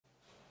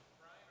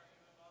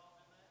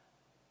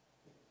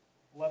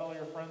all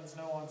your friends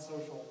know on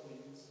social,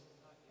 please.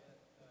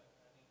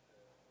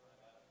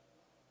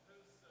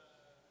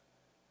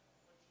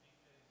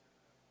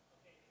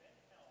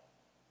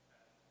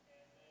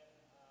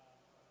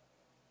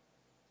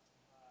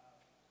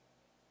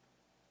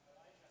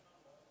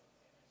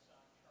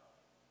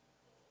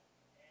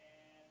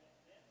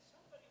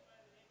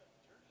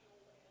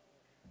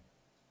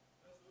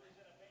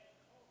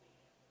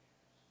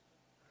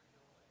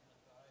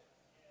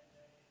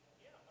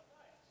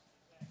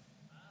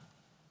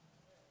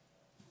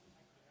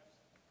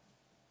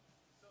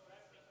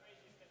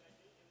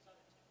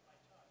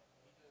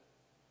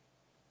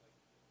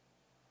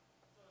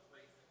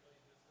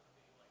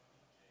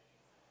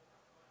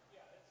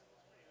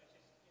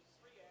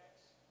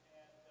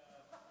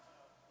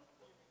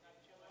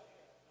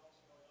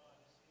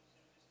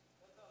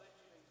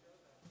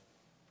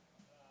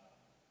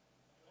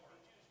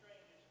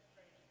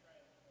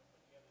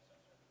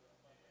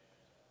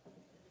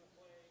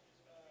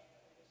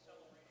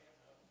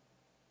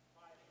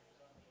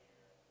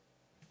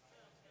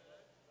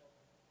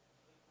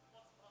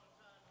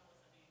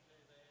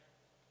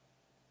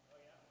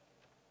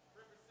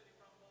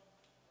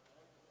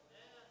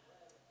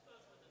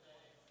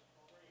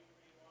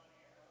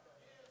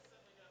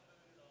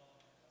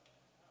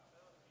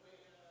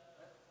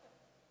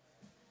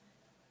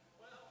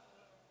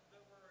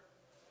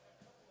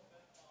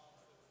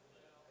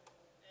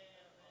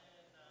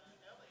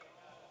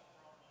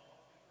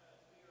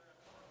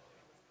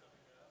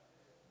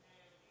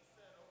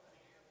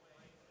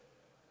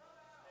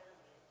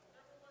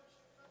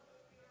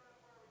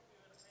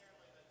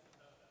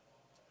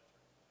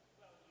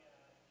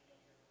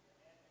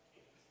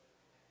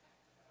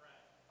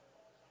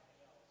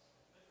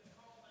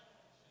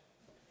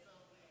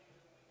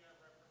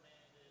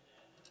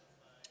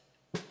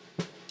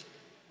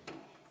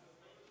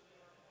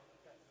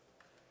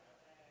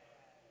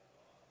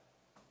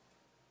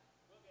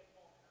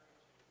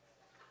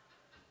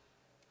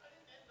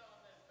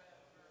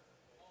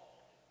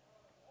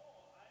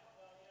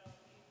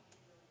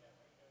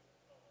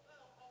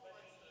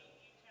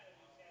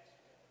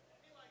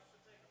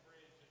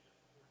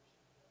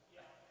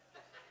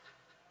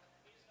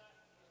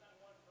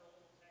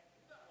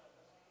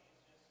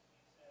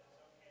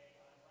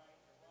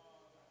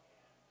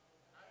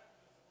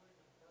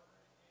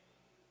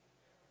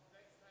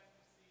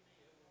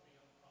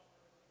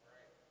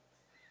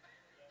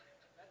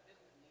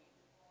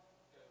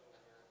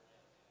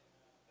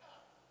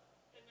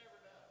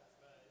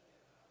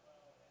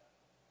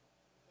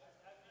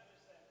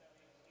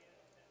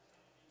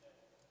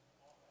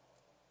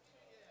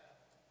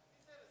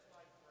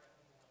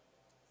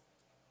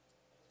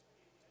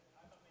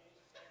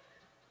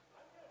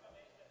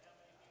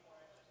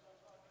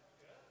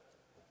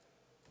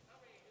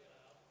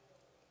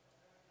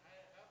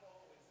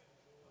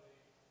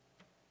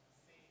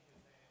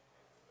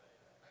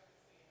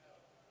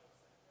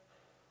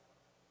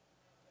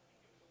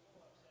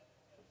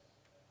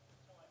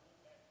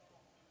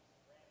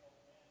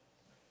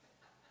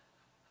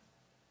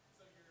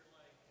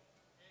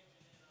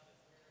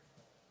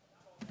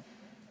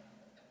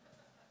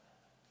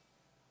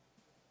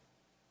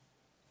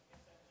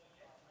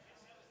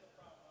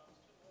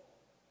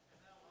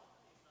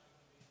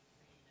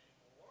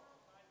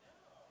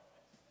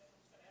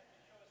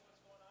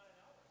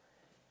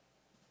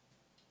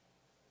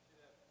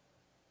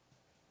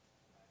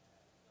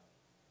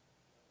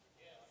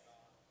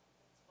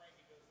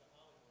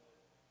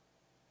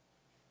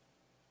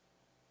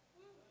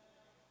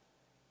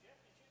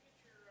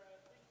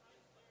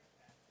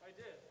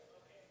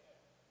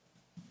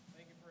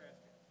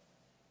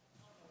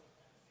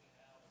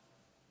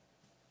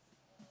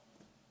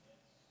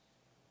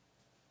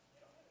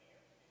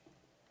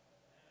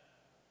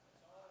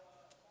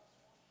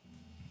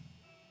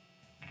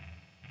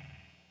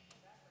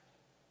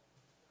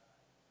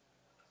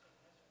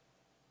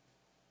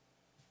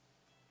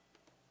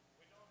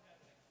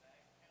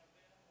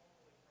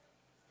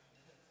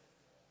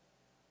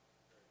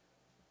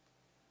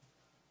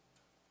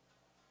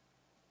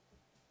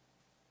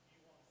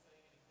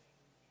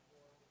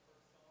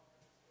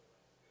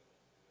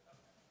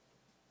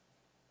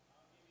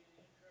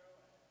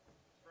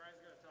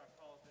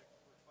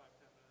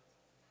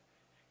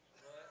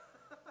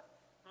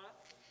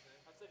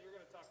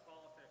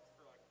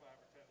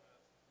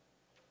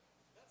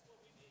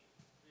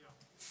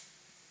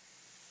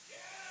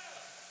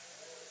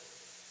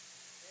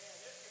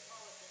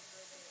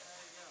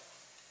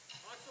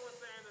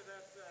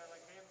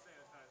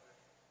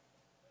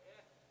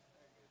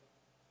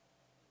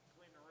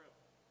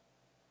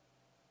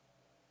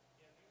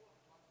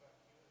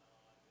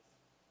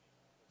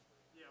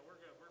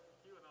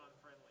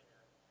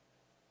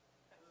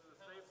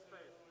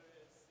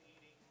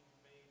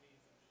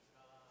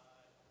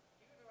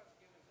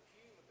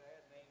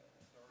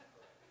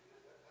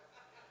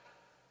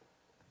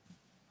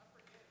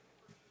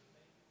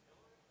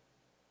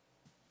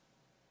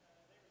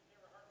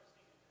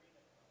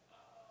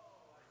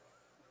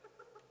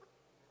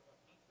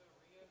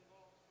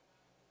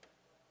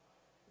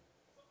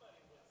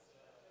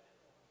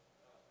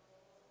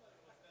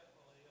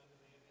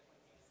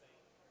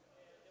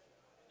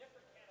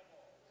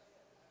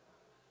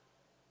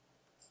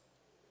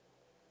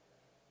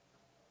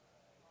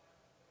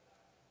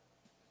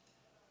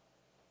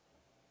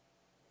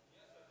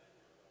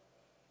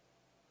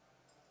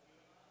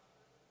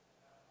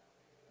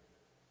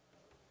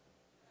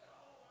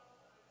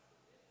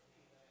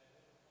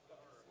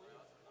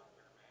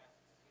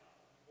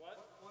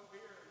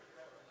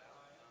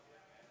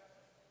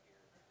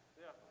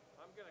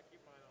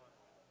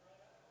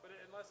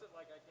 unless it,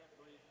 like, I can't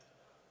breathe.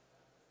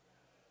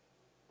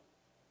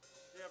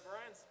 Yeah,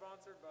 Brian's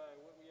sponsored by,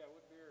 what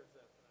beer is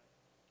that tonight?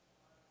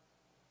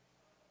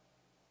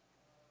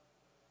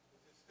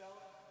 Is it Stella?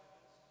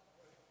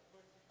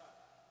 What's it got?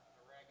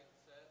 A ragged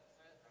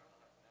set? I don't know how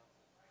to pronounce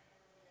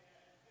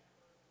it.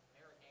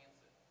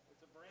 Narragansett.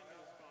 It's a brand new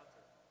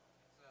sponsor.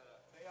 It's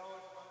they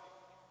always want me.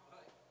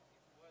 What?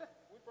 What?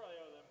 We probably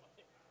owe them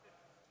money.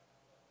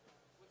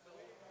 What's this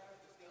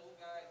old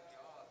guy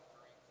Jaws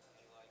drinks and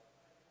he like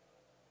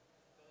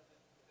does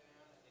it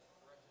down and he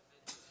crushes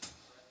it. It's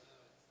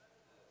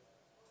aggressive.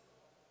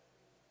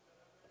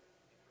 And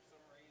for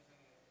some reason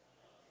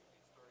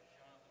it started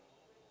showing up in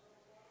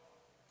Louisville.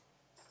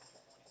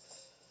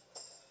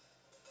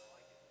 I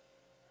like it.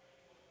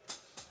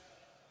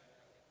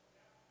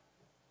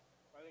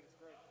 I think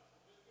it's great.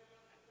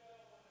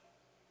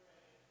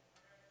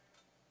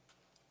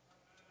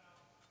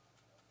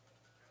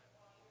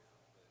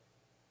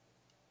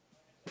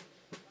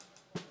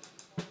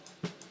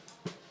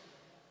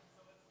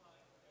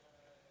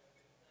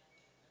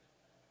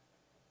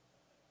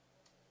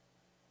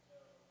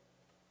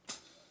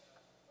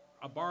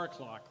 A bar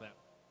clock that.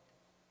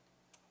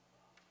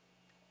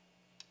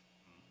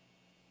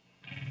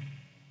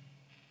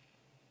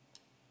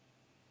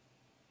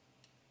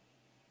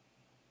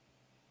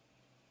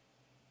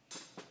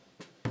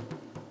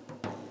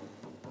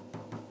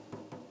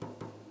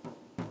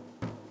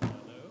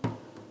 Hello.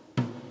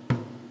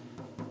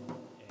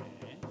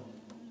 And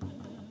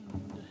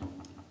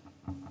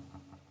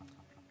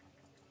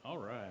all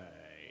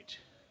right.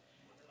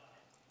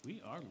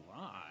 We are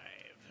live.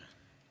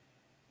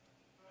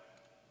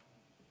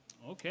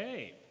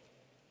 Okay.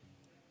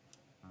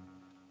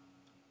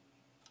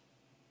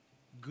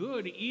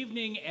 Good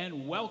evening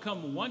and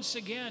welcome once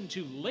again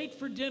to Late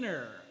for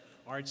Dinner,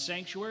 Art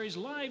Sanctuary's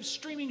live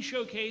streaming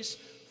showcase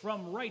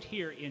from right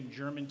here in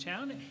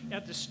Germantown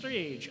at the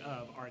stage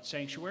of Art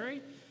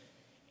Sanctuary.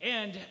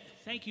 And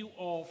thank you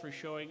all for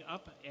showing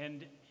up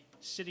and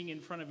sitting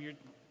in front of your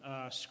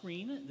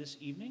screen this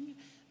evening.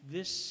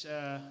 This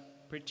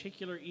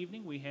particular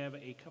evening, we have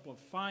a couple of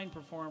fine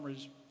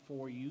performers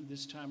for you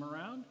this time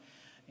around.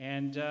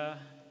 And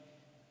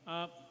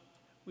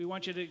we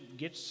want you to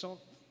get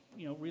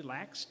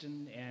relaxed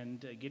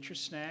and get your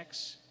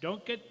snacks.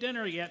 Don't get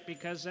dinner yet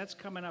because that's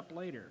coming up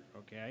later,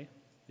 okay?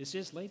 This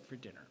is late for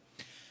dinner.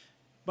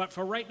 But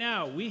for right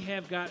now, we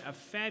have got a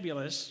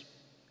fabulous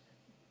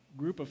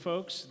group of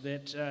folks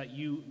that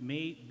you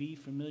may be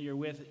familiar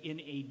with in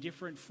a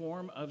different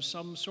form of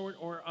some sort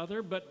or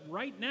other. But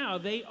right now,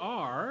 they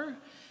are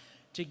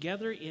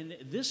together in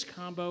this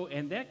combo,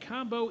 and that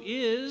combo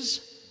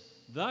is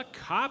the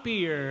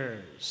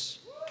Copiers.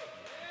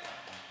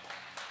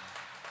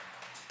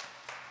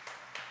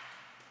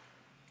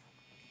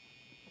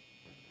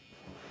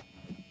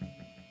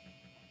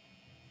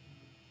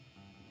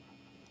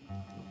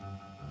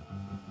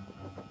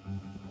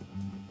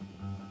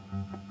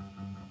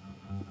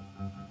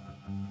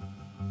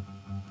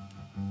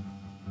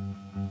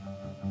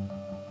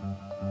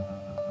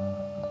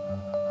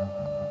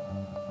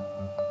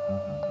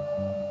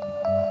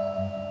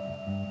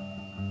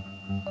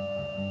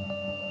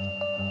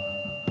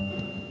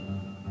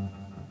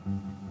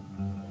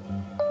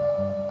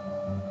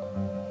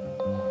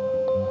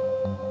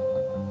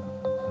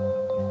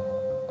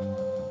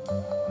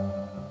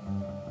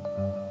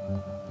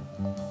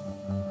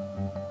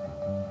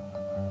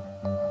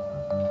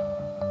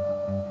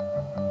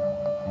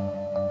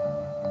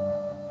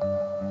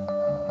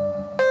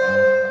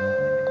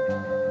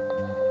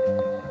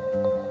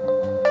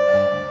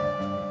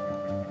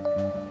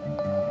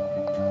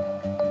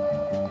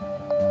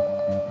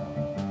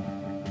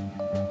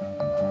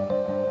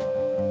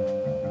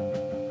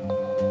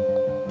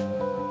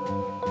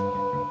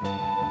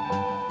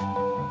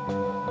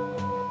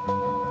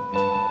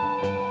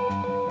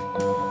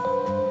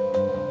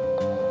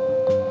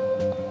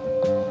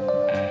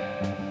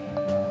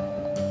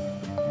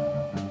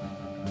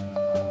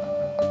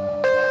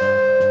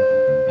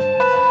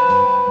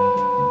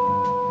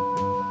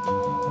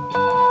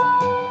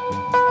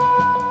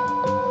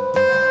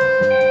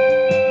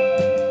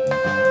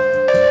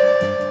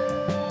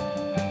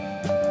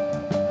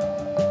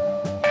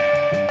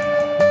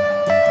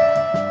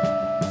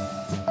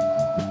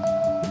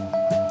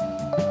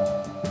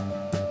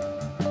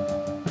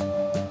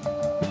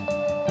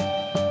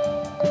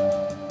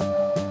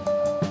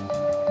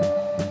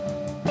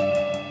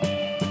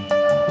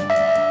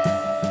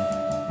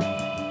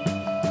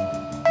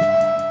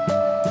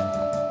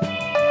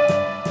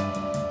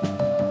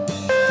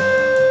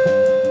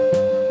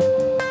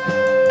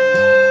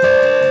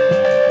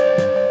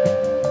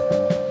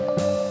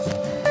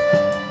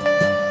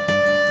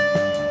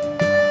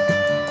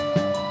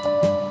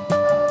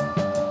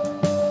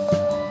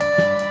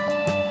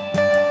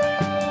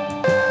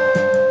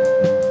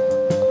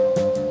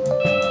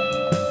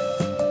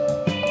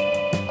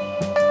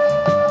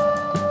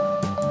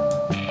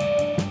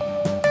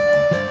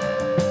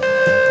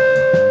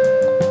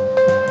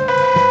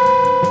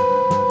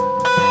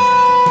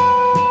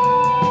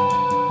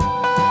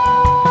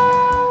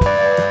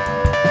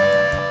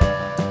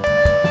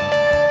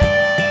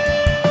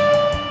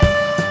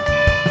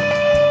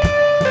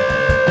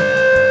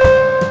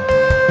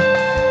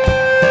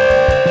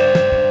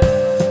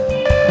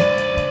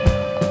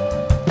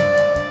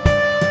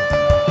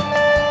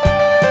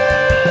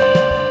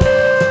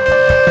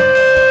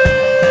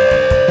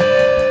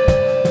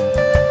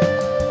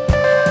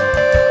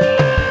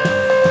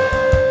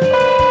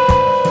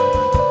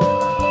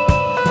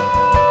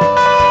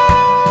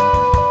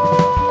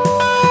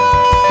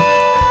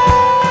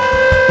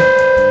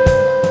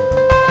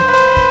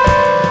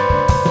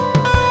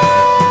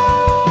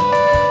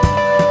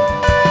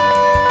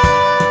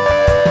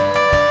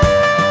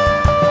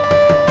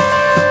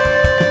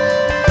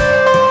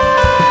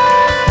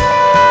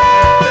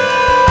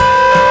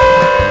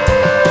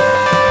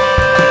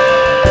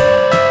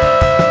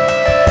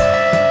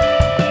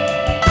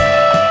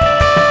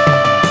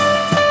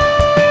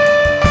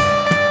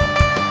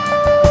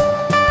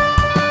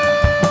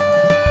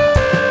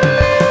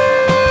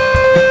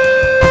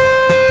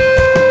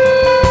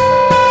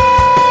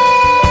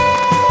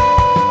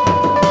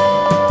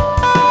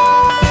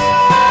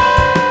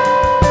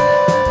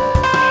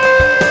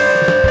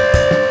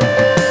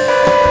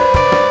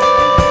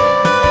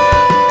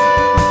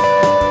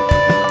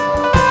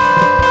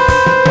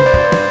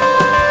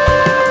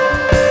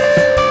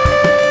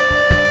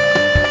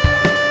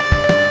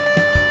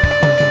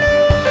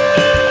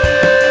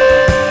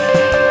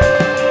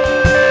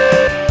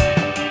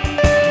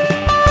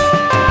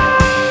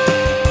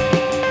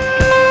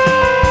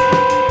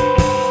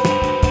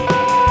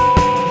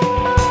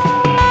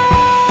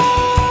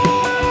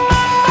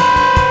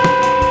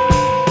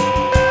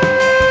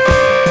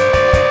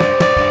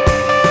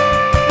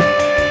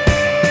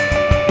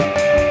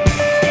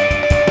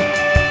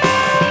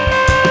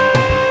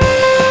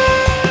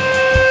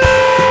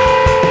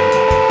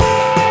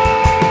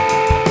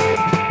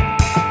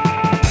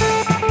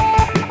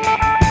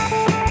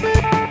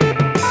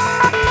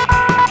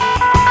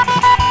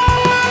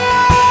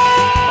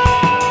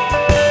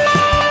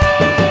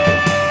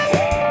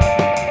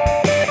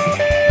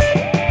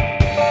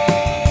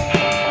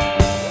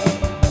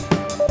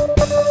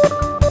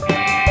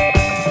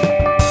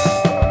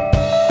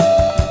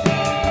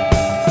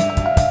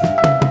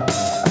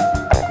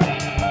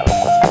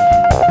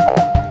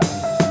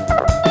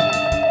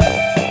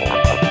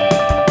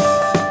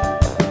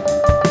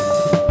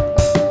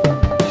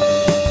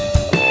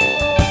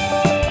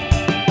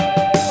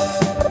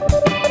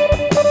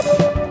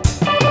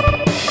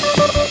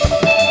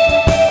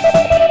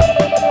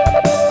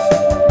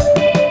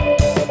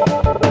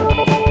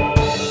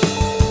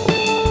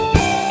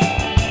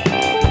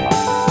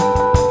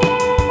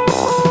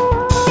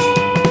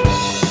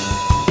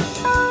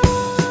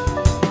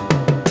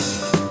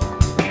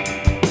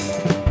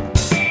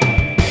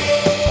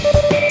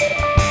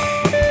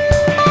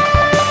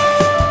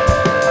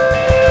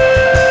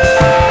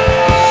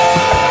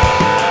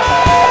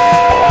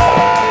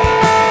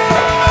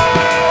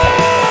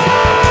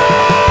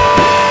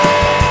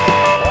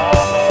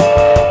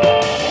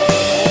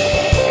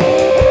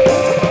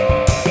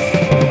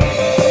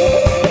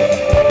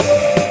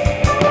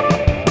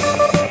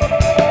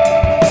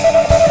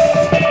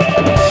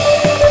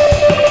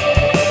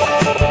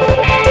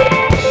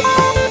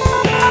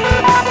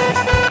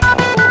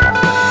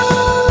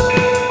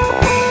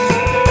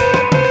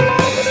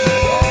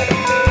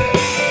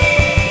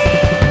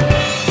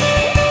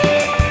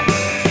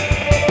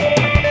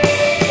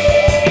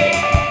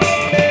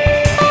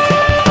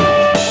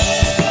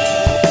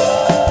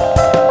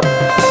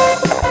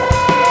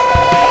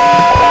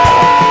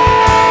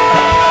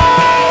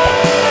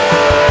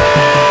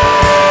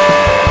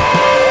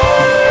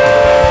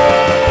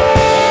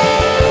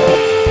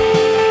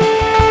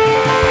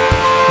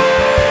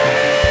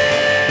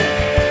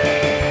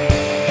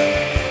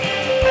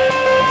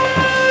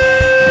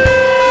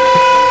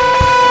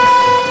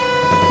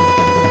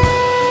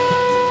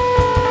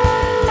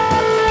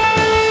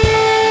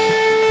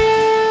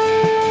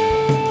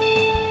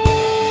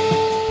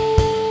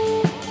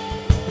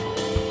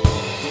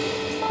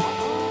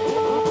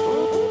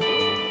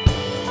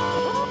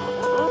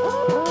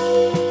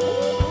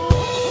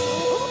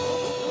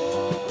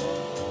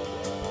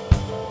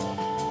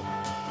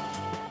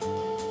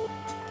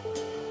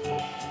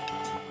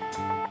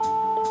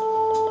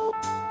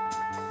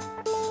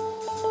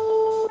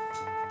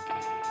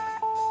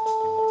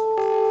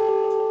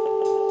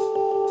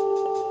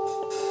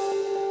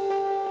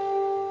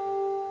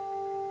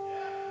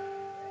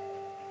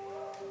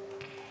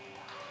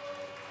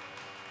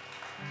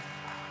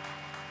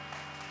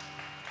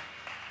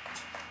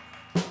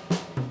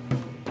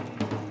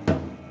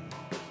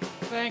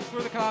 thanks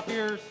for the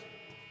copiers.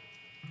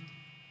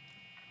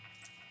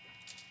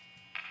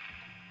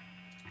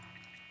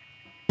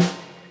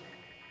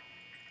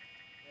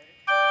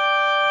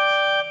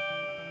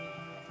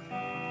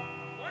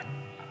 What?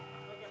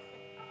 Okay.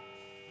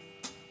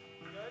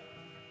 Good?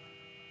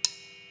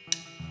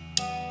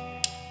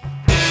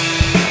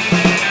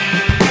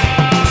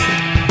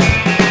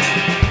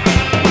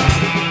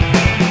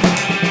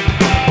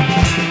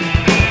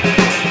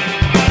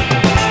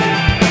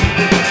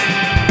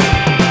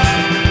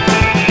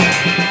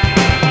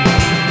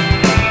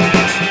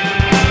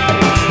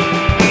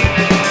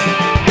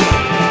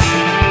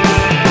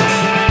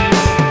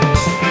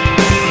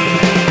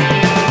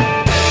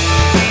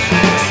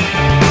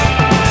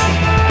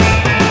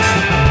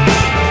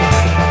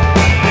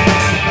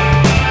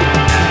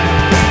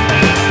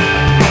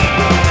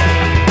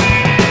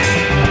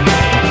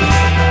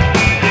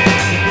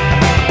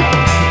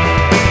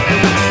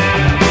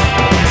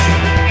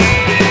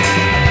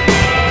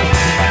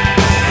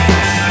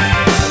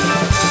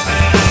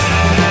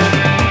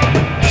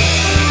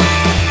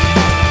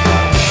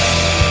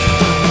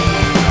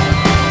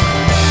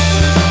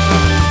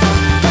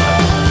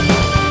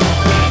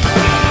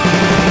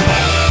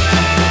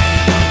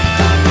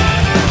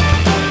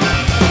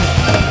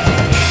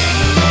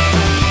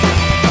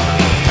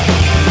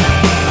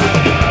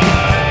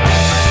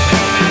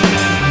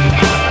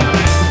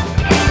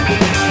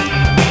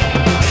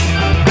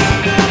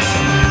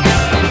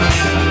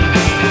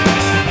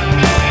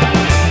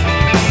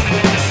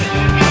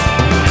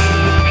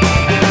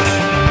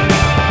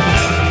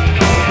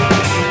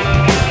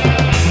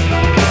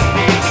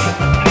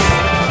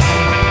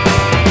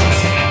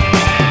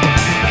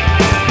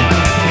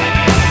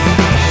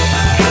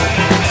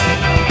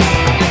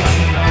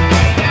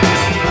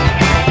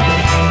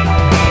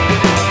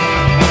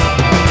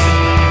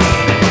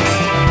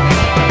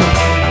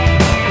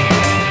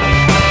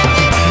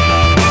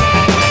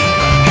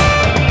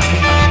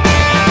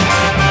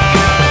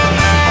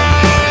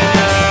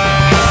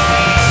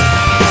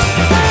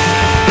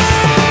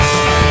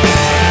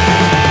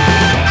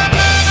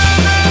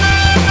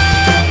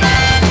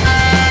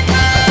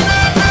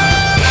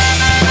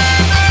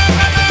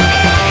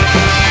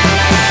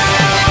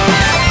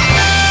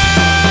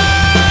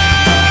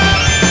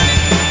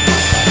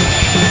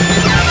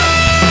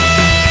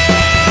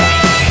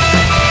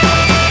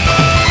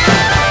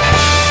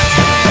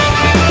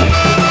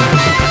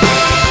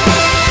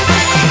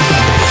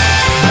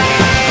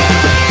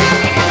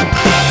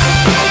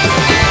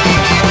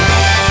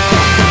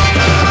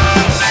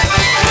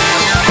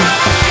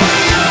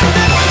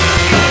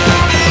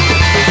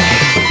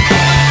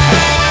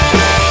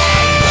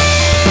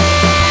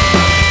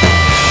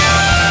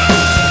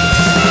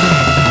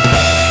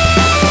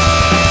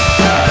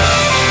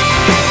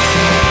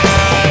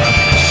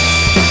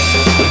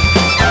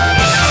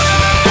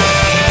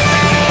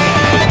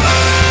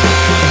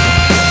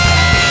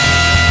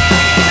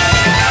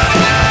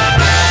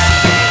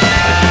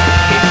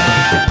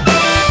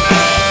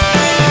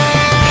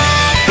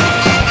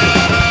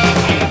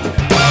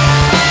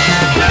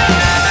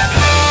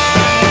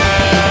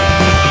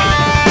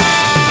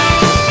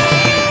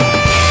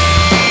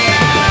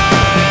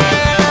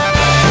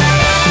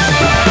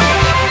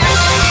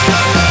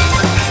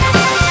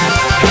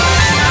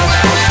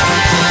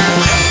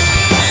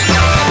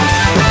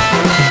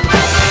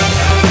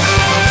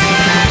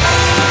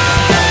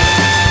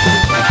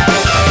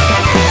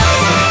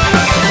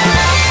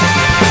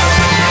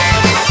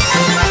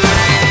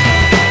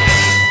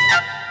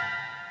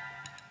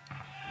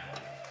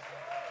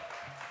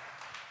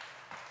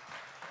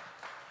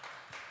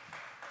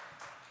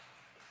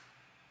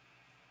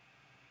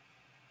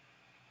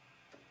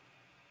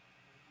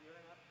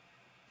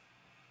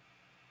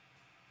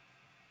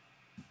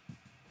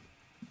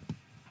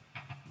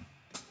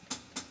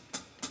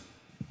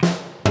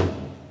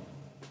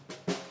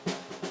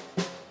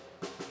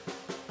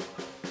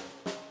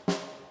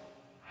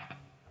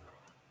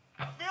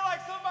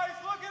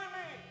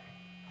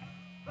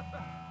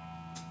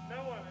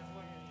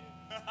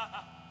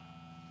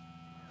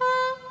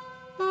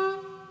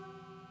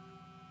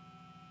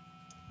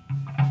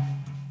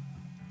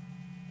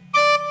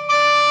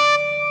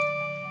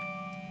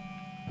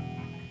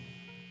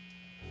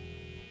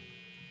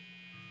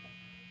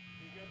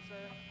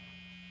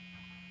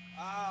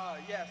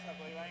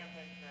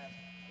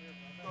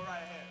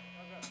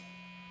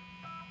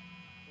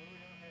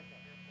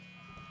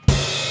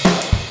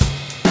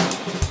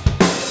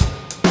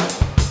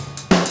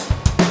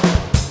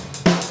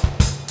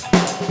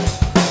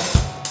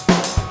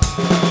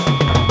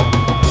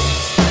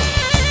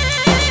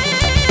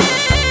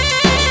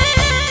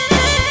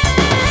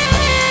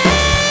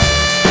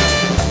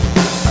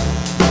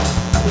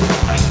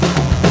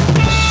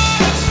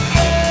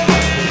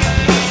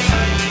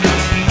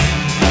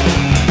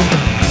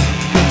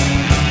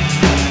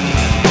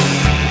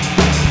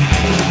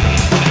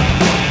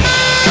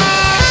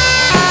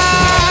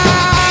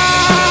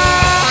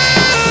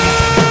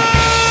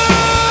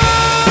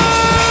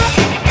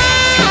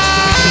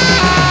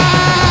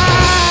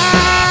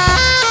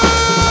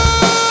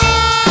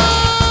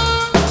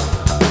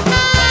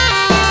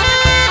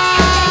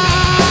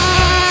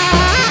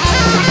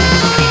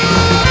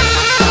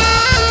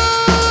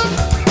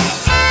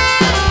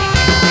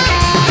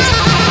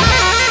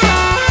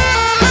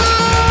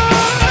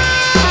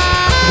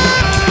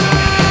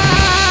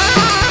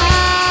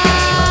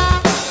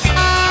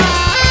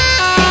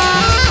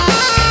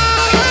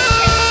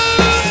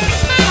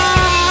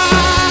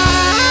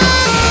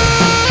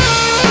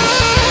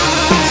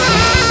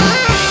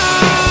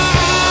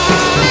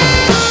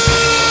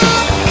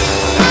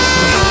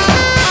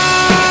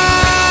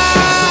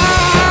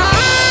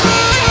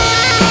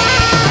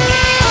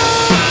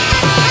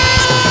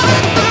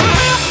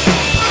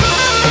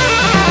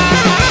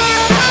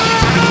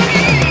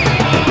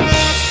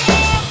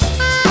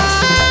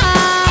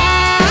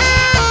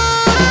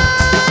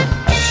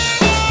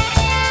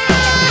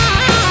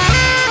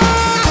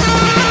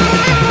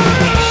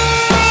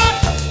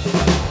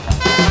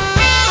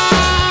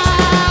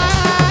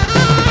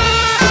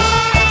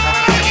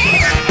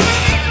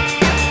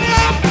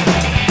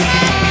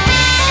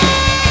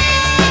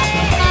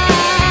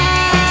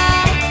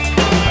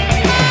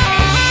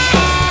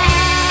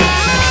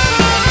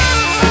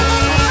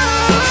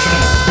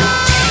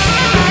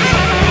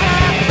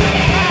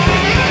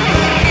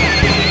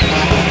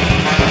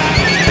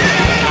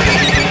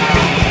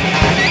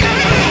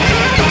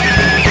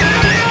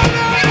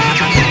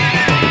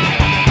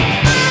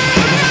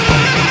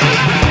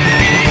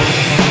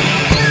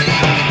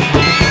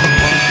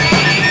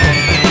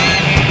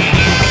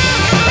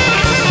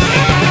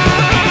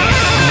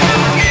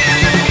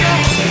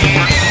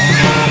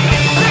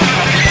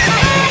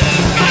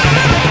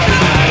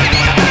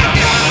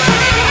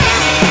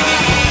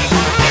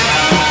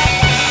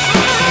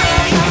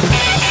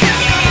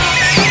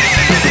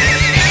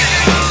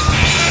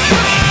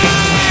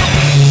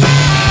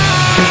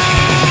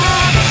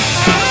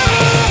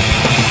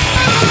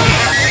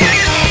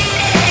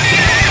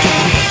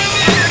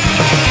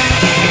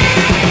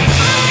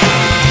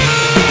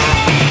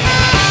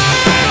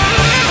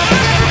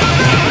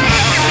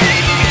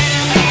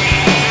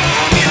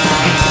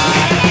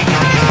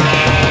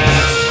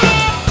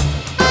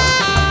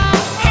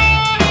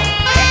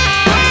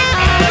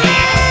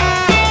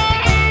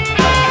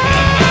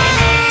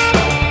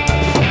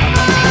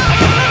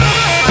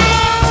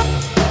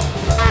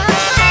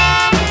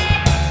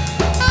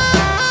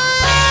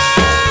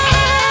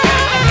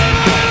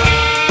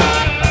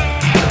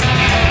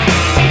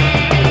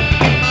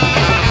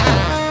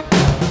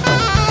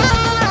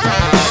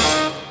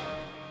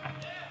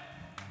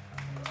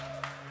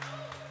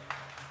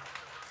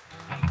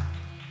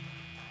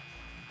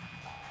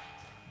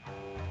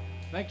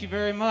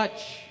 very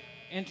much,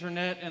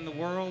 Internet and the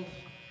world,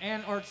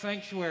 and Art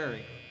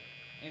Sanctuary,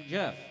 and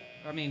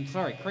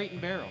Crate and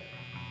Barrel.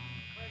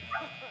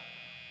 I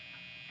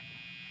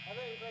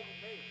think you're thanking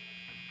me.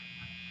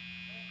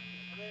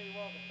 I think you're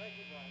welcome. Thank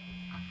you, Brian.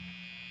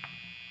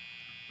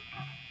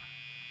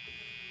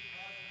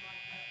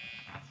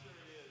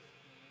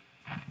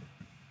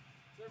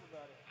 It's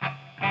everybody.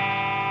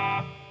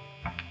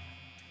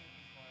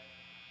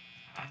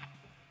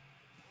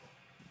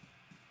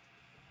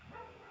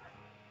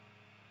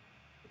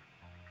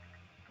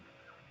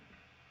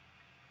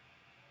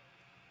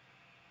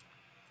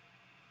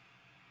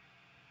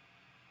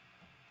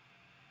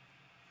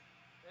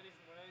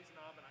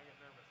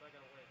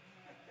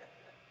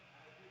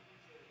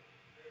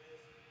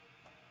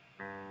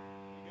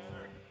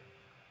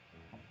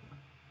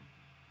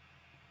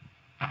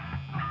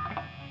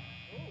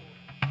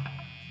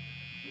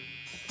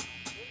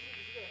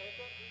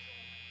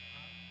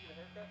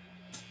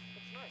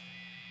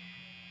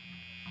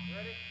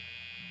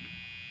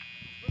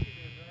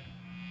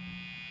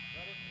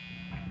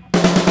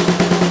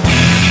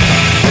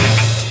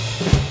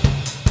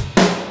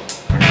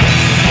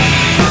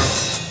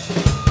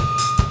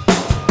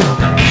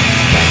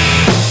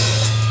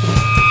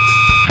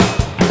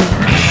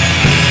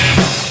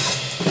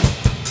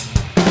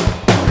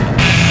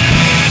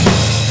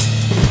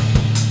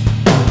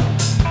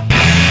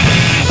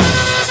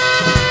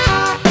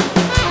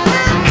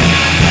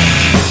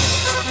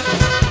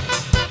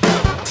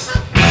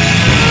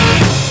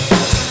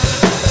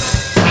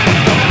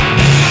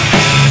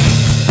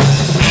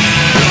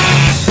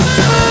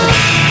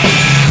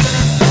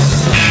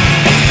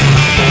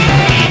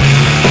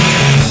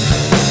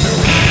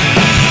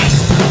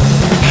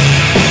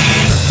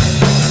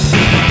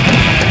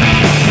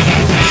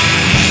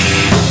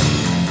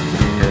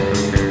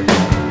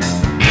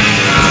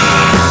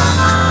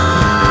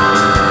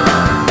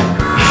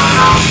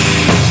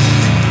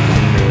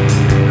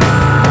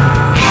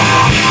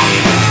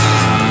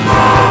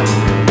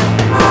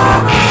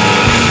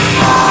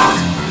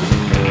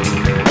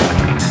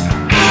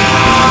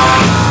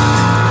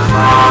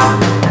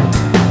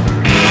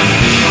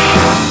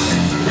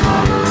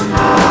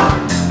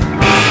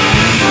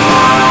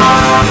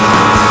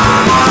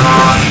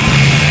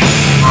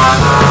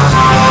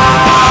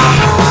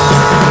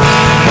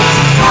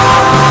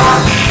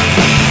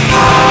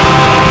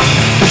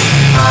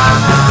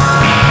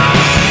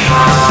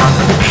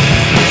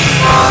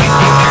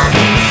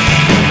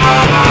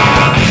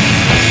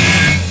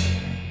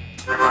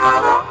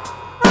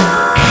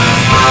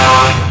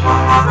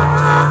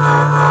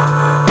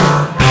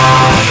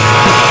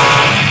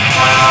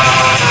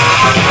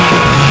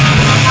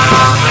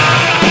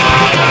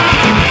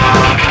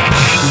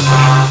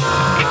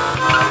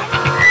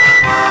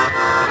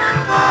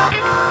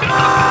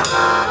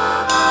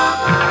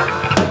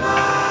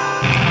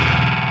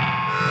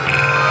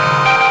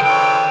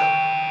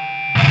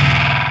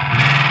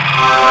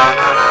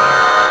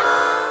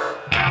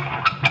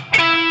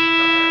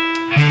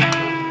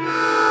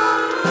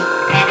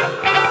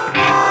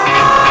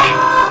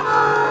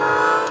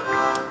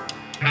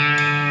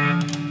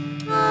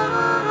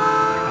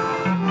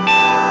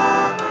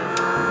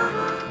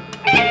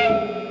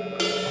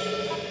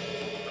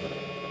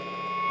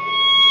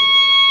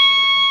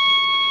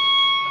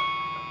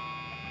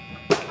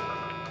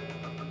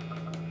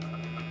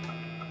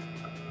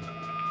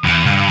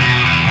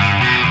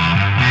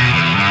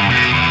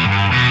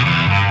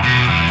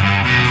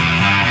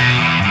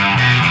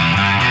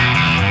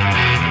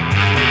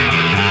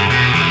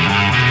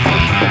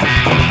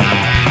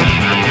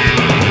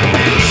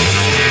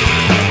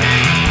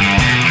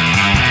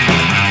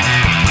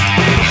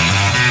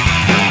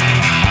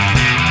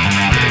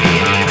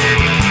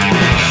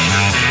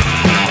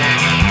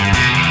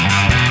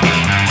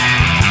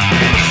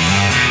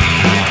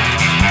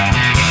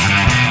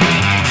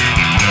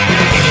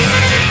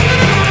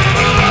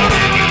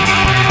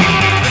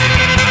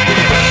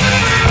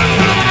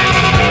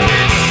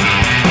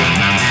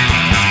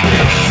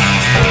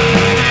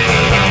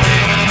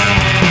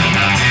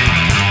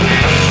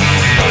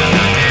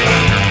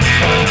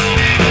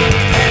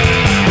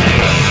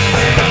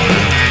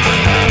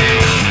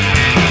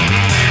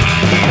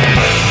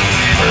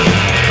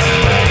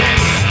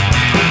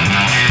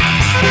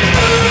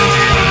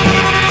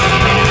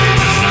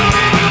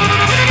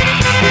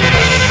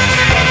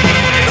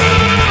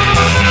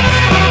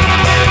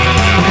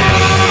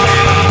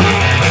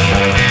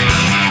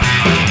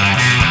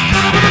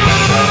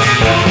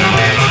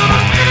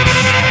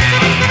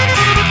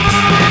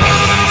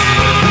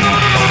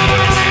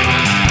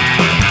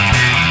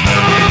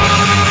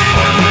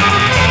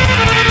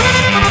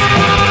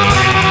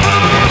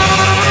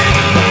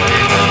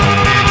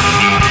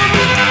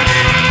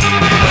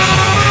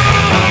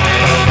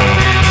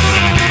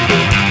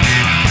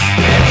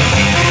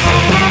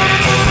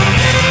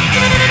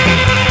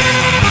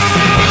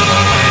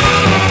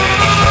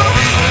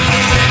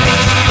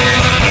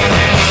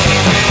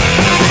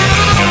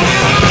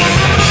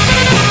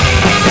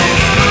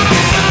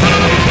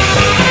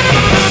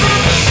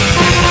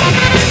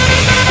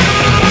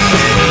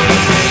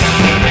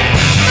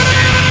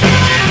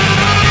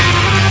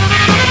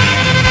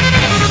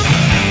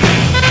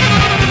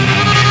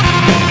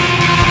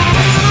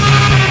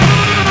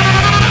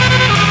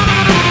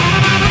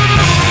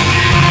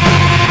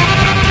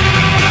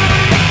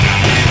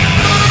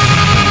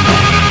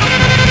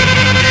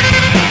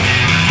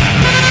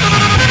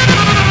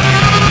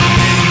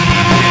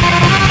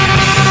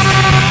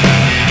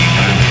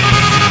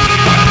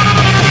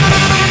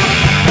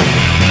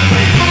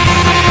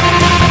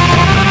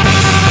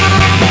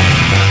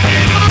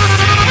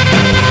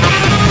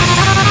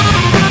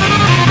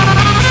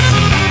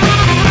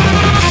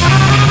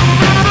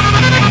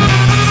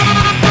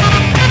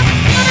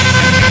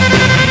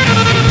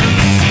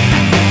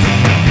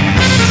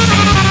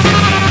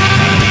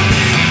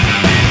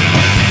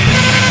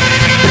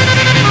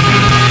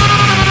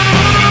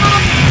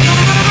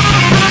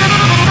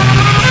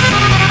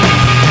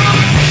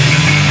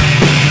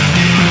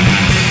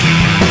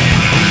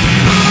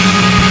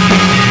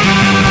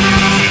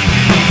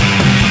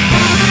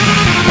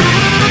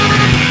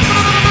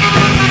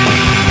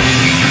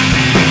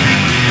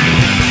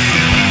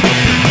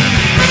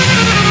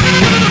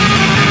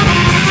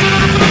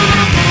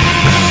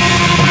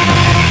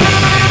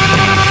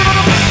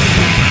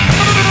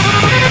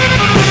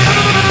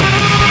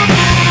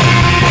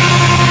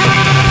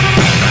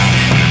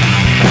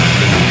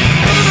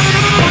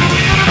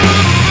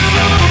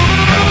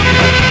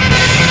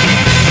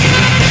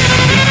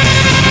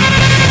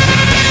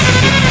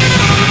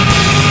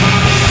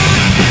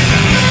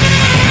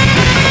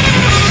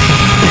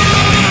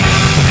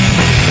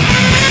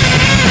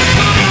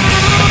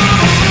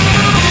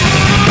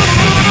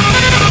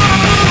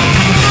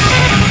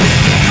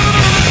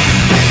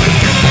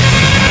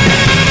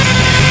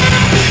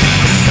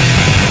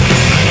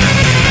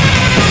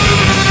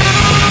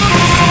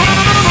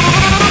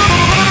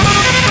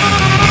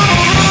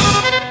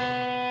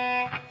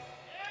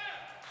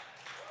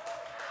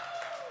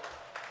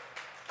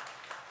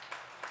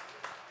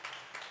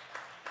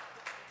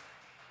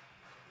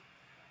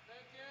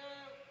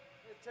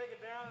 take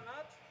it down a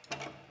notch.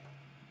 Is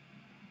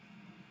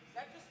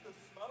that just the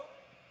smoke?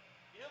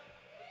 Yep.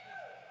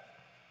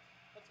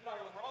 That's my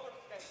Roller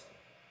skate.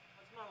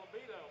 That's my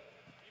libido.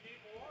 You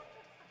need more?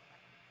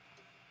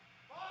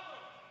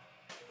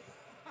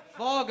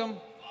 Fog 'em.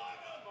 Fog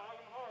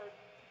 'em hard.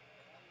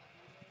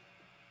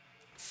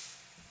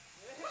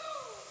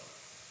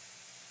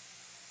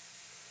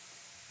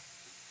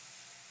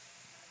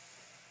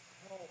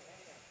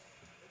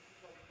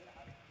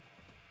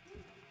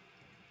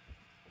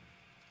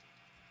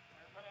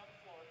 Everybody on the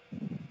floor.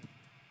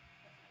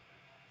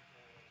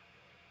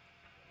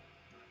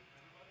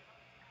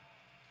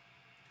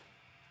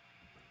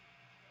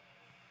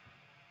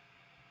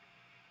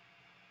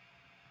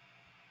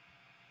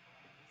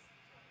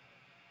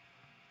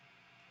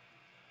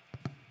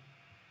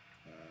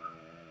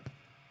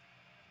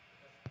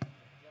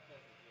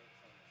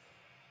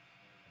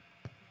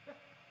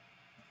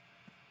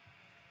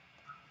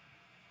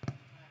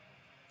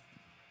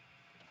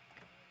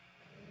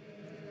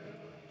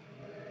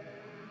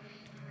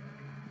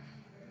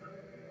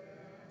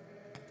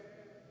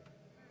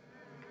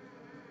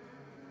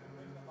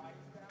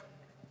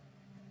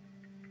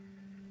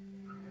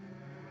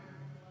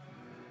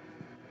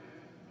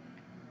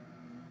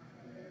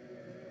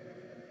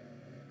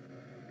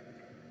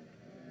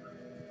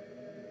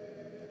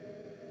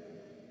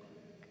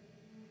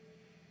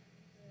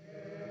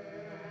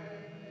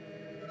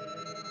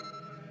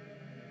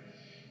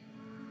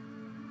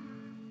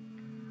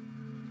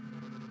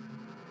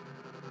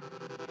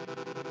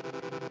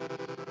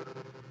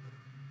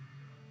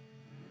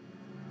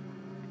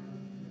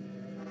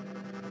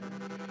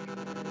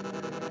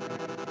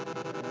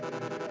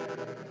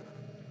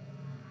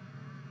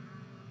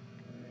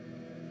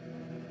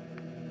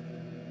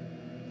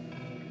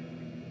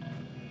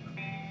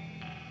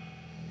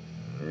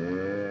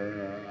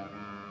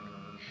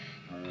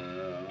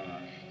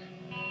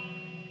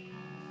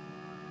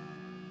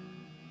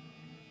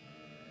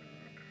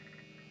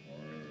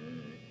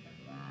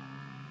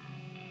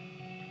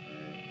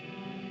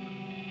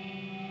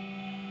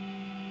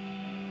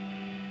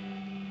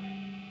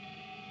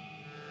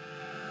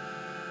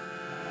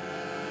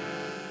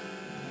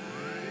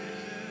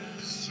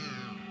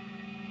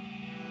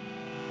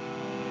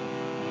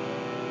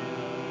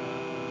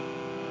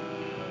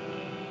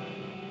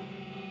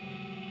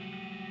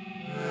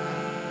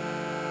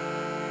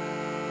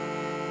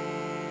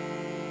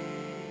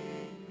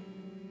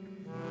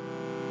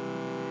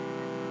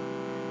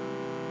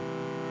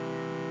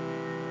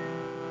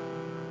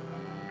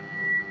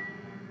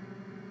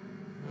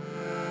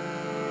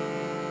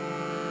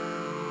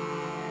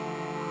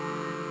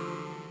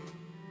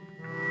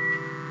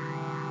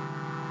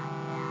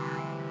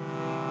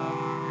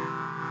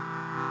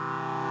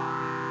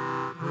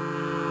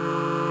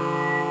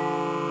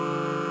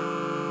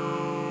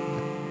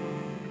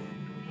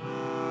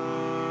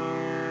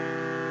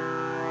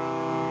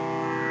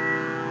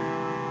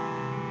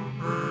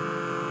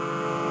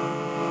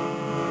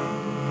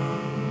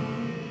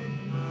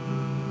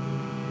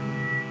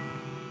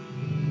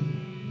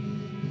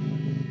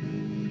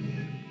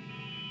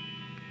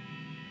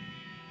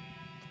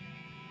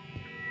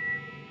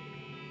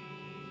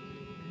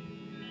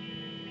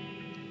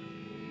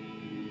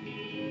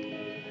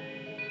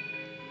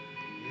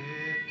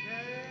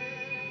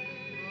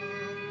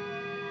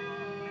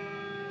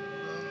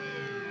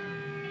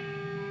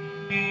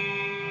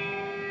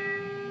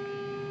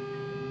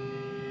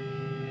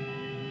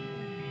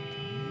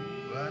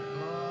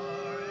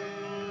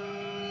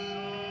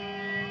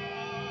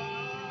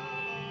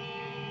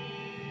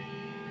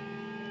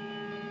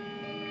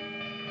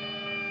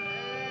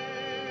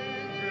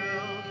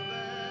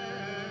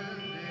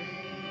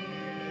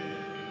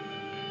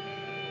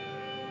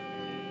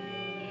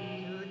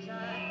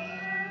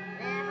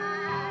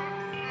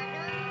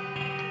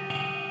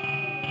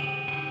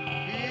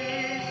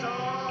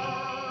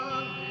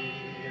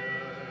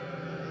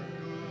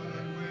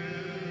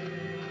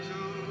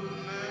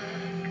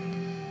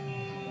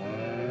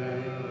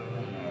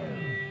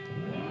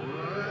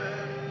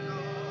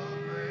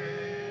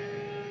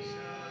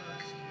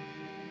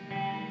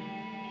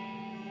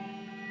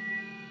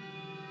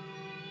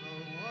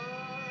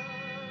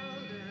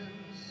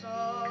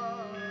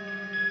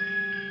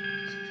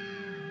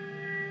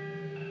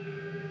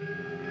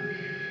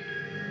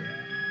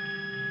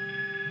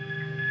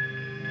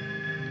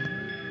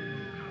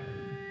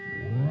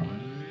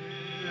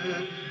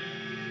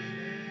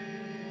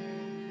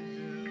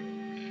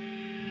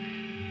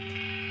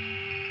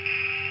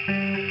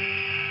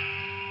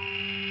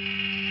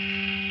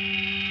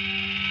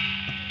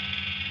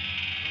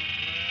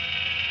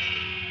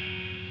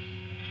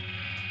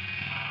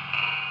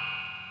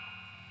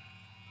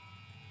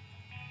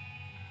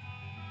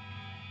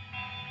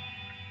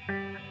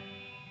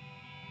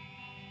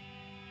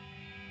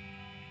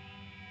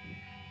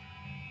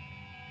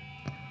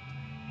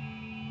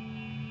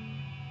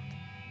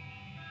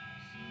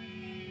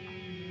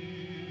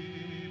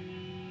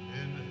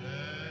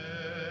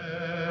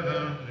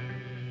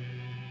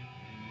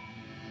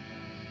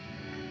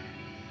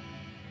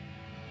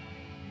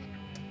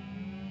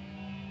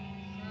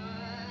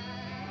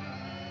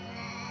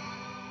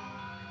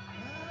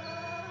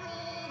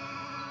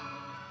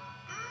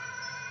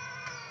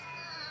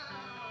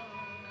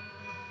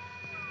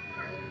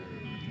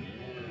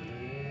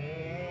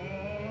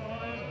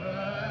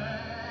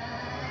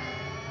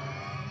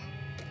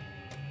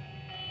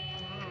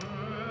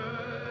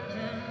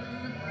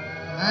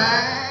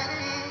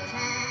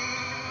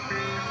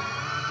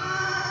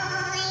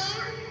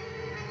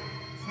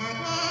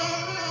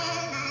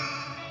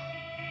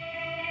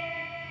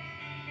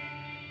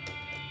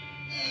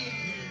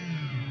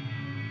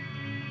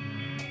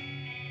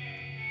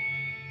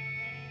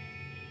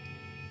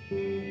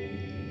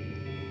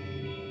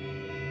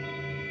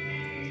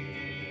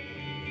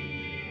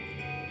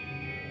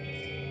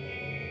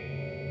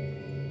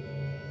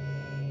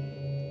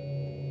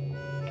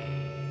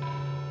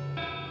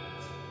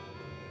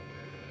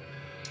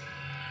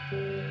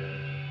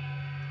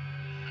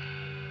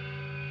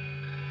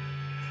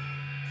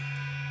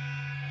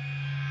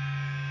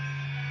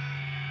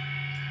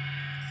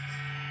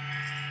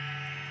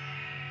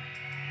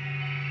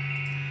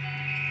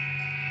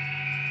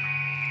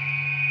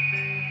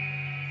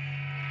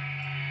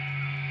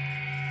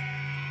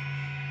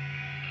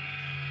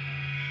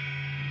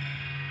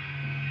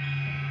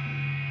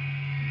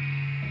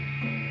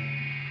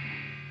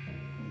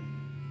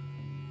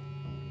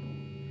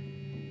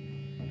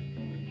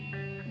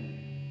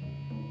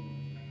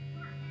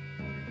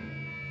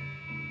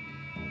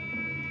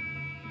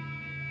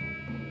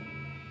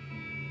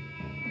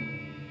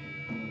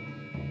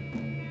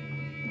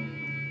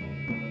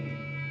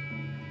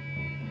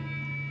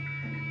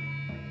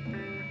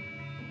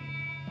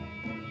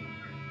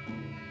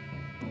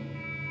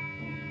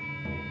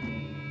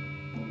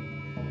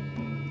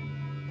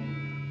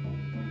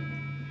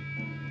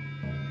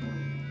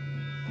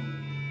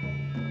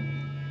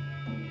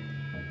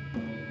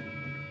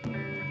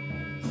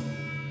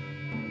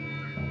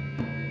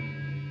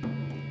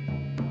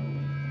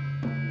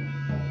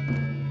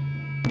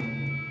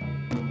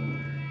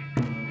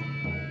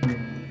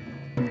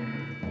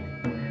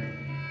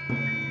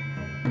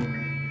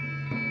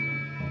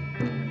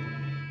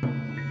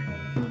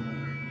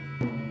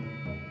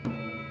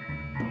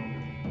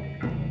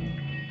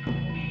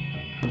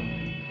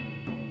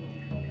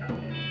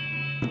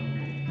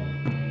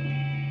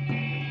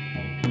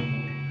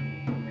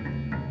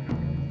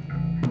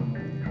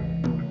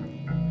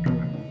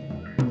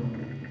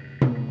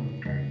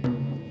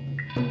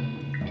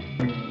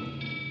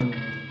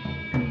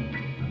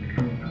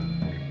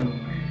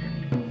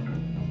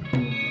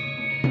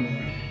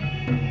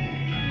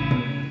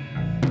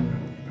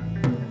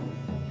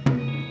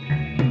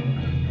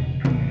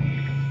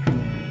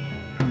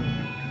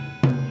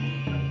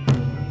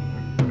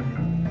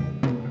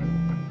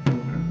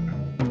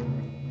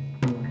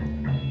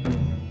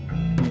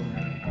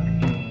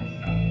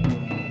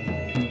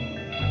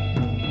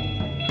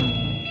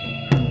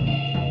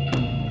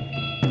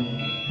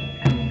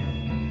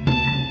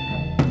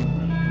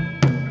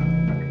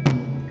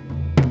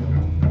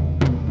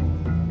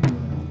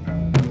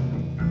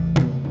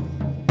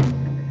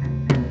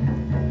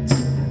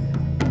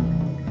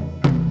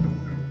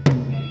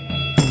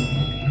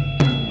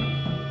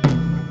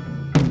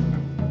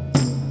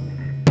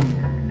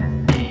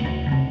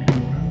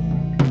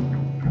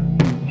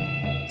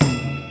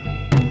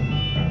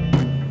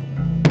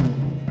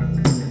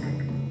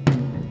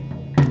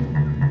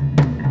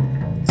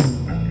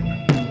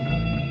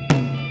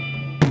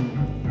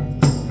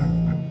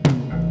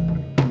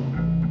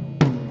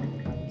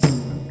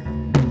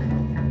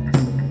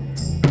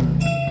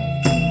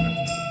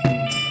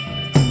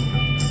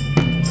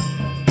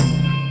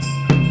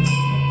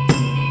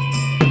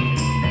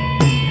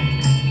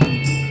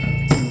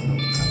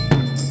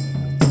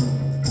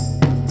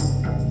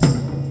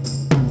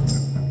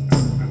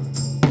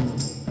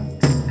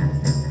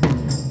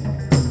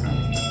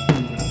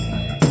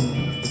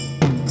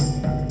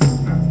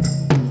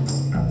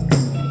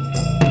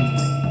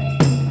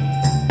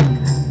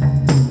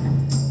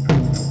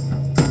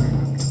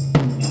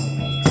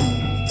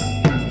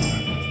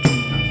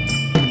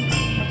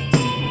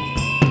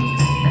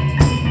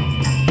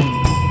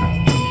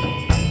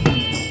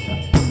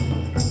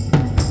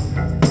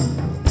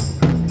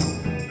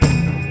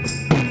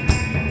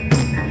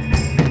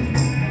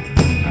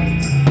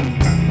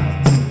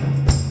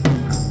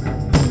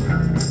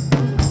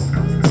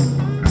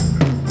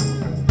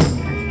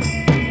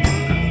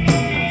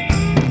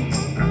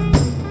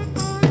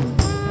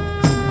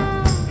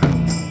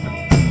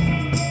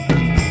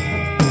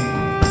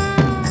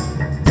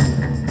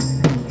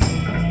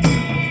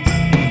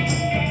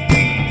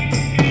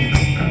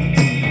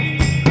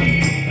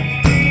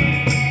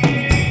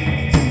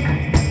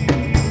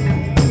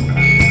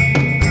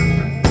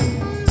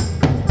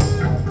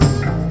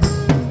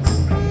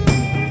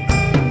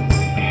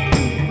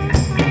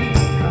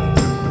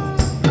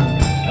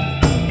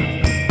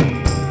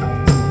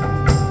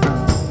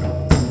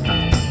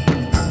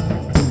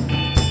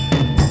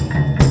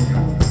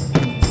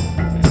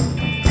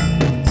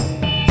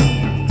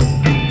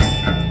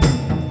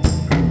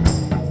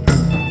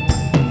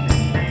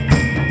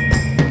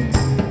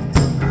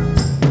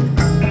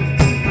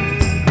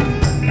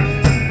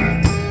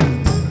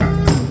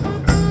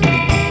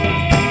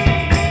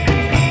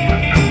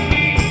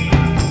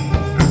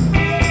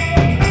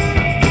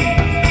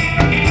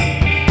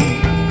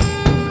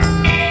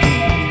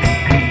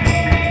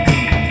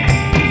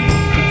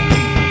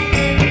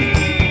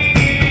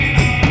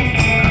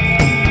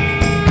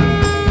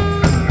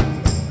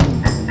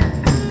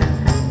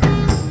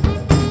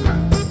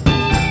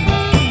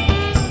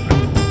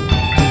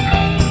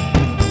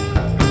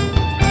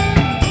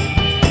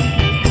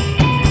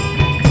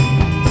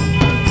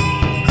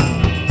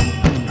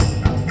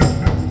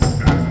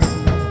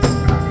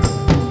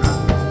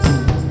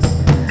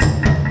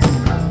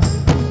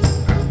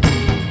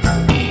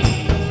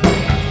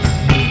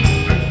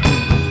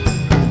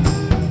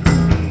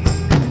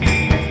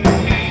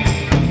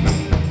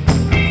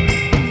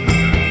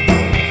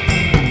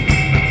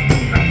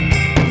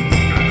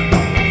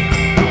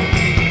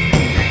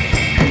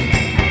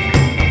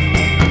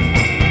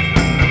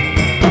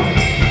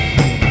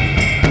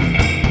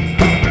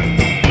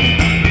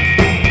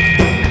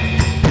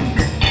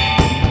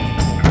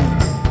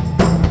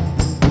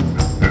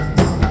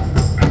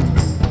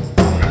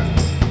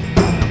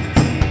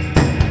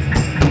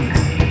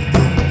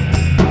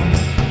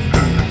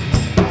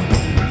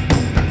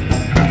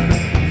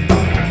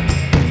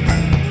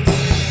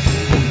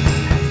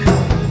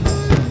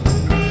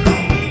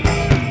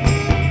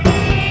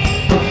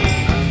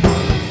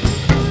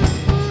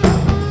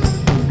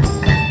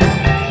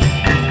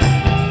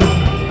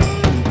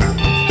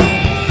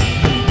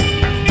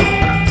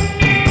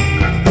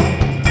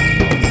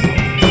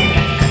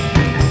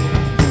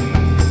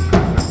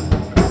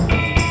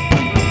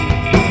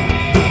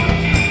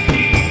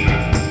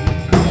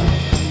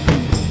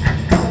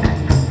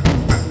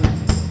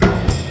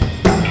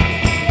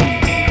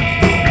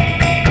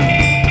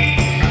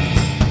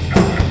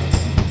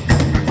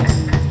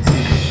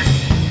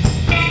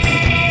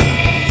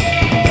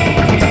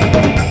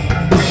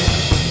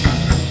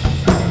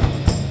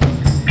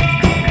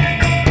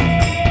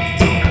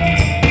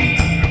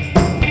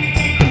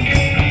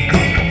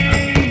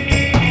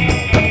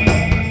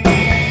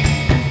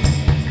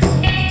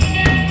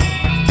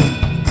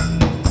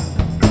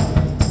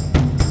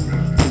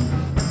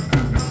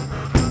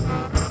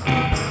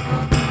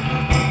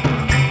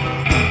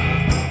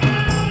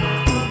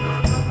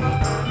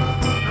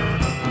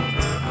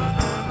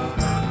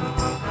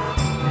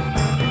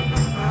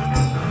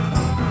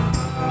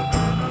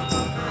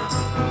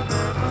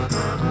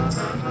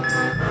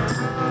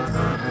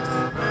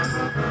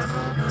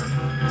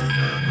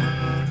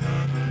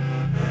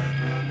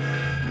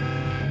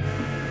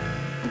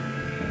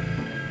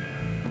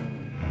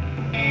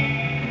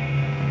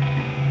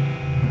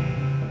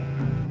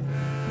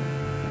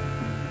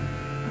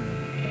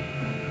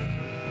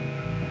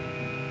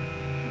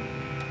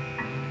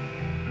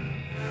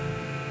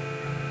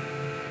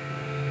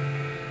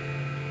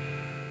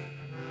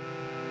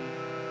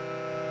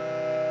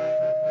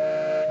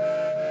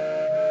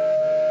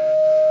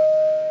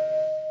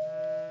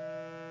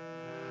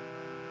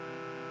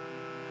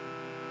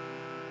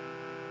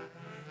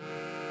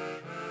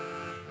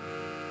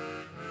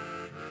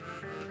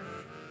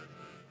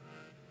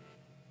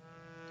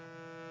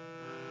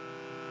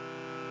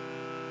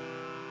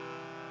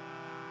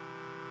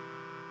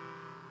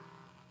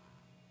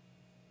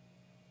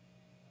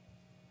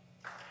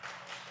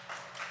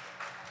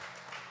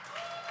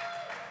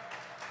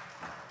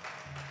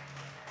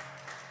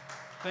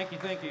 Thank you,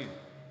 thank you.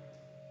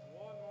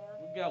 One more.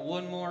 We've got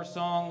one more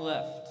song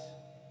left.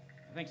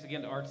 Thanks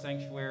again to Art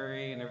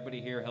Sanctuary and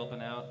everybody here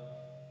helping out,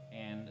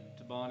 and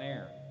to Bon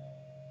Air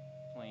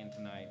playing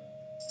tonight.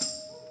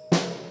 Who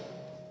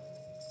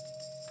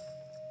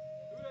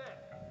that?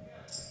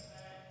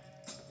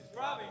 It's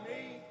probably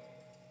me.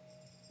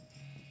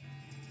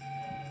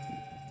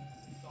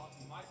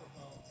 Talking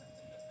microphone.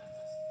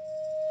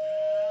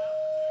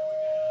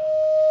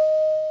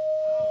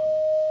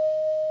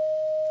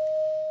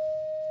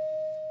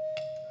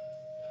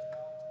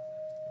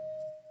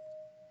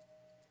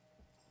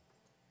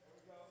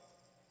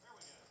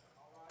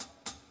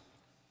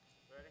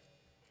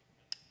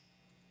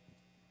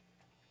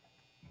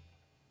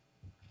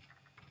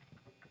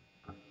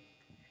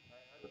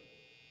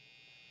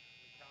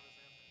 Count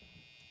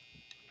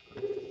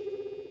us in.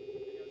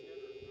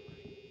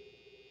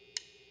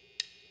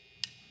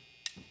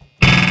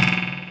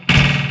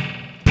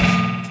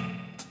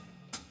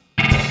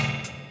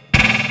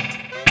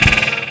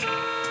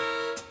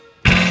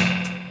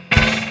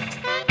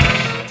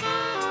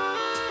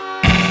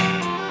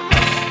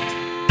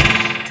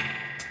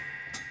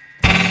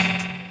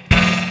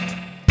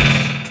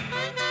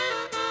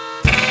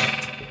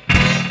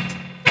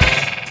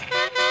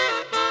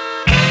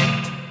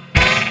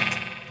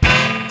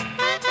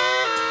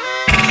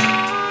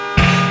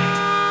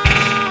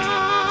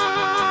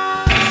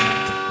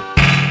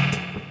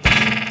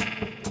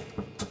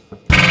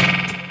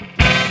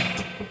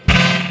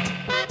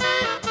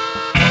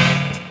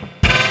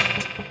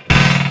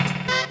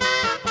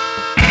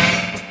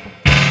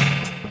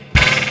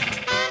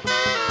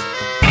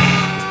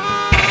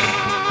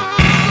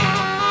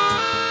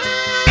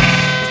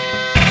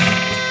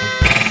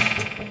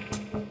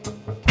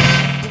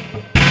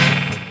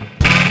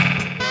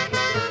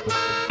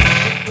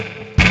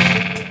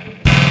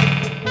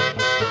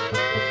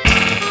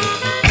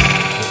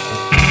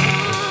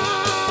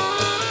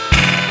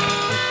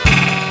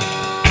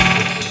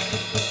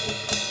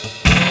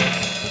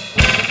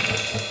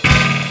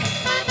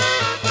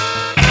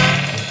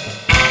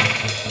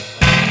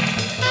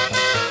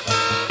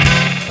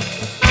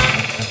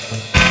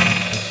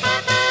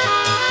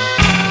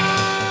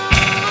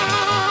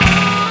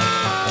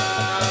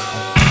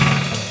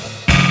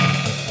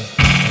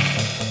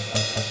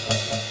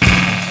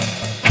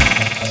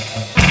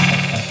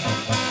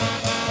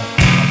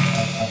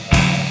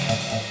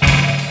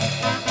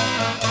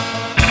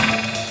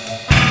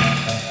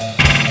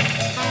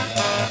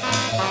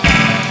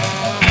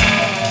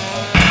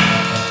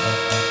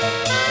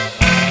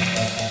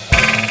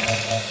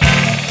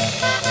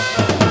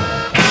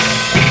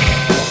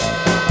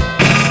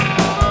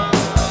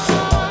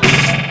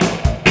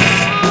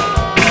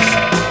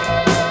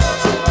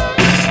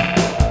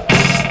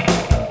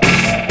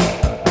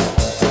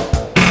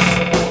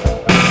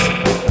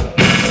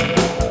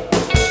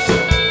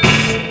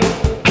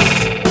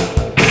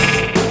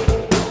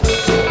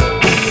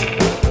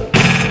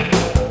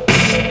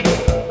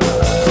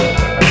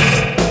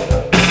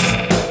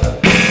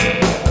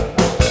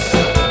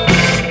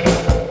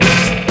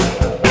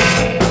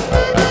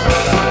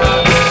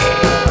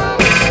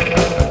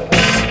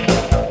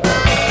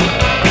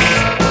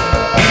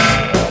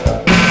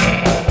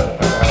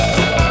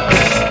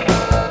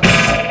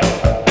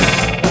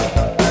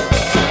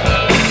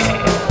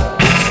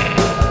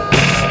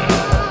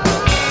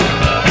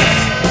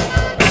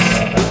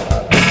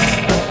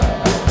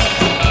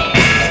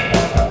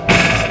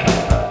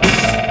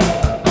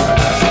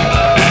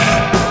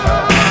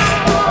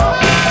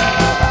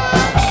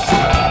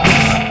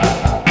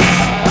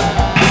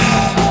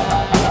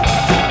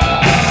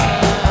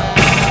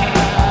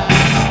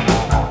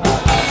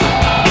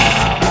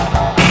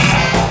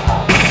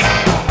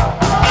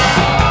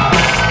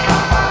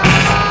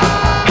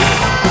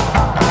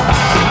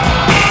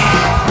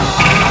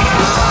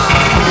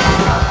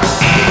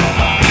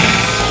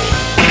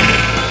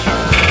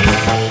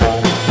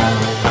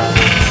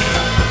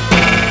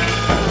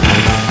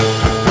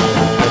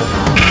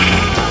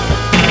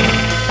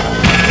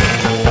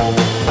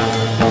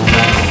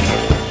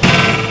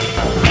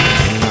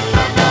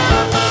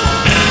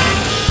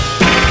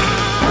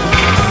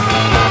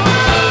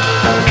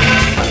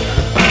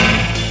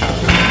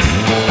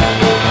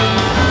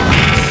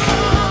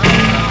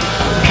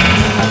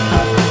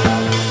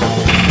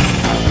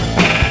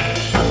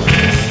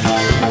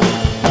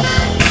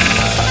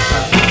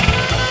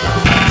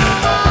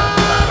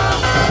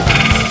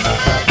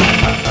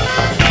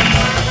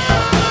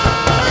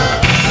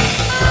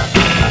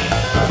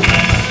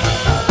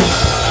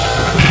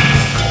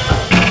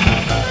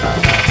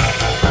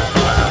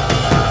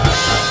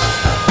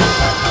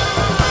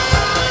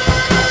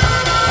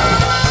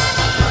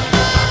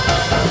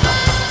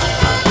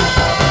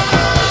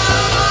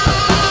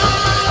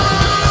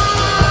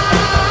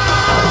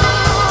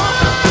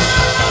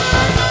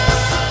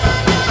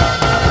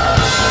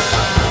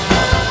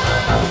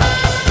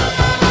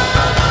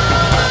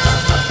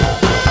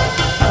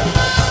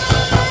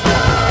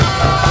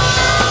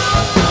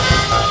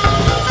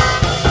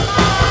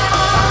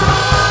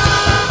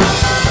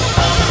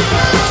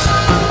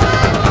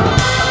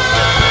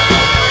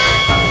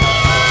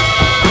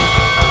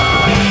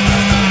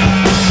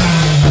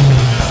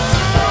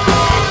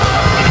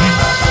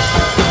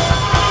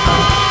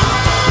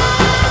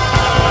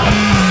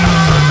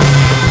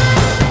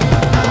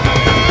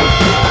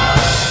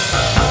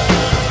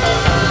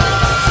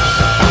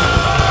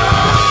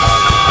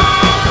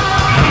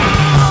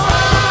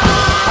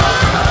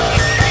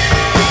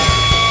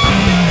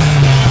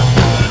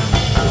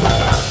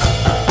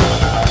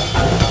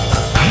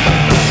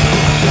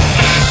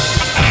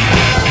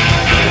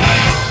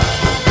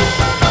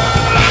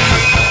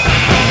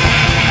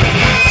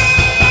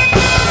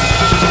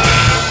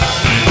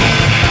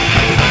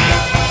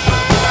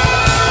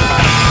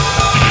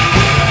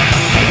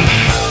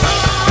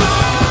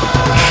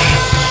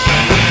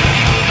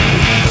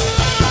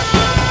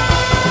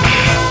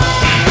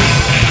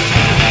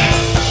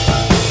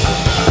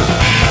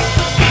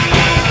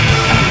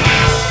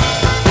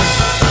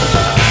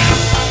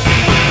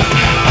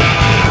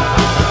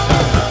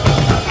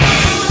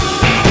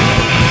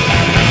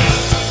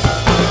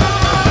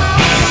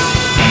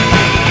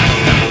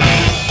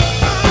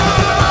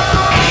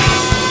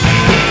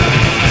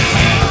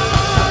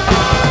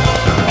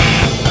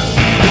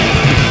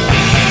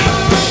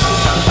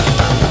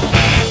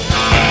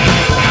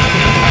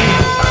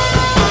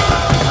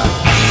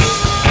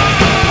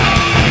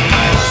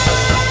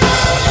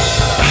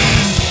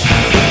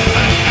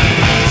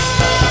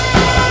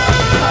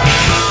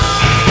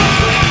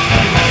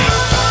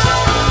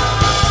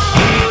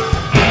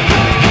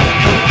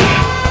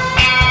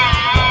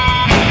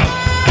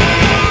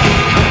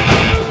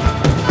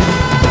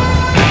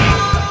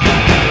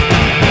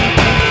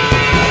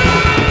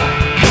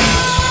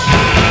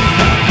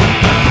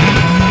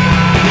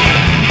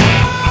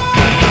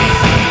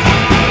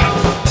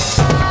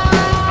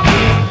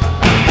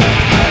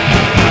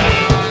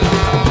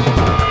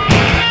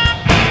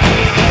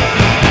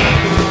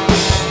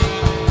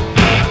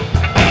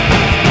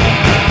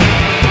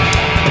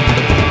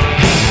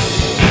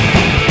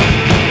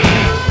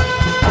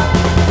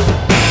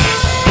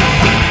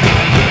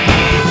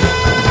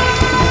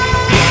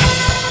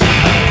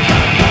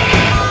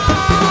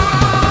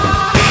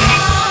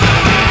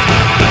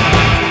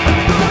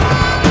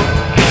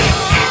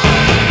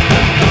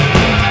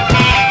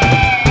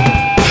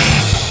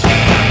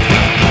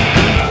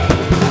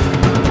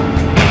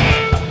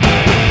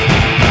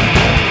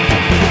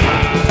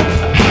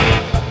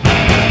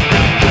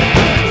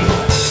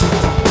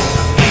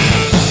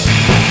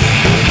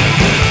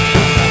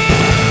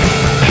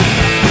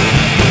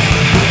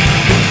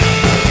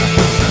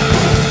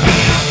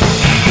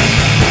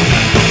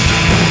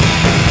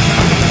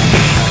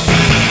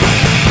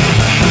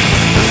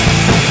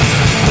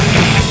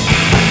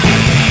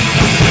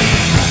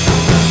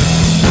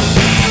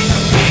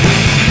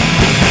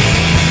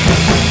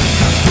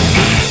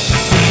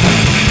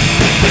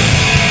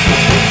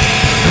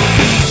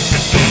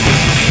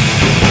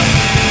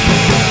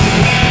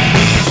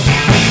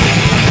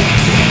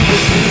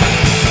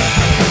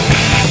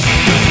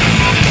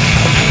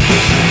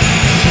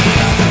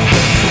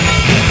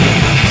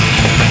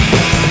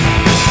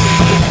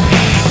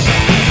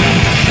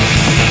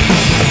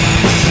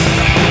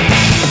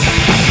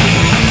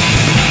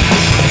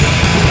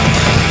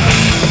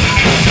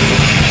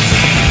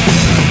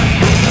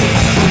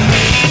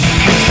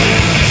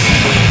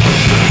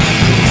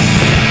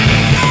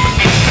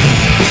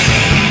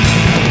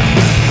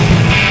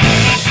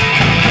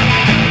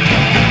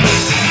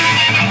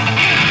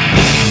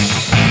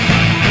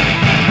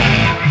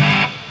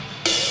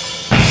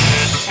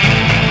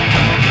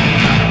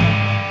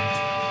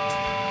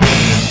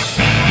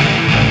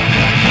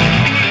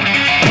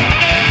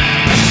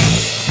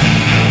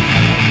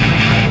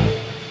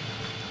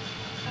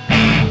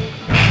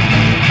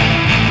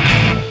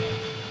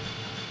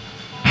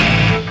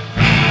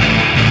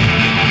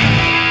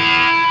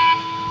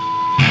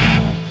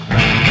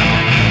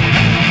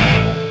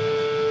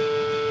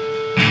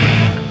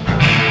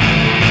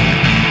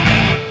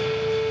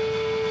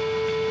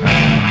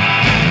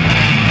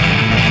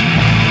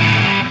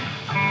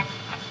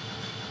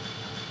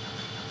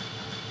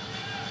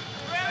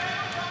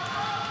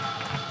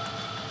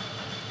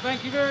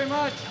 Thank you very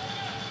much.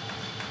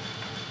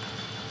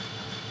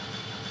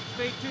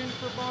 Stay tuned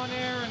for Bon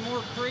Air and more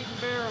Crate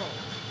and Barrel.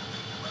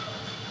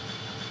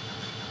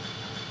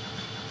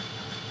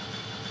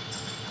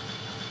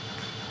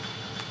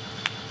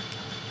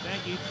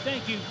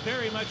 Thank you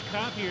very much,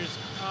 Copiers.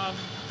 I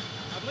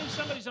believe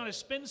somebody's on a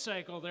spin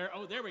cycle there.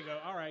 Oh, there we go.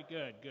 All right,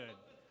 good.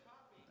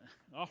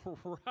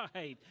 All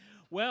right.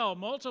 Well,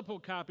 multiple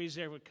copies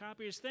there with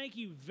Copiers. Thank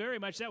you very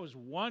much. That was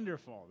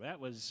wonderful. That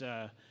was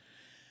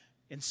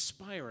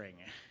inspiring.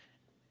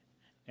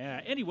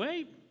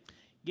 Anyway,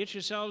 get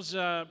yourselves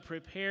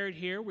prepared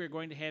here. We're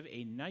going to have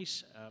a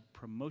nice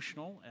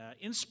promotional,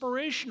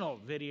 inspirational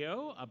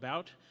video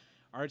about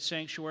Art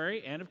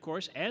Sanctuary. And, of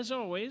course, as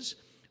always,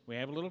 we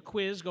have a little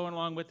quiz going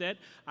along with that.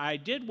 I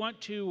did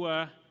want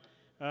to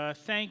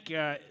thank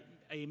a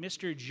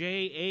Mr.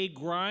 J.A.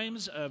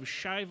 Grimes of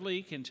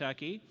Shively,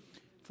 Kentucky,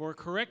 for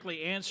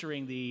correctly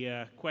answering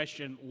the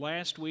question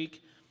last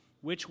week,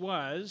 which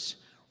was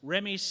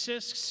Remy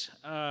Sisk's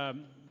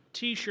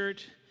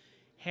T-shirt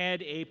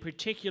had a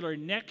particular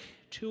neck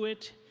to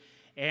it,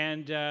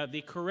 and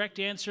the correct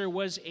answer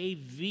was a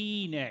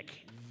V-neck.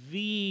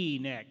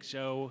 V-neck.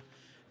 So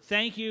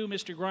thank you,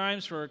 Mr.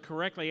 Grimes, for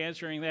correctly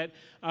answering that.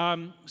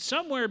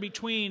 Somewhere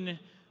between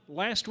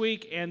last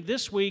week and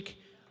this week,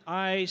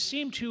 I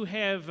seem to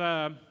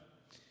have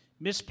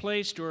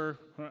misplaced, or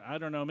I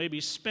don't know, maybe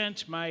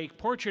spent my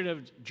portrait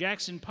of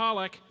Jackson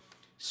Pollock.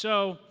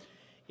 So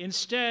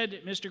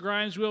instead, Mr.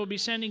 Grimes, we'll be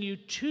sending you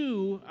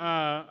two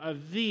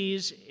of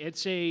these.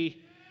 It's a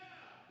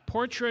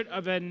portrait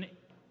of an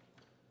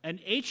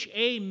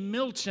H.A.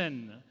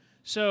 Milton.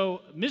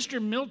 So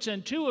Mr.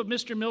 Milton, two of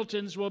Mr.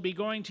 Miltons will be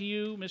going to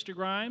you, Mr.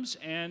 Grimes,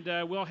 and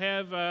we'll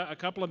have a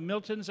couple of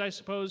Miltons, I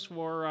suppose,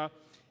 for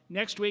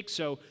next week.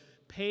 So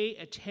pay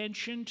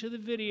attention to the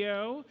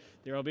video.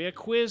 There will be a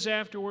quiz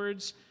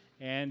afterwards,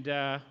 and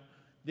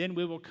then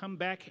we will come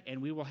back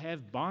and we will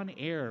have Bon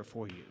Air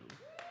for you.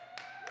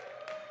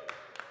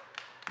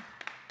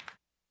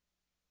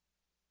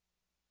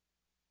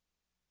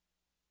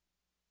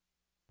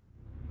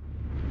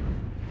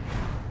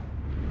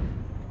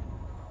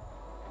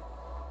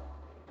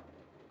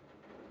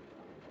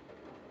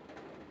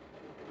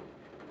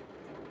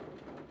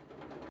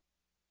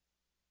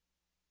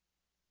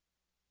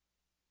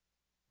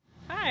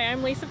 Hi,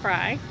 I'm Lisa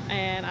Fry,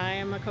 and I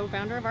am a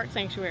co-founder of Art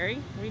Sanctuary.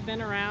 We've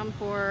been around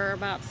for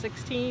about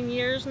 16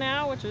 years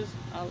now, which is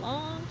a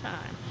long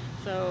time.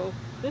 So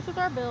this is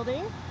our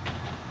building,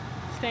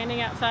 standing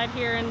outside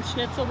here in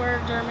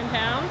Schnitzelburg,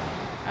 Germantown,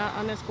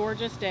 on this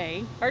gorgeous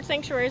day. Art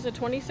Sanctuary is a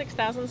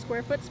 26,000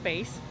 square foot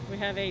space. We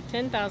have a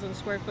 10,000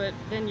 square foot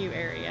venue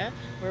area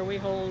where we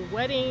hold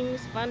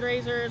weddings,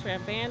 fundraisers, we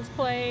have bands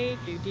play,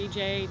 do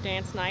DJ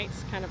dance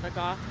nights, kind of a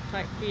goth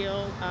type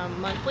feel,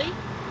 monthly.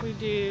 We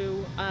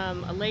do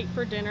a late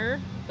for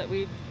dinner that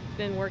we've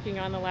been working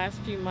on the last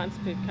few months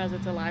because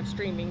it's a live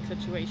streaming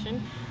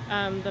situation.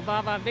 The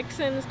Vava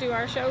Vixens do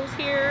our shows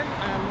here,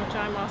 which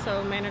I'm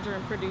also manager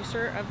and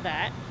producer of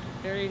that.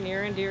 Very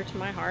near and dear to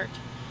my heart.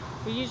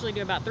 We usually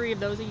do about 3 of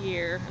those a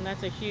year, and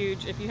that's a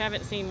huge, if you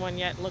haven't seen one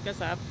yet, look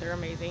us up, they're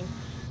amazing.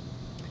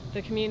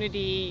 The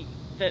community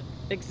that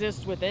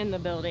exists within the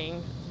building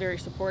is very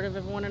supportive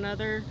of one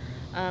another.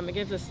 It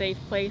gives a safe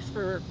place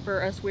for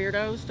us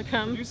weirdos to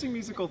come. Producing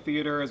musical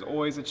theater is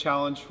always a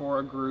challenge for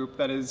a group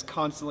that is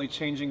constantly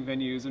changing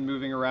venues and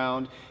moving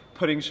around,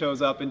 putting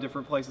shows up in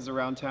different places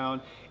around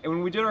town. And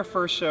when we did our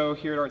first show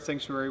here at Art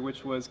Sanctuary,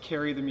 which was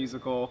Carrie the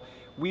Musical,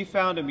 we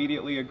found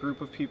immediately a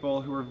group of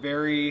people who were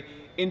very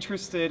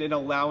interested in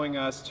allowing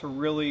us to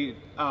really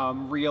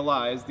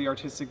realize the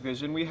artistic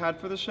vision we had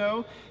for the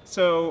show.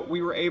 So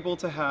we were able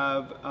to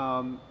have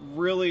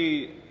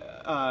really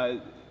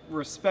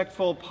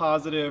respectful,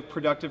 positive,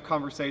 productive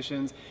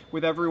conversations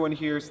with everyone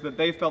here so that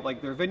they felt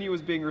like their venue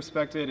was being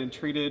respected and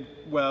treated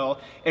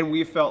well, and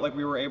we felt like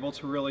we were able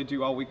to really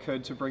do all we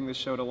could to bring the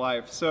show to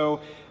life.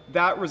 So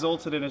that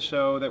resulted in a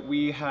show that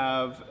we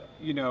have,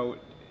 you know,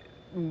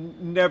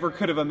 never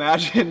could have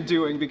imagined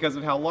doing because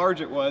of how large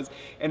it was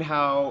and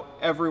how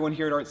everyone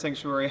here at Art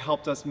Sanctuary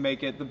helped us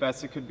make it the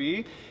best it could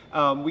be.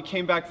 We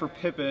came back for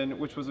Pippin,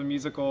 which was a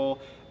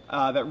musical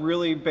that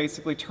really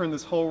basically turned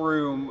this whole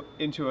room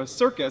into a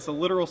circus, a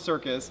literal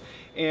circus.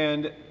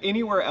 And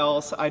anywhere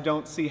else, I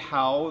don't see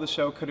how the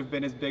show could have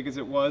been as big as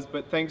it was,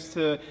 but thanks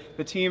to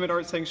the team at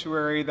Art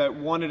Sanctuary that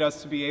wanted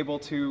us to be able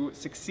to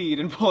succeed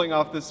in pulling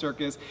off this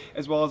circus,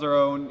 as well as our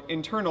own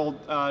internal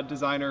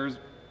designers,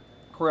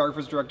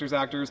 choreographers, directors,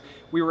 actors,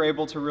 we were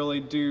able to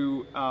really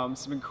do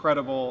some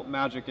incredible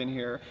magic in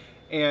here.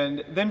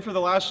 And then for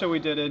the last show we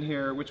did in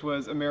here, which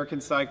was American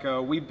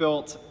Psycho, we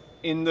built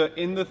in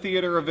the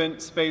theater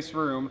event space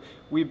room,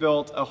 we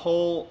built a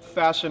whole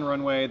fashion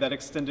runway that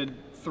extended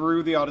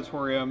through the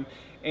auditorium,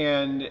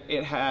 and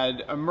it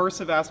had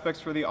immersive aspects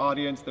for the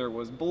audience. There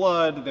was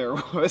blood, there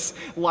was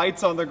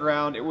lights on the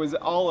ground, it was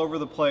all over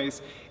the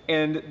place.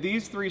 And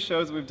these 3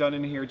 shows that we've done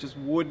in here just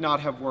would not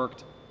have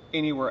worked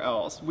anywhere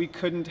else. We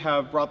couldn't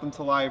have brought them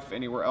to life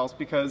anywhere else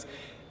because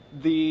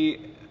the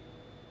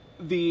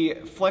the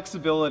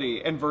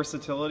flexibility and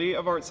versatility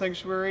of Art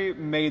Sanctuary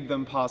made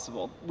them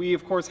possible. We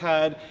of course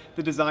had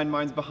the design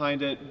minds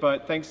behind it,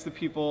 but thanks to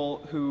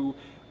people who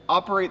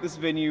operate this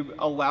venue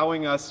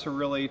allowing us to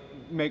really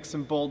make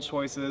some bold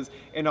choices,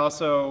 and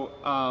also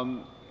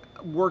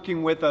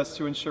working with us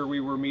to ensure we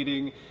were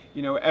meeting,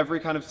 you know, every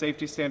kind of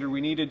safety standard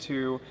we needed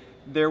to,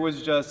 there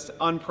was just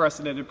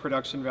unprecedented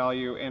production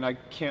value, and I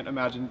can't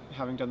imagine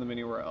having done them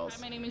anywhere else.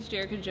 Hi, my name is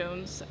Jerica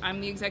Jones. I'm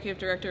the executive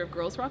director of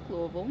Girls Rock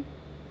Louisville.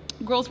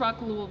 Girls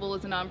Rock Louisville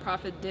is a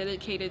nonprofit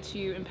dedicated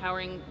to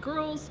empowering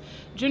girls,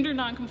 gender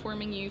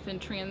nonconforming youth,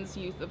 and trans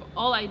youth of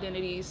all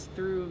identities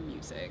through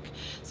music.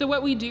 So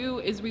what we do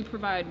is we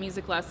provide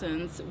music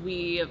lessons,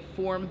 we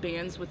form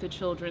bands with the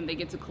children, they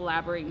get to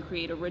collaborate and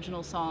create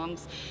original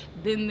songs,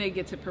 then they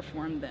get to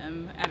perform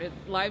them at a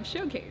live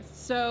showcase.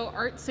 So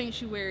Art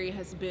Sanctuary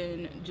has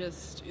been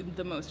just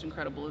the most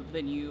incredible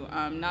venue,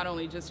 not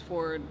only just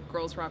for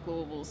Girls Rock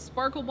Louisville's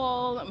Sparkle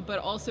Ball, but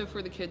also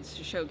for the kids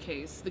to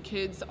showcase. The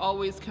kids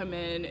always come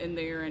in and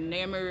they're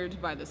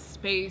enamored by the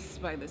space,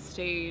 by the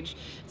stage.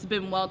 It's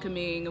been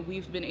welcoming.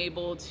 We've been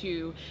able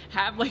to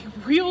have like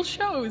real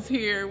shows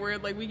here where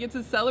like we get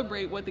to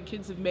celebrate what the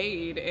kids have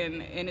made,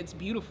 and it's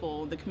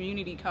beautiful. The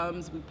community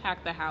comes, we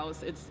pack the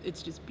house.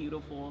 It's just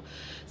beautiful.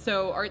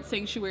 So Art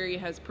Sanctuary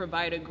has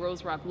provided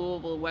Girls Rock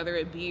Louisville, whether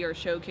it be our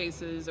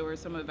showcases or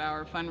some of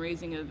our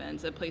fundraising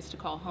events, a place to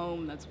call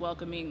home that's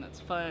welcoming, that's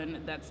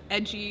fun, that's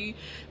edgy,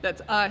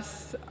 that's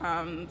us,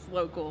 it's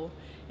local,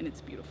 and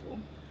it's beautiful.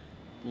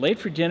 Late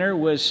for Dinner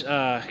was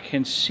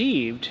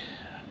conceived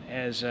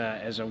as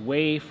a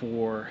way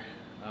for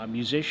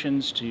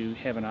musicians to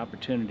have an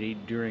opportunity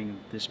during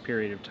this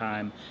period of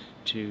time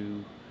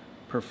to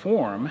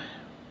perform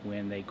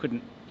when they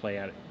couldn't play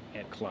out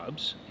at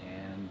clubs,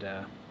 and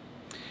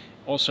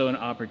also an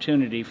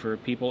opportunity for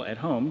people at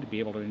home to be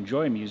able to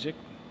enjoy music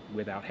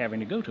without having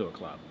to go to a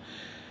club.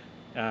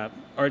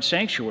 Art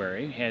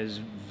Sanctuary has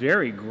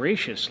very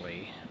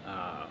graciously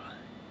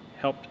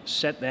helped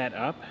set that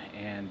up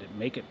and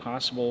make it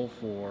possible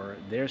for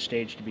their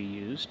stage to be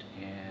used,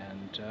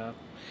 and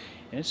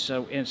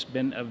it's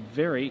been a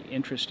very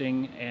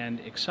interesting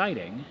and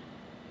exciting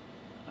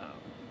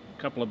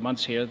couple of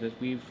months here that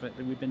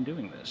we've been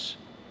doing this.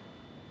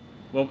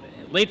 Well,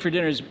 Late for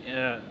Dinner's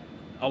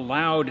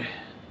allowed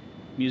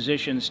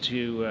musicians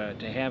to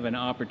have an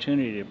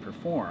opportunity to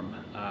perform,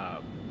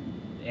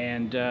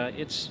 and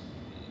it's,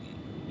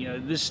 you know,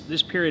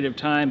 this period of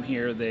time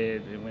here,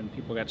 when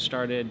people got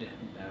started,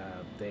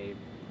 they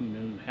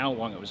knew how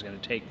long it was going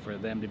to take for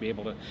them to be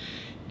able to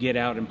get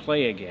out and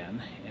play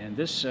again. And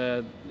this,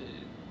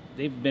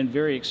 they've been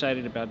very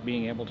excited about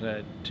being able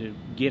to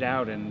get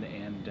out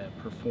and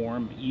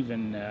perform,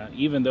 even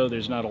though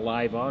there's not a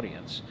live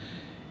audience.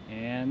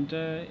 And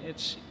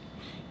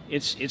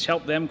it's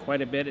helped them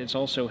quite a bit. It's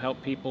also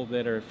helped people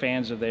that are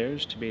fans of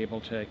theirs to be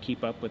able to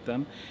keep up with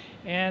them.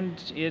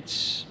 And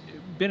it's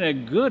been a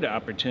good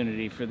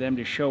opportunity for them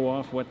to show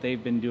off what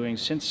they've been doing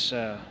since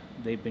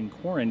they've been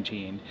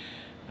quarantined.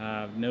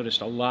 I've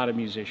noticed a lot of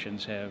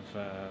musicians have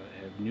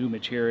new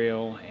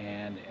material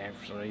and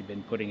actually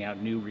been putting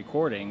out new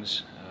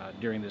recordings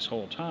during this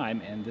whole time,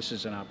 and this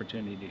is an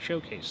opportunity to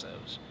showcase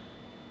those.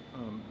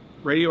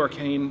 Radio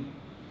Arcane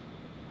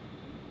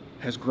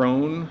has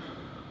grown.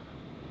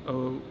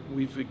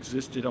 We've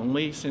existed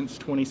only since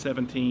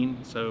 2017,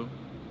 so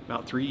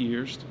about 3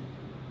 years.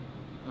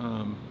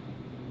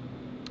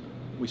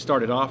 We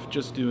started off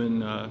just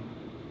doing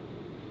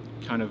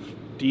kind of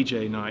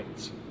DJ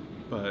nights,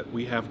 but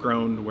we have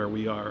grown to where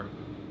we are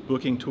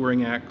booking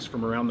touring acts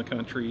from around the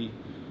country.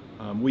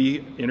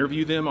 We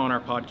interview them on our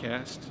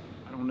podcast.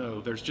 I don't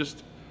know, there's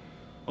just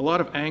a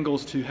lot of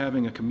angles to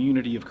having a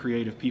community of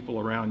creative people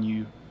around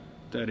you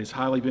that is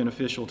highly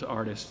beneficial to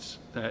artists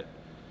that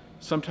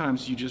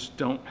sometimes you just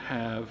don't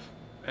have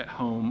at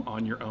home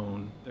on your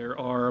own. There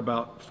are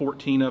about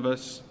 14 of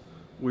us.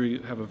 We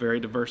have a very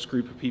diverse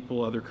group of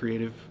people, other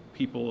creative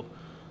people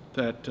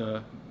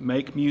that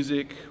make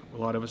music. A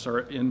lot of us are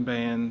in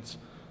bands.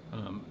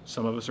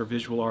 Some of us are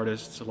visual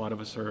artists. A lot of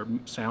us are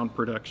sound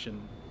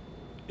production.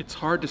 It's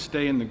hard to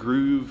stay in the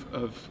groove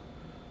of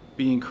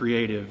being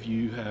creative.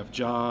 You have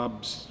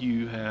jobs,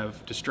 you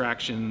have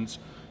distractions.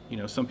 You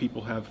know, some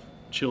people have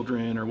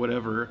children or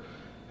whatever.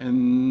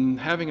 And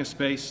having a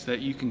space that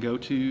you can go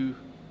to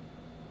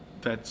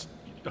that's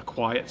a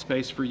quiet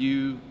space for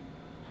you,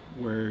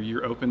 where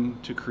you're open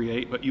to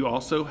create, but you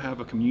also have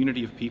a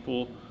community of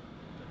people.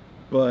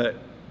 But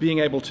being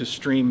able to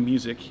stream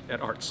music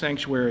at Art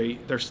Sanctuary,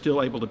 they're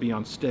still able to be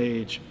on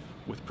stage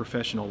with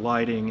professional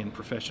lighting and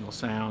professional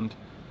sound.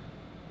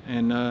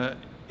 And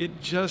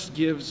it just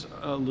gives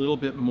a little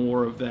bit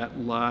more of that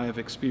live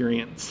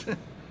experience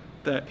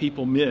that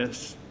people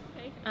miss.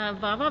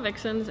 Vava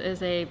Vixens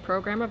is a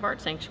program of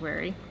Art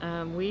Sanctuary.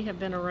 We have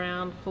been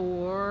around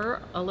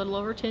for a little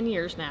over 10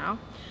 years now,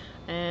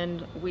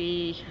 and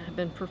we have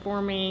been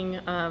performing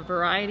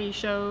variety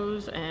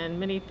shows and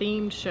many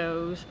themed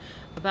shows,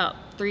 about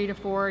 3 to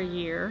 4 a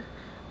year.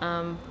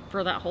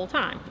 for that whole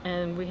time.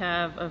 And we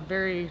have a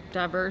very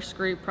diverse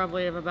group,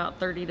 probably of about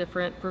 30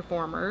 different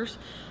performers,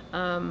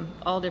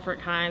 all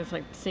different kinds,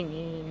 like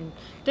singing,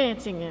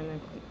 dancing,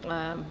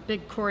 and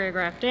big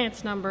choreographed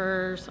dance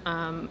numbers,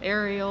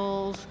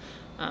 aerials,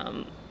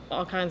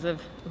 all kinds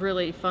of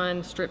really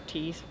fun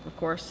striptease, of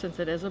course, since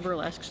it is a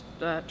burlesque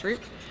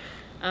troupe.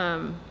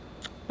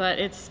 But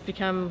it's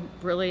become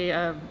really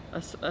a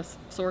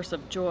source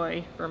of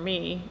joy for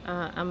me.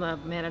 I'm the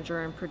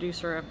manager and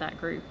producer of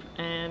that group,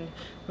 and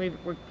we've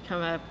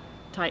become a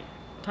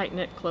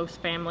tight-knit, close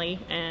family.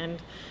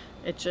 And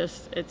it's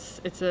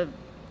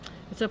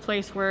a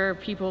place where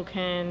people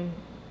can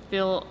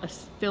feel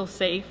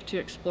safe to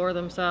explore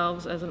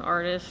themselves as an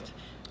artist.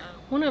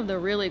 One of the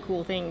really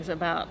cool things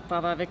about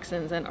Vava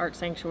Vixens and Art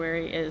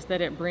Sanctuary is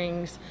that it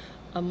brings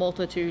a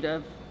multitude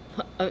of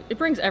it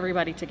brings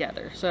everybody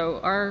together. So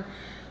our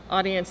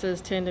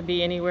audiences tend to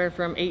be anywhere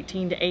from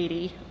 18 to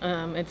 80.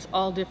 It's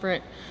all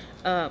different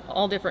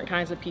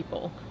kinds of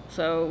people.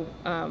 So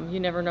you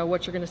never know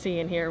what you're going to see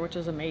in here, which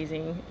is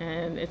amazing.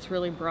 And it's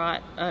really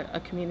brought a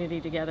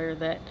community together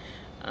that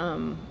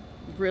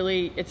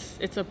really,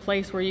 it's a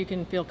place where you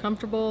can feel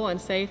comfortable and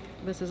safe.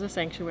 This is a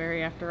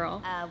sanctuary after all.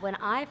 When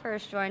I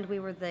first joined, we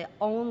were the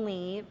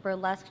only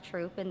burlesque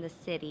troupe in the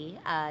city.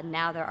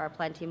 Now there are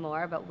plenty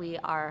more, but we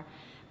are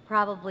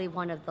probably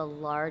one of the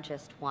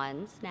largest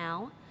ones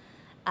now.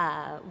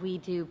 We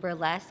do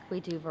burlesque,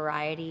 we do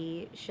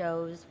variety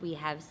shows, we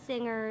have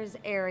singers,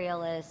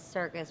 aerialists,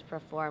 circus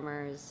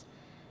performers,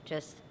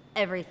 just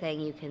everything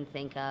you can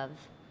think of,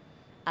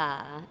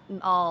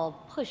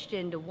 all pushed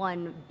into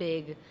one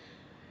big,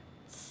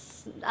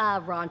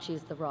 raunchy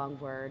is the wrong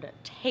word,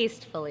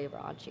 tastefully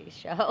raunchy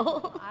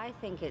show. I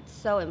think it's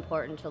so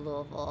important to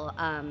Louisville.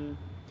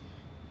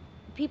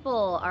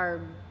 People are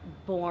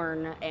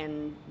born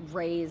and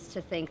raised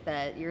to think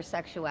that your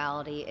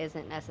sexuality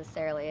isn't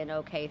necessarily an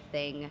okay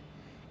thing,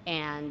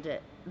 and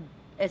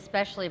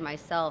especially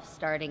myself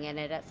starting in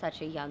it at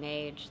such a young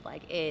age,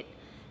 like it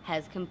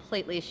has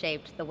completely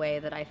shaped the way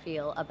that I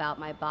feel about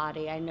my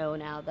body. I know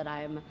now that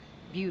I'm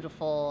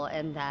beautiful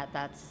and that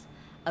that's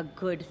a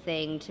good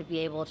thing to be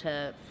able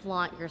to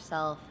flaunt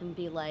yourself and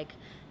be like,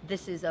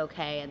 this is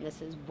okay and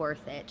this is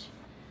worth it.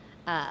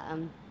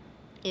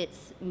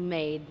 It's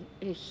made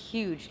a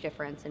huge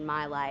difference in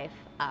my life.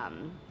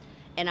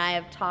 And I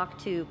have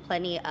talked to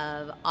plenty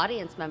of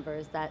audience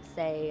members that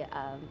say,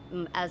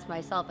 as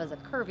myself as a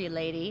curvy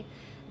lady,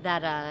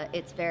 that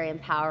it's very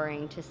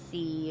empowering to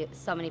see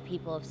so many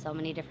people of so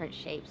many different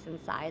shapes and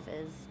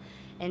sizes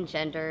and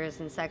genders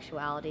and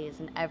sexualities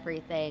and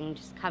everything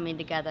just coming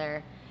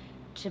together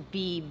to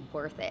be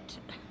worth it.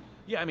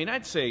 Yeah, I mean,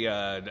 I'd say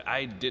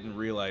I didn't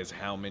realize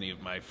how many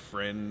of my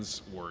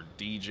friends were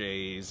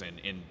DJs and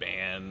in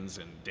bands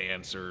and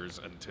dancers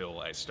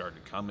until I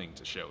started coming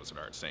to shows at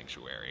Art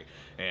Sanctuary.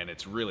 And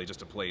it's really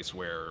just a place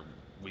where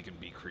we can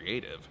be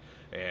creative.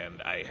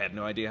 And I had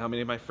no idea how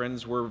many of my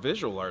friends were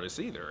visual artists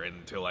either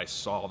until I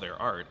saw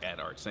their art at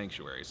Art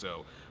Sanctuary.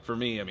 So for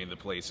me, I mean, the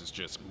place is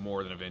just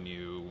more than a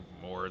venue,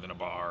 more than a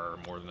bar,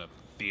 more than a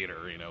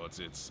theater. You know,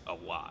 it's a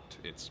lot.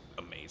 It's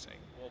amazing.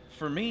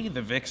 For me,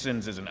 the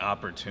Vixens is an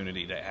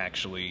opportunity to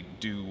actually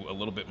do a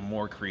little bit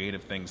more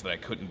creative things that I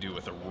couldn't do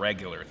with a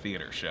regular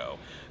theater show.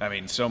 I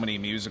mean, so many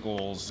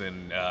musicals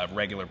and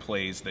regular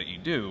plays that you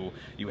do,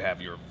 you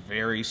have your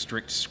very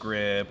strict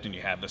script and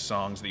you have the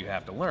songs that you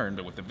have to learn,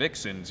 but with the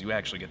Vixens, you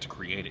actually get to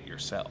create it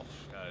yourself.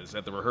 Because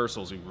at the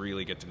rehearsals, you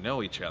really get to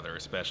know each other,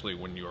 especially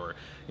when you're,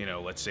 you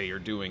know, let's say you're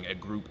doing a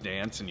group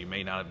dance and you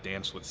may not have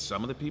danced with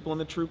some of the people in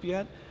the troupe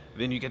yet,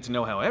 then you get to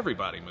know how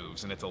everybody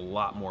moves, and it's a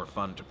lot more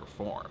fun to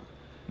perform.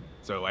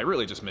 So I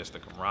really just miss the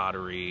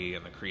camaraderie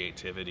and the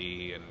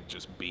creativity and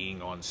just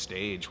being on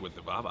stage with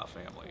the Vava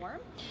family.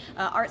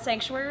 Art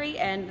Sanctuary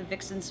and the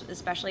Vixens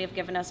especially have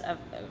given us an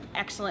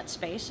excellent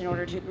space in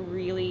order to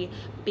really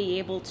be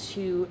able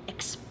to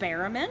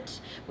experiment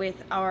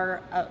with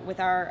our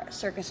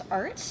circus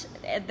arts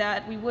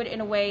that we would in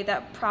a way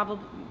that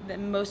probably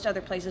most other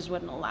places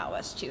wouldn't allow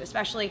us to,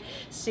 especially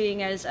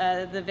seeing as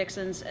the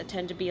Vixens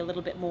tend to be a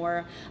little bit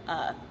more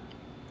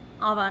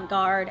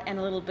avant-garde and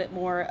a little bit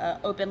more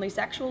openly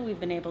sexual. We've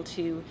been able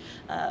to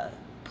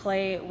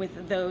play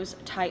with those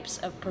types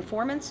of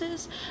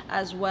performances,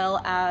 as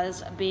well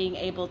as being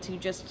able to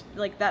just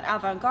like that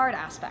avant-garde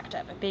aspect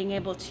of it, being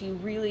able to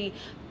really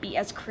be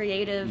as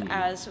creative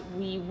as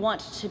we want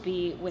to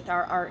be with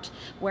our art,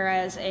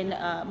 whereas in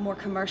more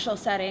commercial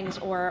settings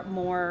or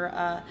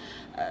more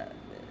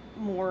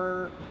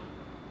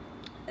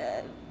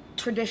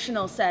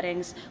traditional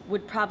settings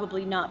would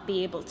probably not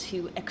be able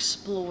to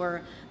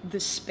explore the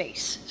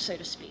space, so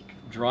to speak.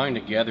 Drawing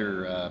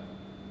together,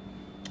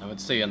 I would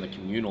say on the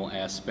communal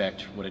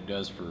aspect, what it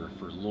does for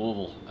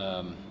Louisville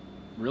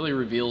really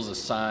reveals a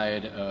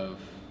side of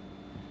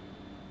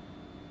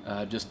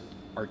just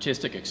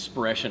artistic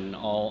expression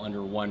all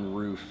under one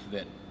roof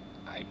that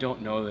I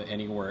don't know that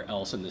anywhere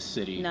else in the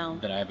city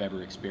that I've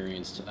ever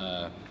experienced,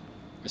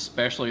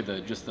 especially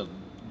the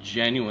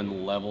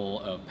genuine level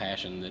of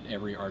passion that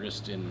every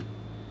artist in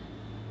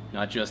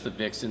not just the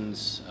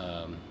Vixens,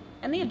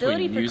 And the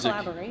ability for music,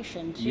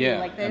 collaboration too. yeah,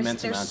 like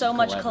immense there's amounts so of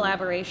much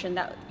collaboration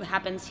that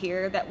happens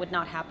here that would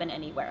not happen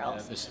anywhere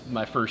else. This is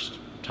my first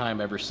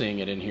time ever seeing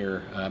it in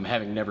here.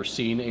 Having never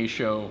seen a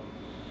show,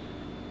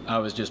 I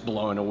was just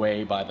blown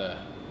away by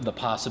the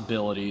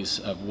possibilities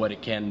of what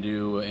it can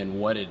do and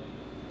what it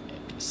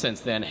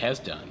since then has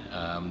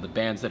done. The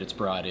bands that it's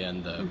brought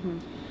in,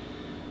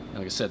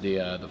 like I said,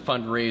 the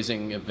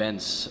fundraising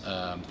events,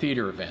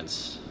 theater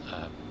events,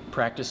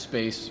 practice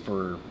space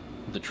for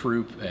the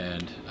troupe,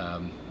 and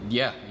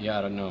yeah,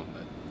 I don't know.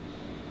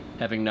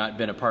 Having not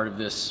been a part of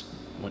this,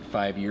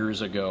 5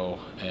 years ago,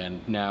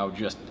 and now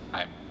just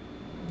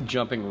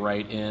jumping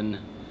right in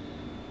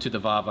to the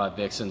Va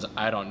Vixens,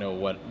 I don't know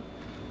what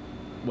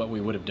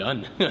we would have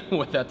done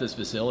without this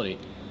facility.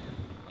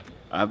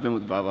 I've been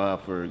with Va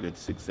for a good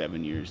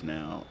 6-7 years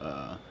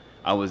now.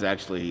 I was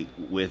actually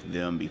with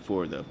them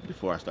before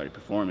I started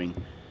performing,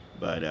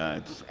 but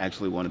it's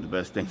actually one of the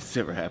best things that's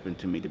ever happened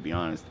to me, to be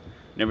honest.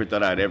 Never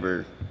thought I'd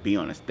ever be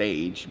on a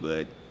stage,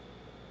 but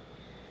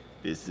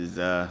this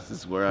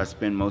is where I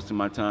spend most of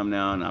my time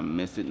now, and I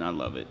miss it and I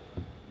love it.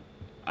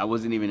 I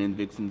wasn't even in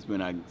Vixens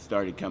when I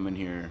started coming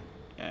here,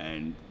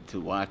 and to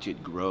watch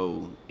it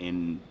grow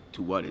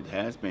into what it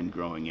has been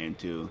growing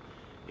into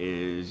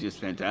is just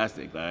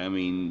fantastic. I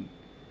mean,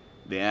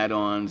 the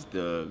add-ons,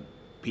 the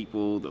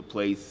people, the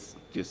place,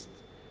 just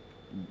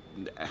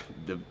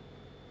the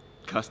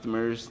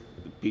customers,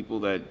 the people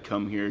that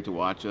come here to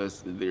watch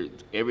us,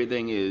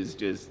 everything is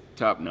just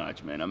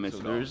top-notch, man. I miss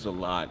it all. There's a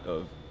lot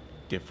of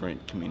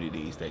different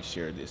communities that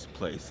share this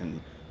place,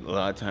 and a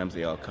lot of times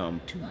they all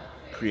come to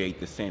create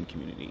the same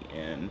community,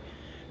 and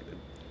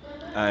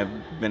I've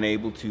been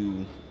able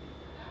to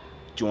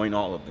join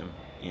all of them,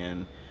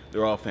 and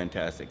they're all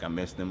fantastic. I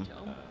miss them.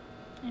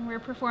 And we're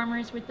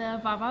performers with the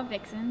Va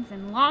Vixens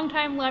and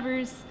longtime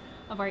lovers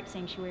of Art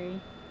Sanctuary.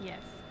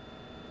 Yes,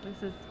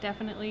 this is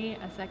definitely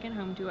a second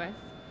home to us.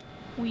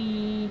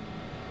 We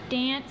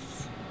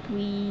dance,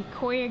 we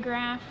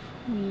choreograph,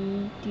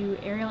 we do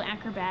aerial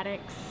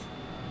acrobatics.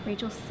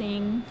 Rachel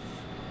sings.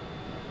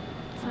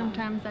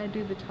 Sometimes I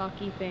do the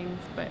talky things,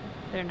 but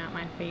they're not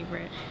my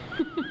favorite.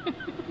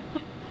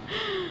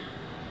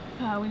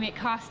 We make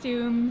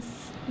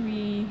costumes,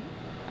 we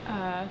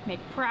make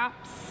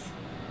props.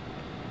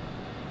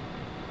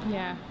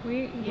 Yeah,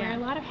 we wear a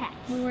lot of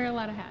hats. We wear a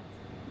lot of hats.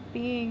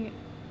 Being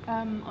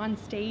on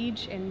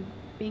stage and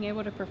being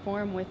able to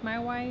perform with my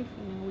wife,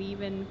 we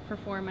even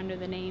perform under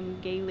the name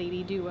Gay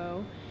Lady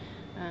Duo.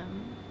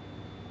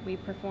 We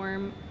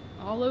perform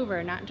all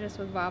over, not just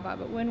with Va,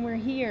 but when we're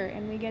here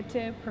and we get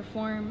to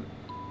perform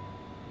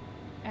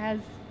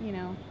as,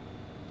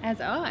 as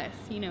us,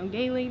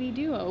 Gay Lady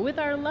Duo, with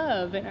our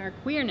love and our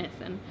queerness,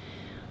 and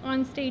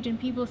on stage, and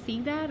people see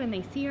that and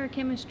they see our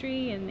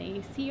chemistry and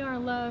they see our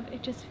love,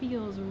 it just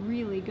feels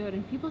really good,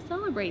 and people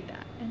celebrate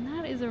that, and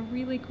that is a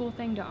really cool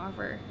thing to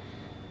offer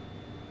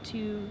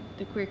to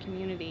the queer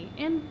community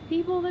and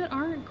people that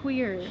aren't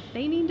queer.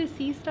 They need to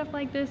see stuff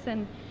like this,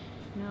 and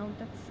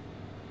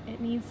it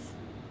needs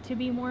to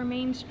be more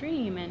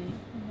mainstream, and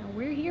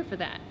we're here for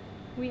that.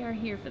 We are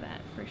here for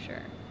that for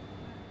sure.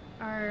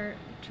 Our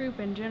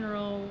troupe in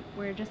general,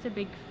 we're just a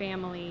big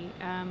family,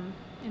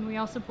 and we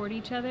all support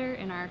each other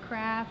in our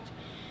craft.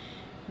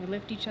 We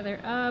lift each other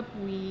up,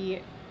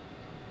 we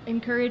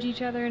encourage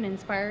each other and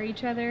inspire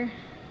each other.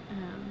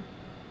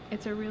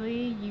 It's a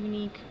really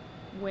unique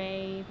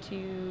way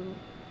to,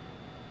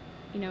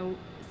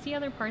 see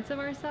other parts of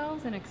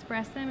ourselves and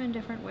express them in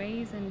different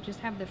ways, and just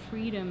have the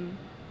freedom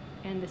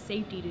and the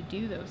safety to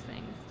do those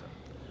things.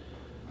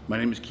 My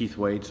name is Keith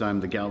Waits. I'm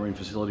the gallery and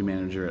facility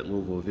manager at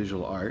Louisville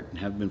Visual Art and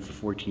have been for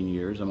 14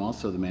 years. I'm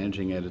also the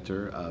managing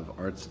editor of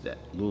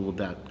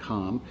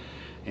arts.louisville.com,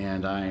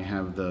 and I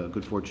have the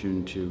good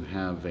fortune to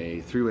have a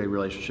three-way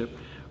relationship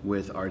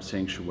with Art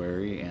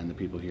Sanctuary and the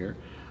people here.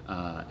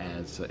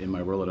 As in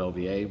my role at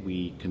LVA,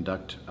 we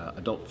conduct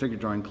adult figure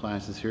drawing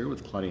classes here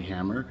with Claudia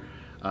Hammer,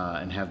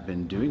 and have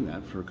been doing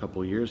that for a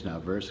couple of years now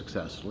very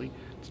successfully.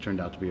 It's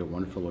turned out to be a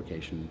wonderful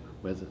location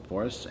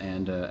for us,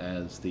 and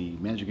as the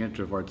managing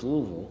editor of Arts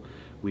Louisville,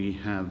 we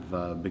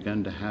have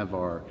begun to have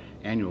our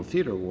annual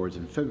theater awards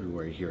in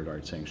February here at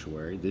Art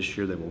Sanctuary. This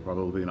year they will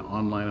probably be an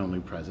online-only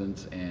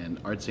presence, and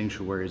Art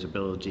Sanctuary's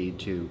ability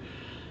to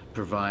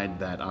provide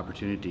that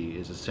opportunity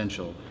is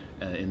essential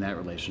in that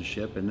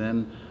relationship. And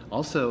then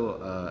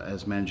also,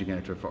 as managing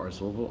editor for Arts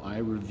Louisville, I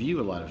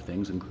review a lot of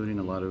things, including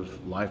a lot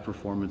of live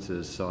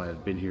performances. So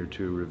I've been here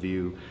to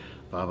review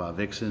Va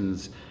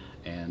Vixens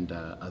and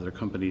other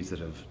companies that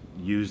have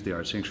used the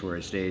Art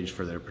Sanctuary stage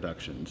for their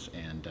productions.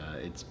 And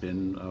it's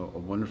been a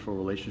wonderful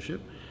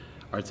relationship.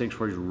 Art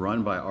Sanctuary is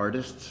run by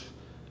artists,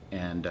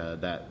 and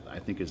that I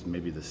think is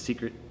maybe the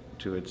secret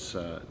to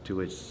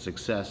its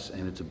success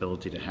and its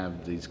ability to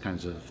have these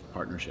kinds of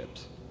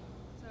partnerships.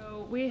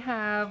 So we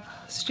have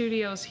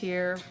studios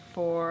here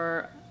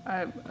for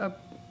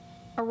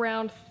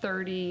around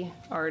 30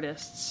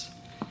 artists,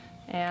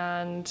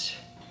 and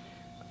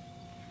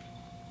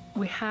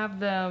we have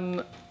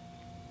them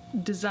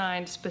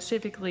designed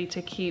specifically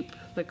to keep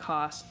the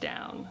cost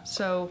down.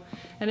 So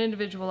an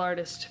individual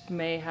artist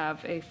may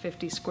have a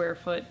 50 square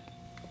foot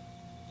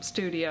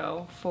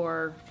studio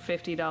for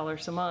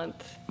 $50 a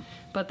month,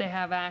 but they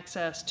have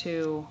access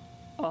to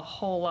a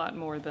whole lot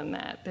more than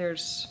that.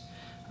 There's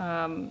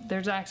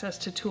access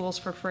to tools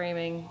for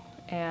framing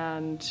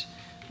and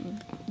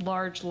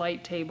large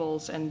light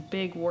tables and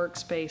big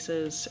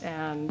workspaces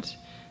and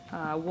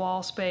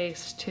wall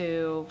space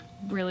to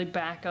really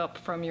back up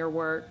from your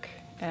work,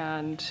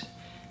 and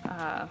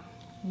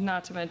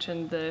not to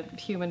mention the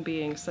human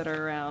beings that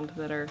are around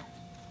that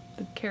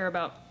care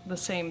about the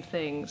same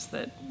things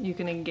that you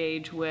can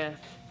engage with.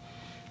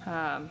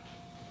 Kind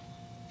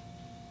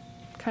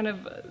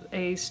of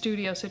a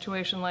studio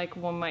situation like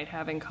one might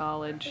have in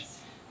college.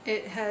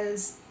 It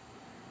has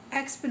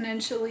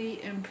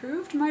exponentially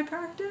improved my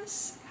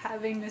practice,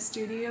 having a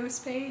studio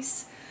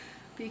space,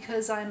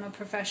 because I'm a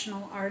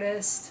professional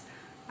artist.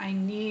 I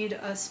need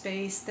a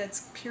space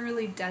that's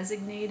purely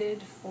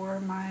designated for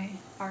my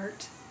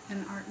art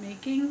and art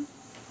making.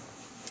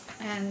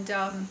 And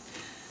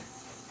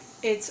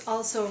it's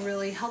also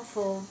really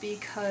helpful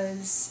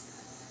because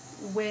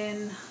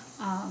when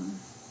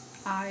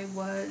I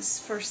was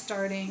first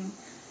starting,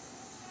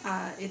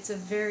 it's a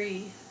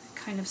very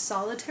kind of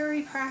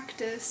solitary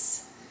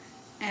practice,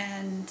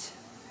 and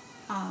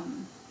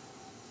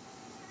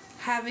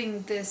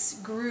having this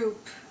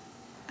group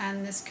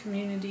and this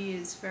community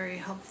is very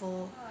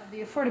helpful.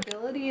 The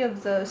affordability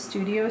of the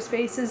studio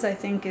spaces, I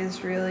think,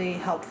 is really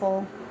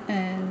helpful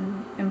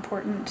and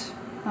important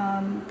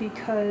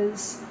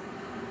because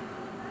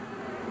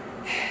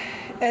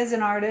as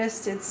an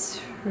artist, it's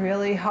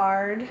really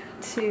hard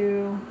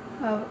to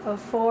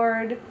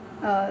afford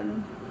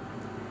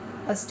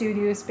a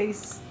studio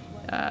space.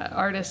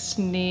 Artists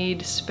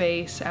need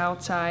space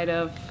outside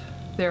of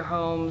their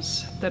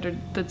homes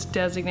that's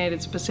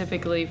designated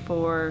specifically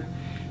for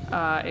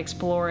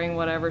exploring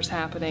whatever's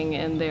happening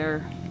in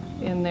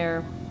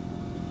their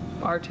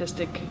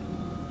artistic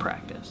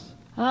practice.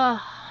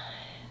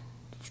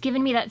 It's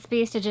given me that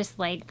space to just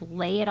like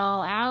lay it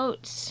all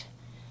out,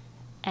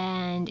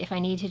 and if I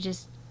need to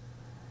just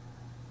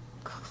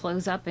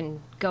close up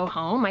and go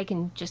home, I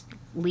can just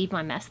leave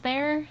my mess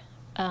there.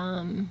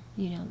 You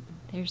know,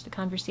 there's the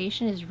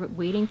conversation is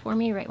waiting for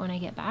me right when I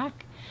get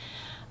back.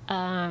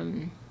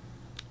 And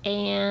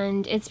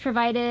it's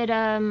provided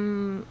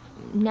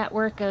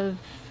network of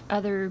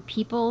other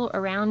people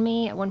around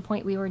me. At one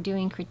point we were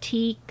doing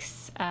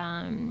critiques,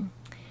 and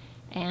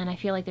I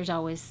feel like there's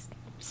always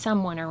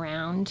someone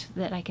around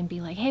that I can be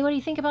like, hey, what do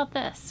you think about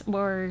this?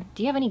 Or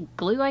do you have any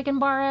glue I can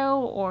borrow?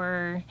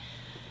 Or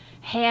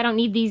hey, I don't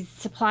need these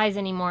supplies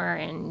anymore,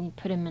 and you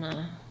put them in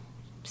a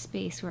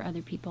space where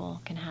other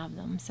people can have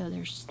them. So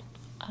there's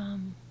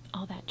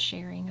all that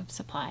sharing of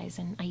supplies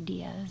and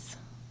ideas.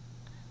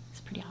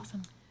 It's pretty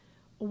awesome.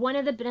 One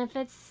of the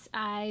benefits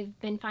I've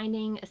been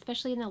finding,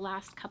 especially in the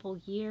last couple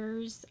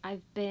years,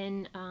 I've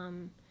been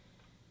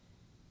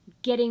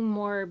getting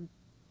more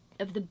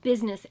of the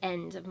business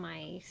end of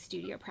my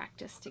studio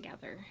practice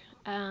together.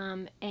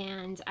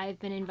 And I've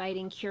been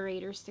inviting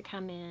curators to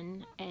come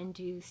in and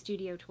do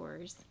studio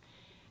tours.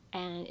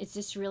 And it's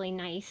just really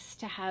nice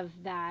to have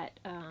that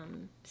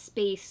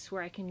space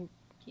where I can,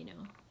 you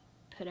know,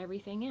 put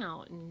everything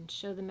out and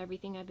show them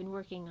everything I've been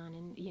working on.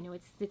 And, you know,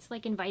 it's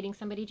like inviting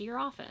somebody to your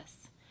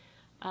office.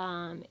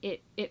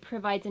 It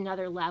provides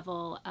another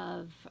level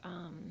of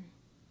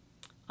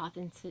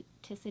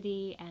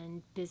authenticity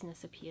and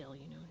business appeal,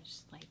 you know,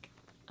 just like,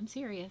 I'm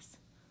serious.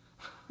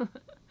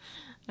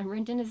 I'm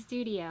renting a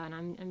studio and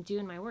I'm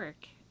doing my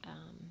work.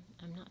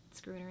 I'm not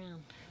screwing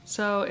around.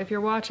 So if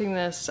you're watching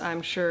this,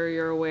 I'm sure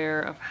you're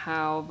aware of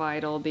how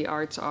vital the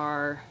arts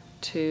are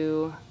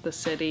to the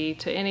city,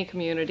 to any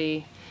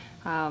community.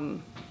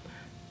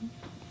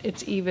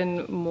 It's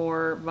even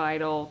more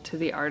vital to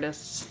the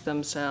artists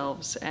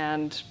themselves,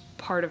 and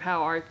part of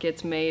how art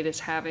gets made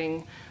is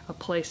having a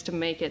place to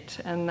make it,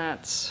 and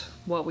that's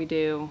what we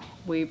do.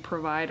 We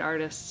provide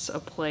artists a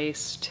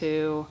place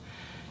to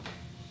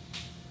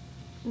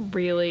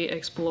really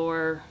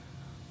explore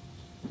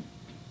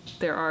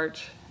their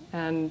art,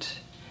 and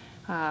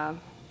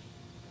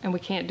we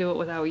can't do it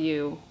without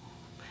you.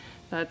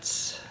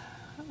 That's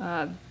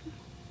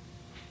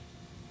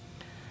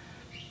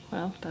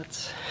well,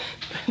 that's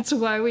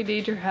why we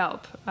need your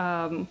help.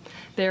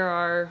 There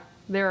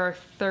are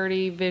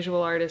 30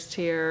 visual artists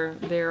here.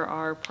 There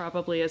are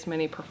probably as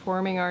many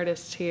performing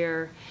artists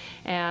here,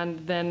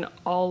 and then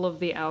all of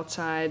the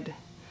outside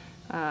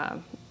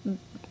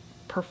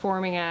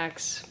performing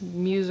acts,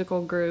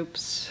 musical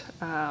groups,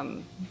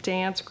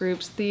 dance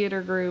groups,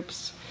 theater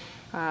groups,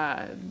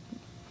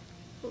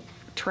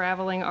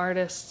 traveling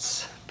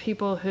artists,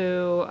 people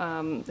who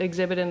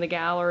exhibit in the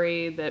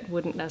gallery that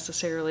wouldn't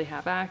necessarily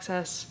have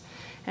access.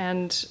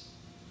 And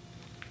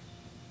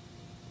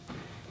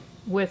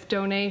with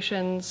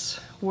donations,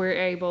 we're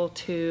able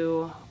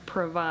to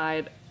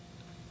provide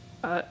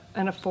an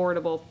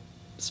affordable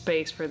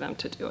space for them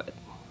to do it.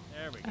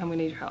 There we go. And we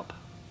need your help.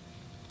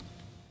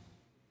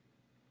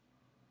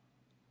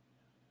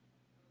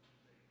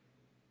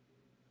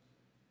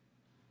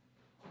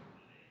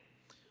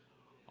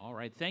 All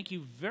right, thank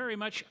you very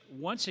much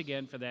once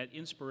again for that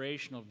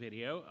inspirational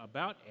video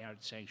about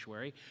Art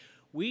Sanctuary.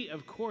 We,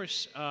 of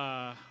course,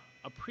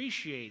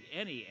 appreciate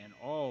any and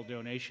all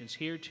donations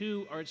here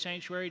to Art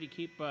Sanctuary to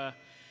keep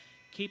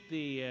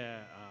the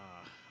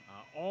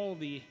all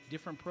the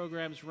different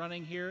programs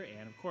running here,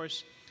 and of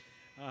course,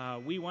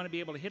 we want to be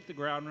able to hit the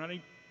ground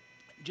running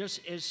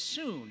just as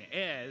soon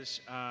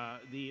as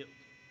the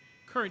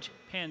current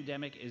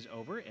pandemic is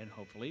over, and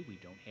hopefully we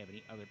don't have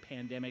any other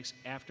pandemics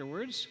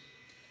afterwards.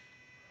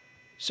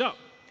 So,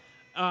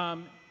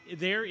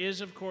 there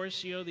is, of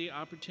course, the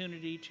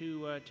opportunity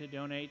to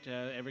donate.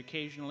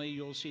 Occasionally,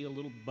 you'll see a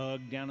little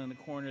bug down in the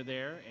corner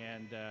there,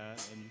 and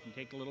you can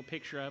take a little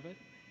picture of it,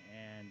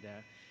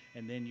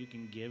 and then you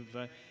can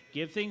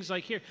give things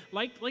like here,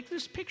 like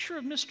this picture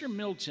of Mr.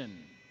 Milton.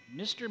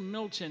 Mr.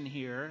 Milton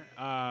here,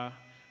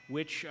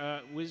 which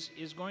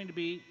is going to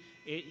be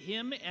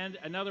him and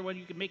another one.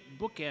 You can make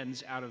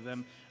bookends out of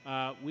them.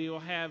 We will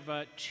have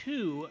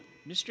two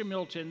Mr.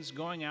 Miltons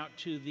going out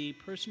to the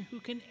person who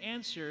can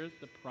answer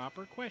the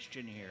proper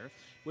question here,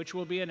 which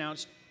will be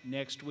announced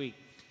next week.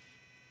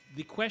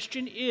 The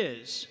question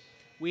is,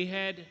 we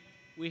had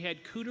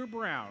Cooter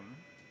Brown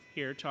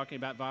here talking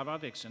about Va-Va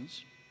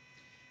Vixens.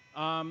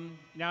 Now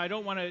I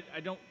don't want to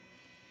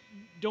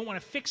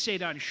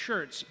fixate on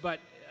shirts,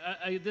 but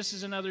this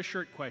is another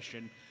shirt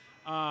question.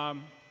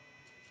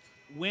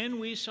 When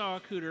we saw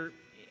Cooter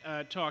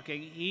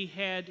talking, he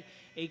had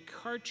a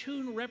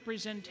cartoon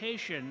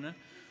representation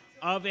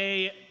of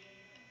a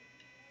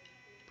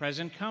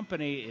present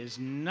company is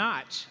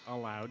not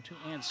allowed to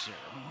answer.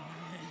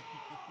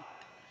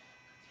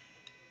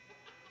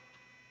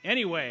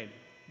 Anyway,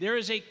 there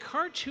is a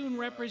cartoon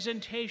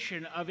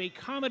representation of a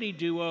comedy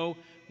duo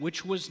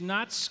which was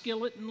not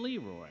Skillet and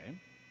Leroy,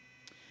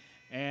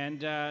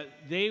 and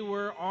they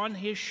were on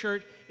his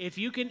shirt. If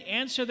you can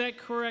answer that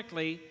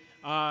correctly,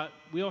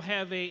 we'll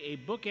have a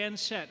bookend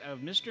set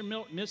of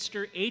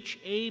Mr.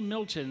 H.A.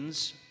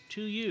 Milton's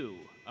to you,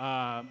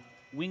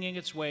 winging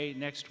its way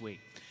next week.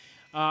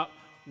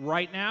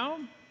 Right now,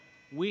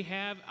 we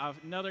have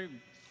another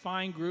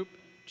fine group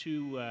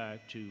to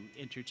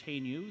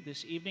entertain you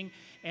this evening,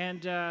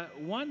 and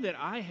one that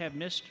I have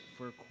missed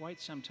for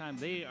quite some time.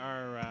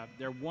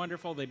 They're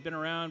wonderful. They've been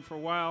around for a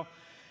while,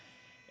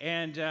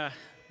 and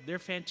they're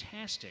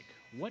fantastic.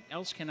 What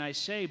else can I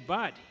say?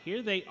 But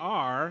here they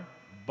are,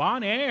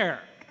 Bon Air.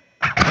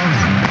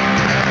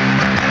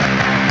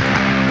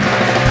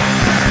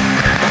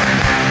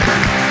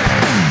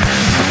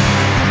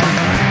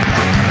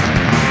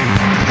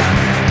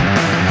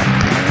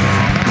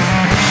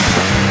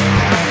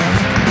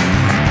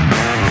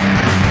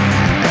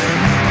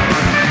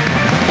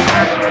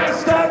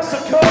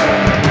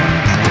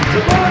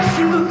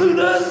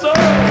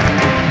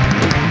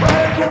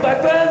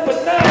 Back then,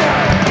 but now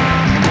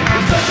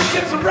the subject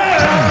gets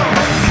around.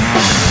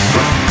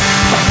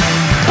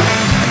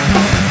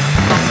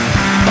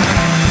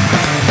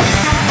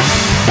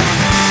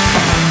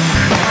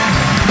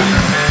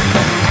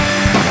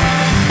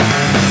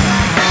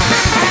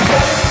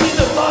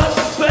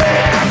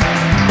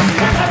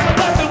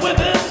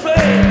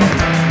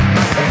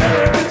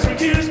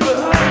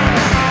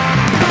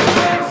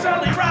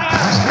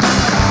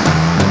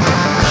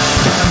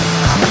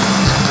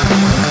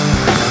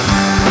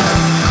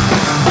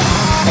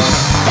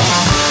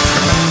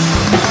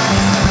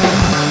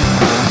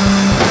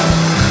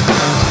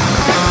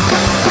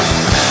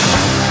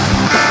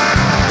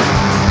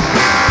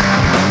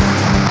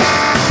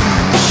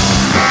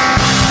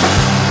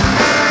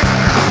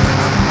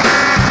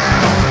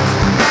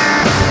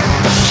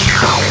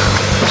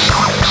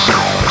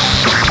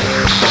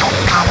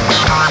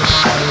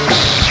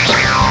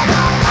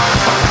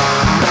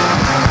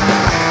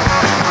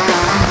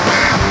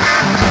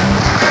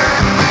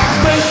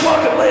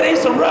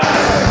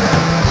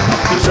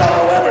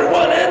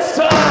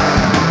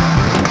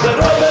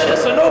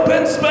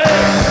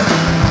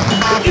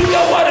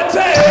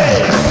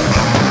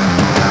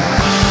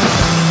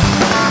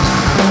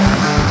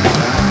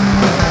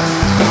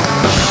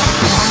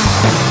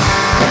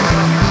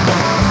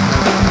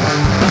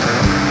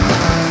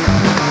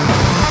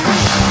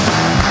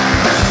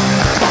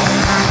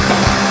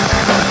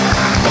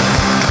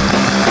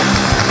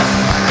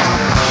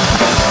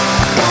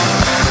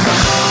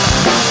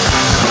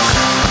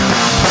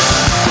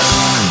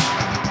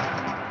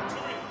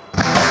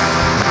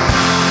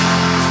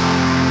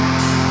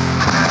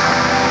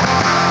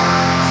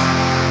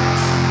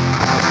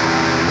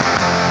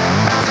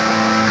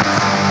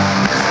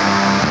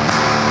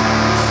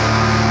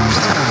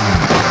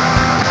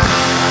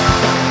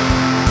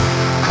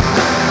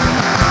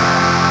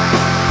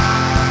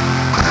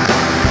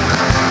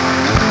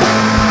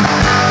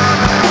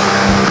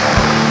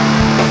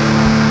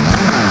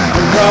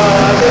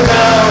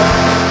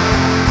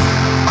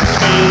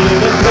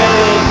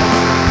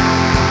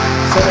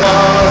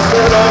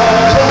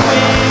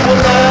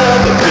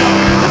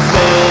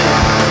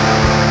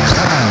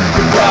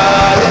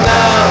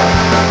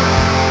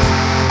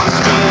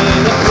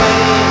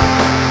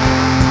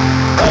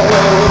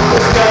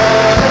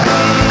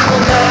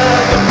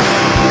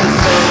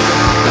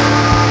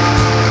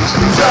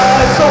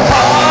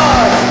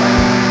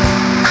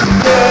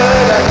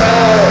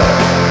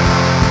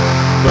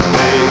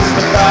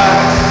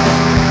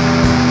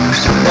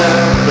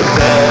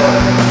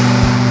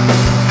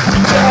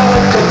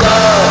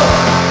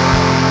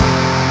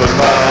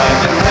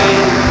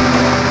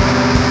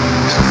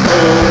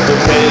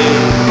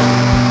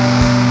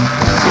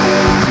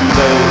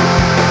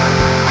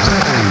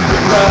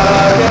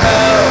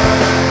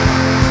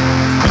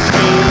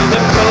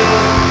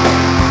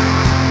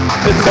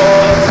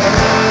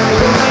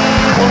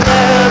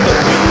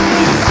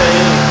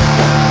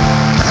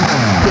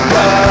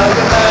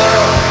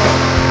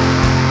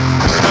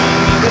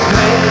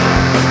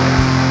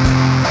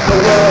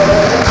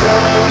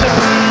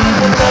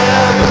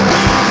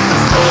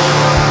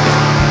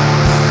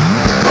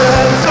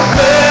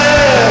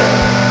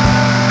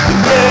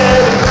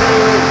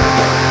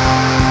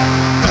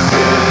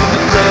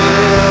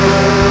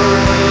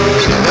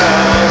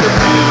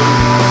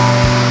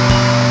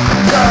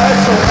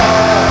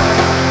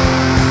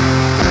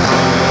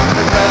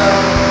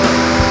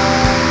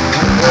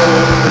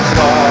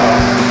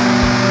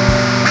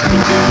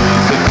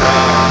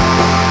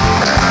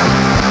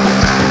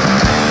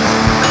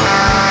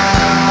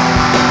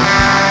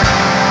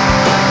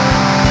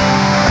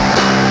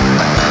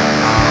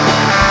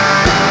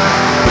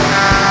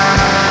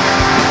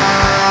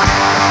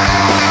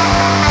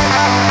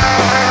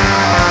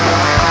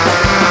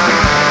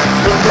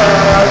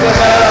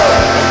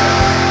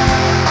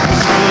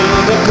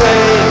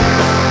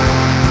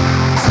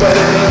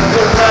 sweating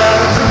the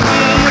lines, and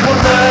we will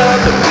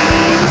never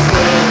be the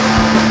same.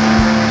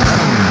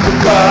 We're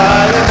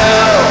crying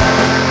out,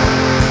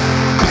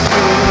 we're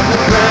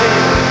screaming,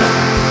 praying.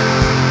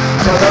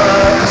 Turn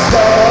up the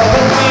storm,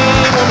 and we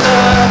will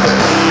never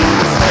be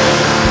the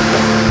same.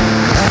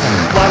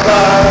 My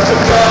life to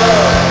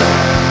come,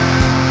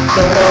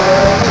 no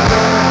more to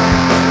go.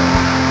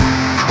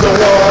 Don't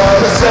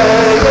wanna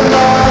say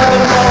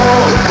another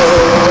more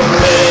for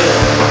me.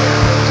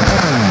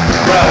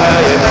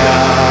 Crying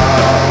out.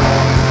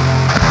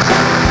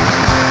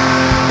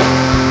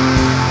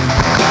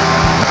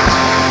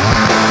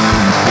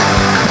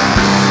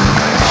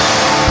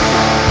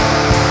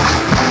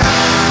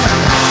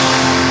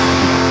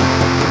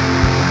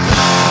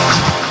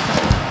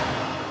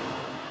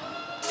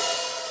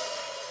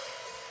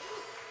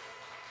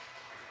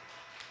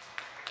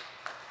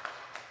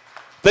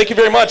 Thank you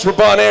very much for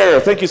Bon Air.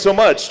 Thank you so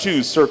much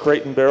to Sir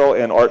Crate and Barrel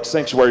and Art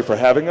Sanctuary for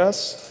having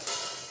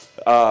us.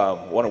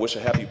 Want to wish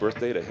a happy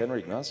birthday to Henry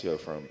Ignacio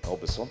from El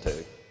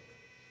Bisonte.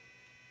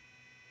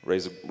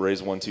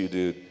 Raise one to you,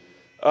 dude.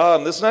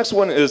 This next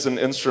one is an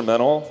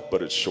instrumental,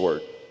 but it's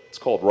short. It's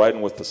called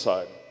Riding with the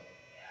Side.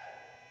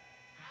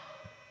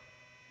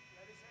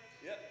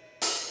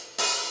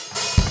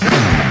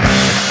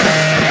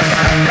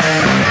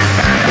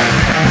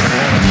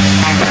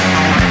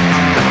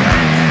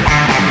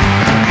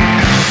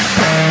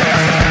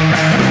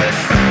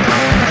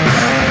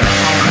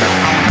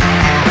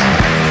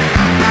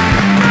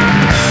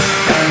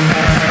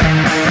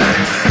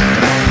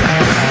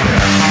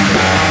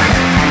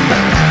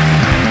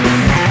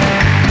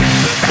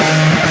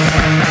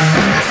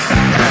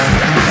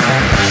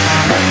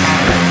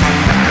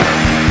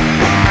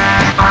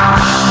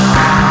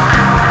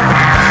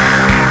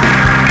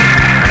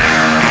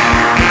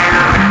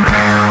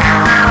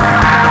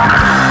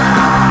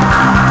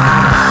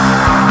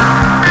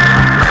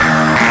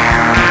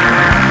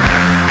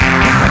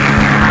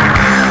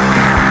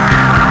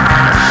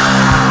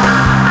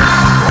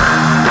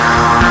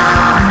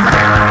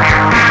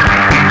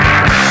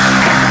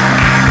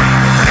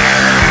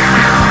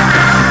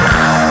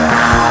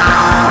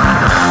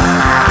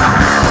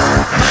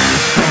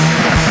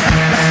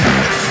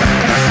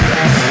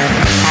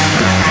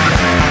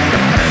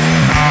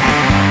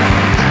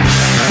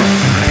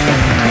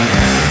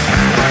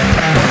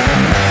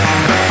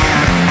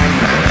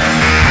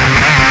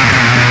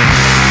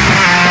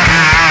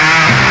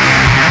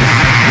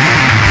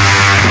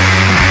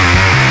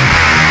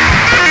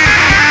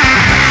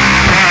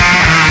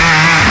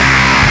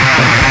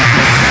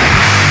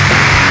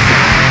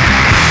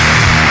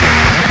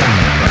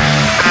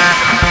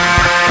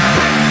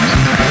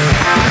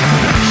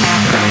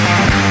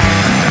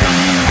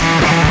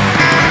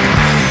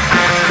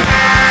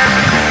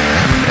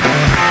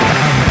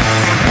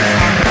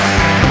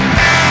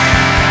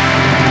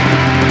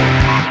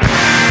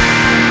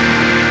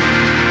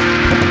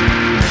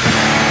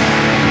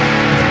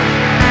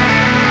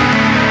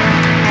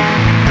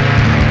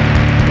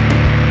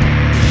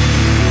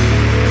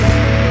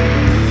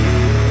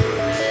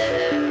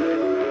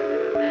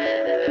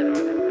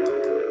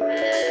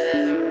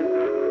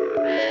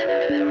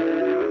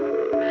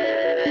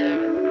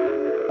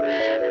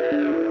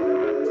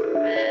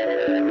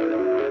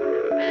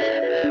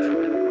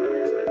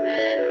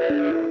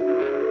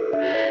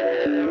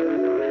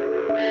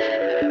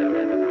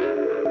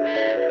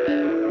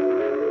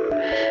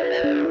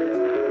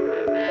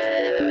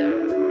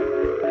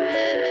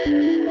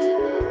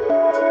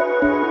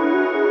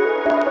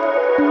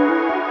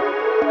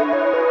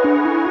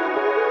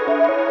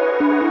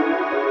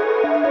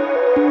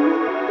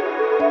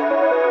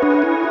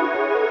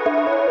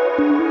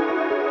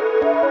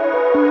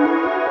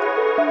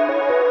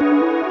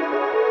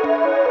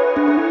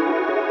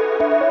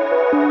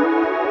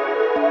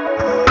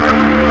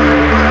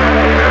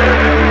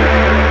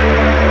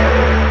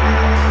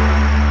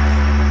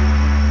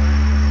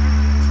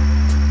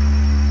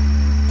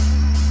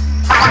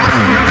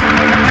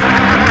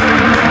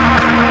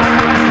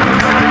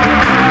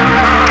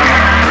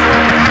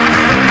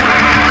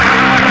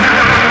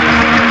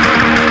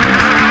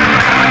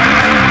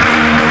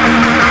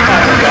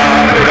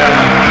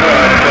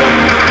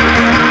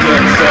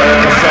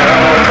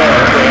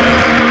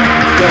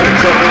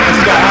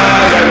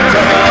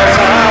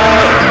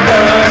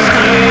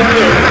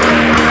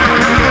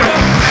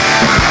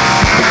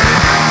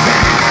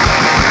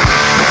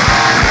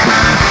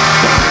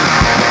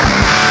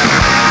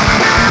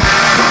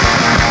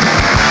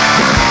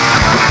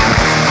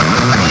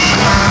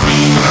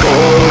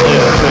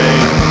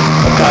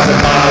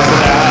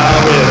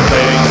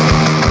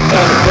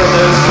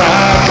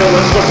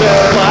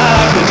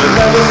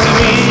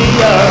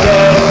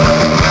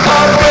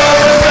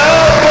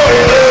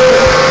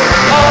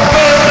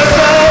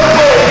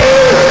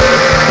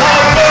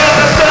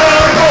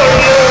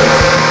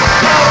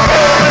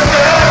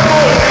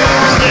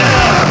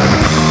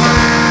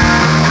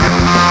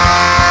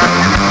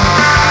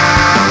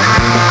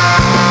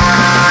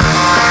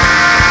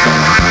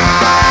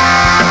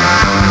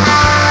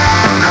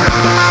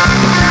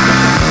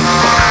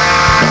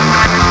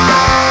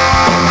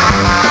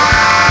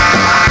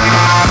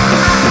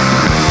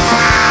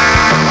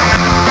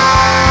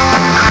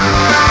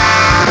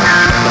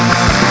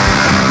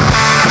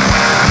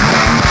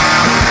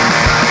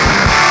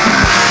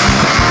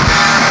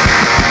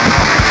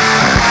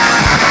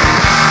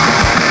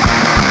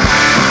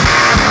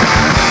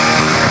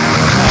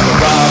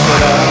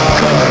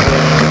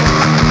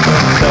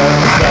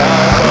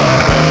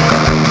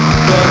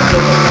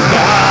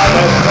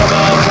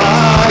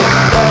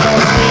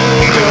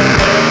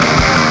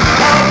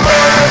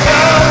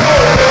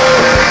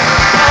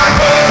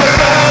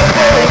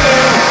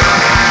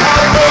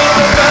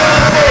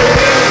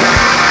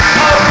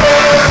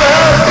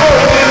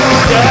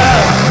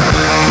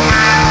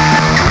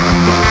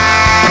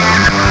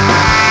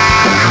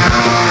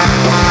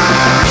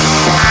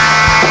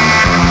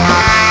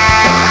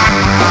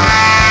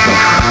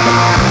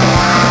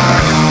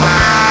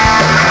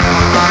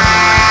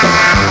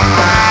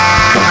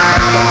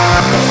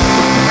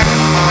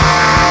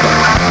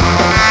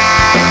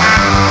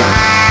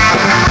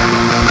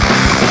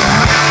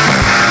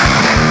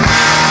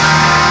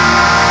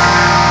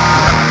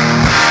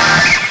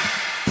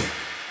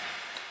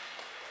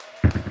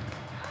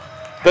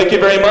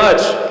 Thank you very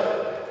much.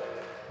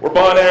 We're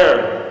Bon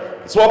Air.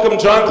 Let's welcome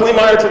John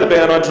Kleemeyer to the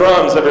band on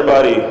drums,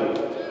 everybody.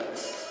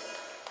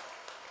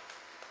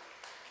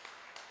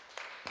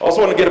 Also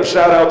want to give a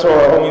shout out to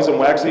our homies in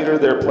Wax Eater.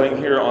 They're playing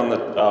here on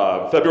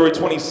the February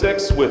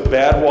 26th with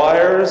Bad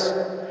Wires.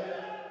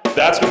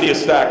 That's going to be a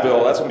stack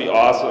bill. That's going to be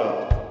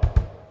awesome.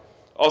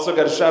 Also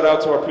got a shout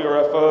out to our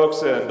PRF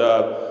folks and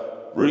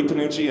Rudy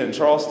Panucci in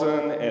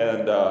Charleston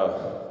and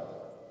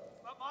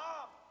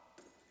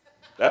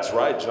that's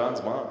right,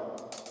 John's mom.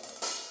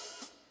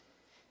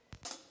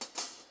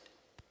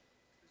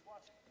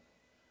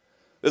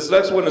 This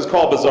next one is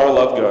called Bizarre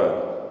Love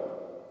Gun.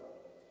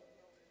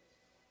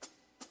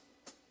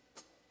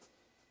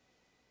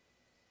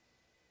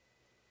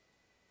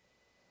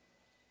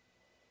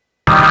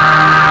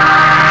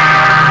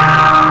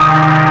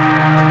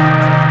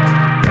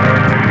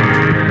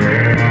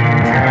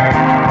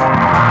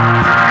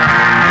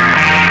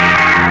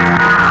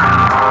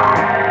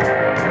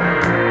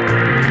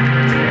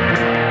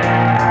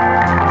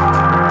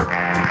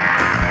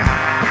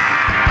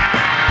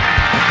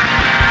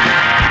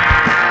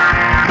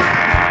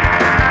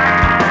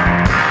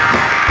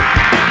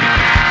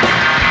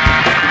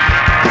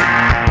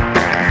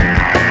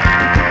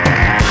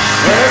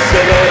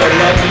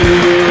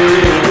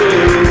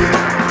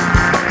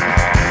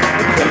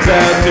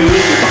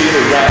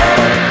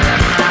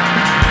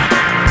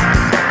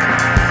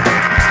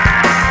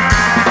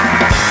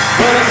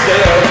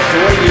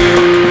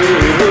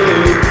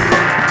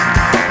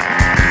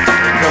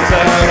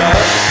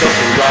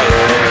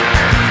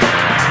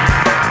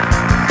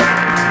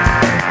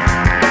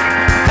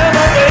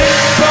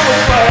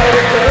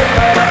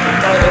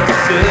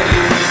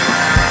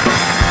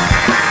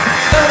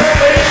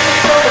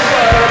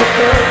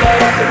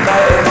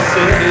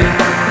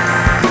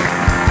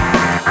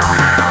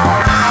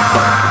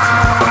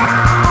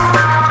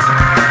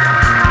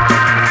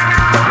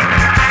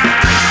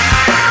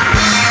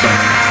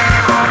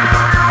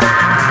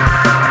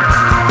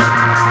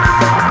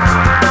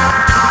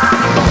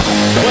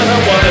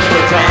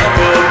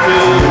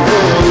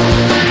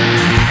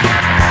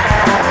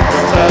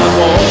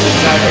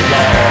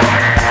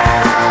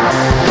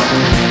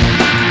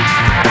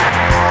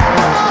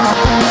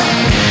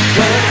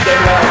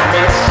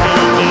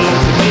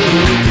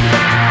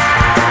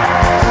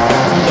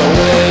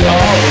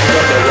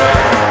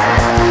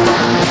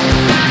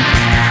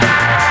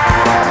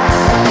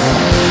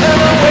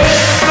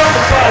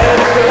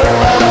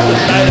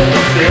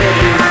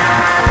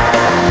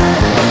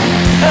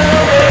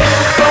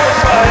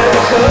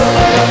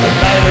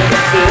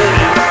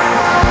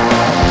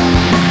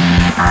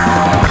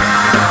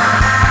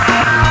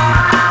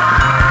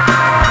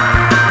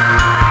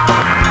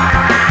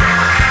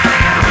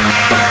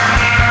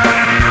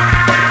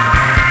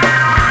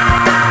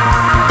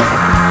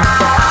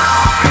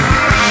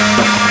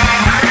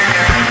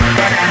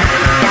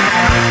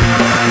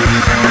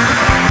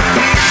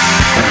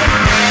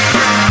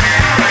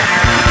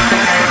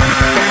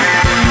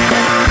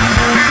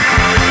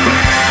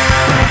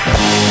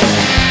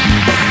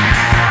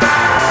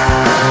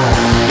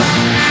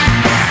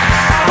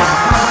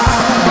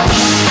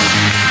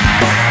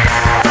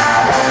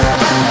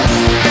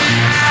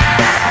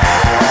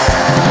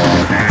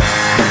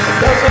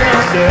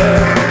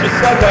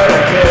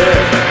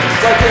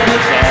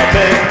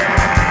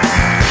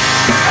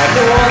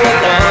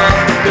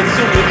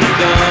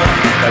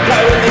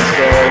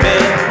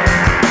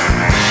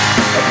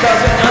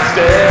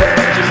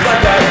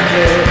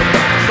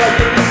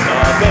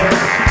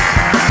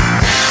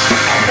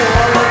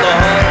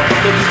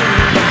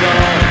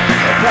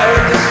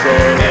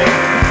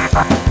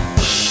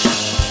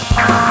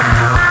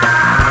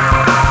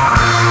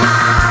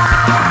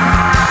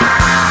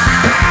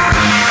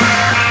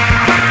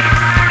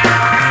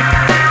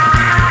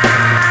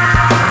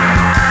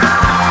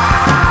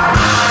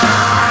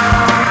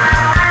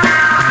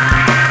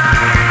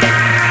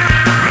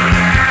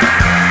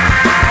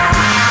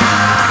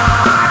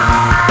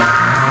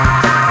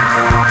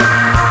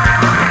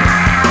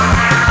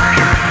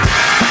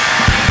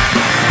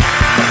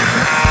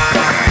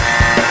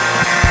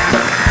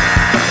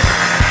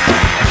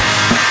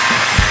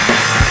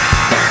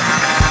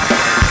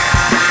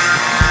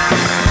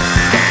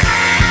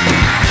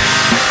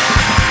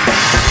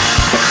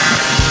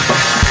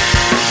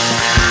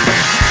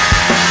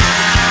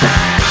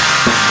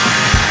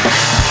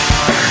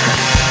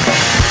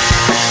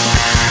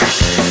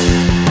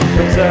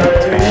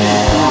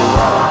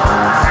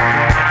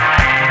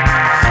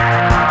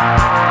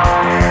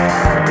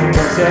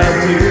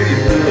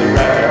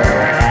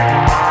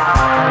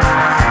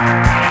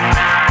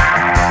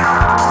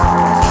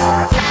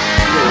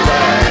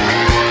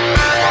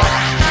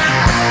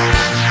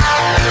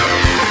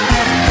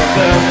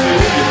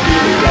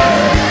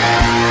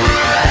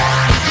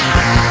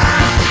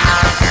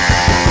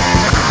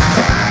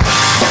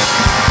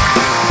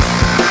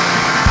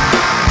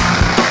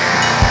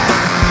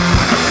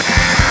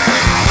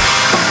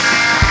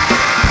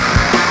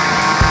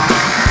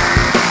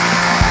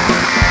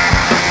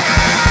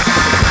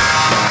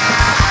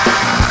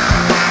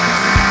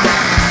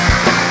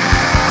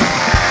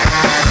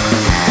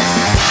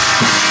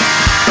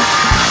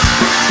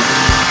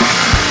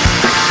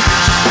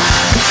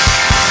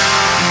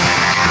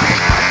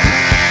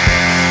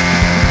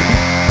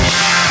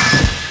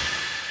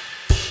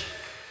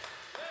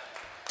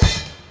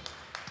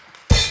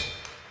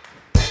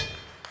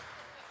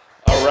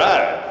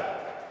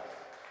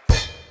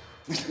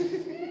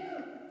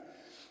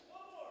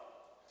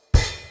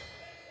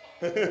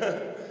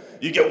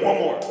 You get one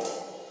more.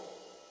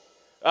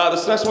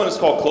 This next one is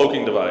called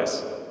cloaking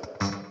device.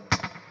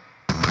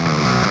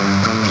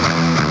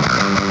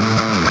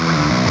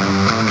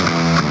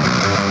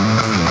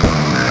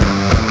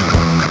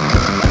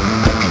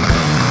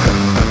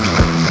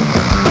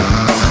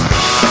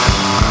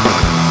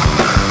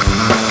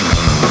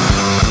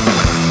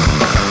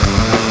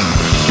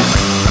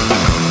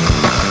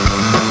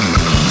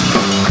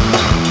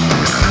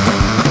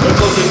 A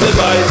cloaking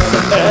device,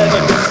 and I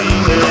can see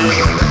it.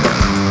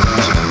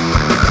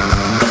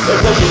 A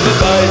cloaking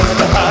device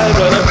to hide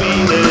what I'm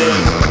feeling.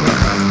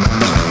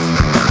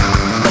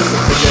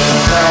 Again,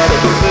 out of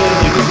the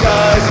silly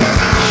disguise,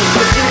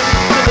 the truth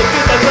to the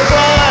good that's a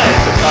surprise.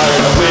 I'm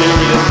tired, I'm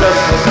weary, and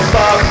just wants to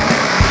stop.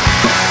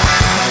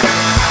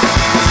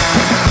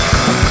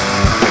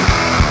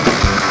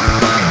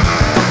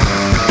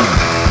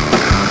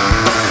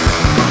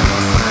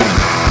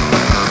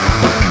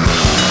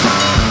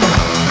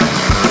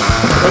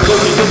 A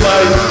cloaking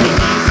device,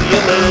 easy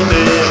and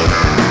landing.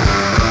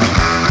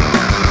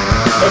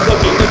 A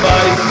cloaking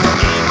device,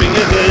 keeping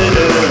it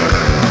hidden.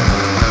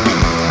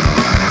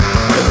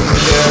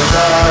 They're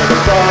tired of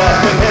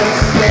dropping hints,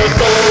 they're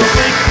so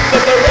weak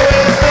that they're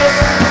always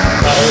missed.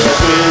 Tired of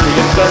weary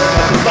and just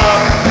have to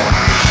stop.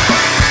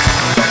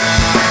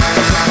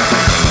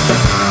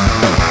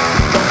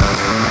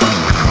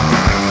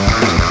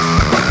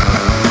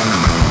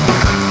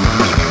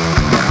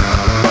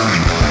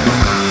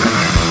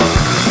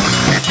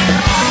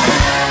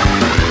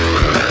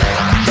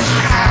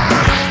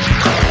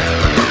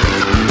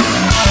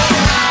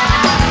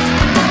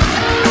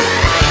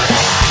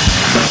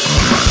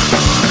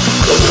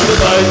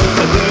 Device,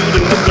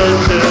 eluding the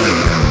searches.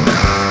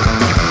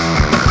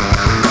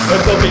 A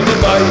cloaking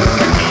device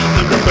to keep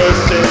me from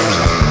bursting.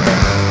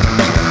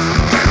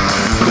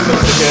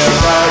 Supposed to get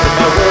right with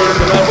my words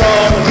when I'm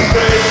wrong and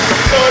straight.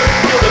 Don't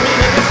feel the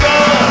meaning is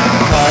gone.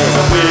 Tired,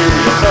 I'm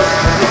weary, and just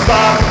want to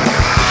stop.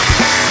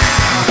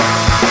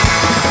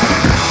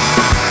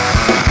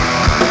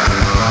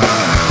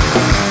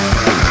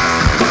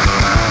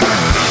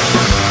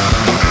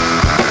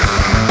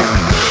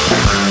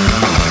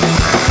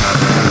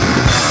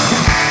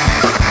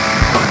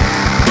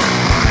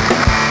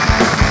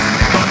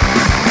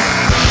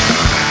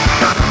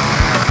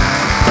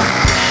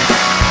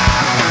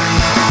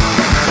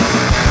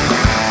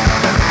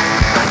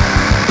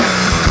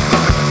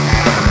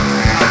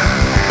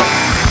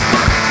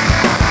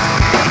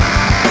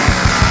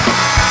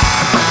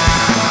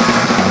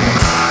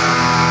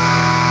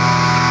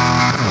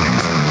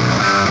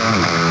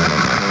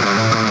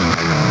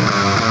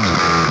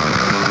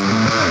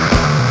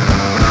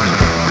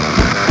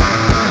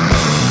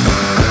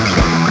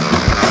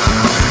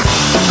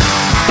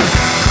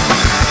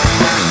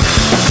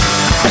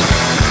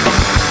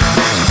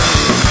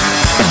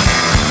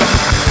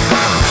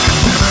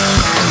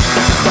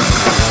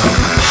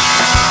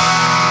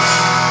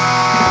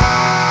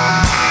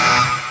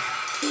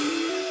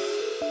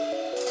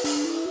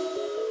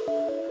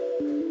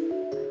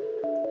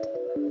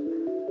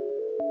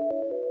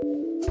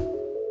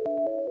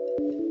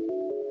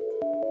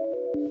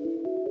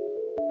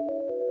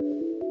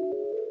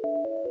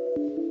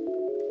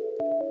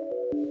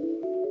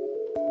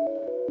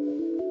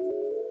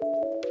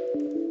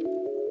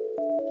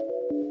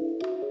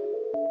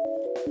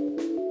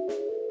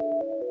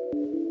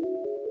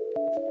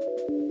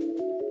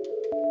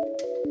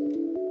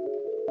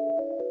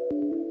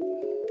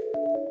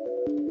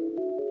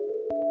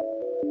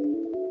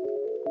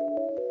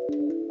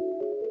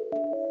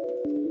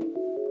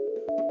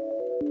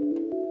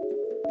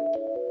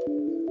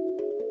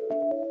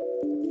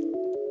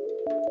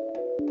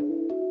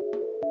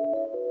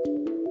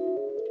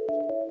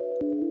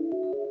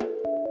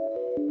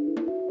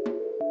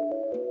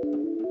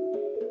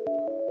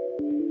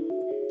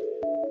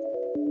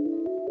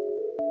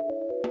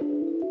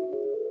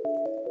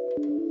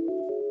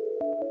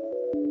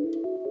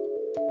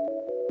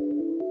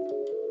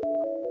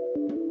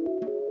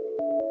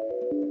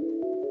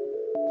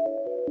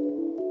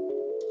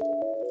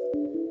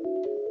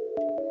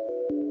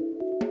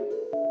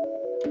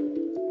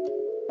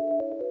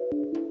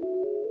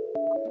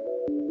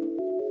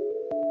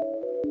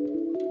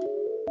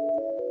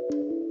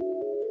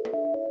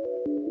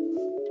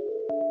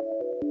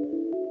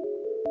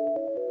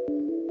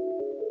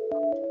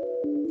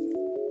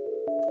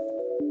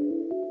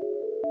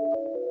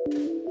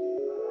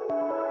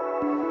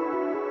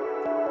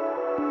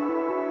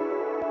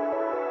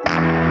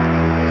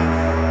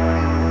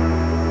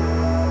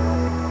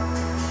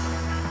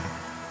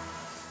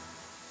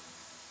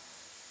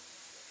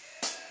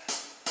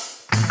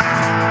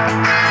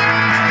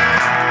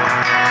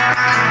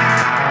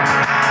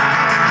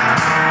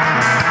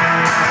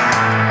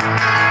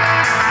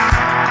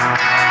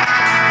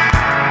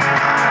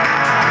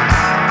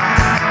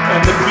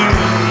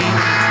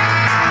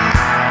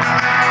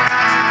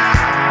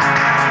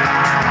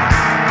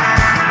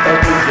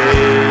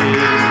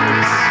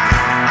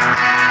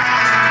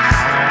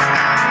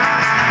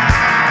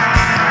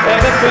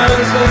 turns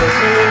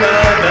into my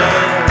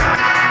man,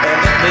 and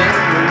the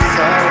lingers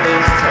all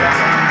in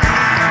time.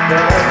 But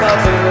I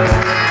love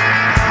it.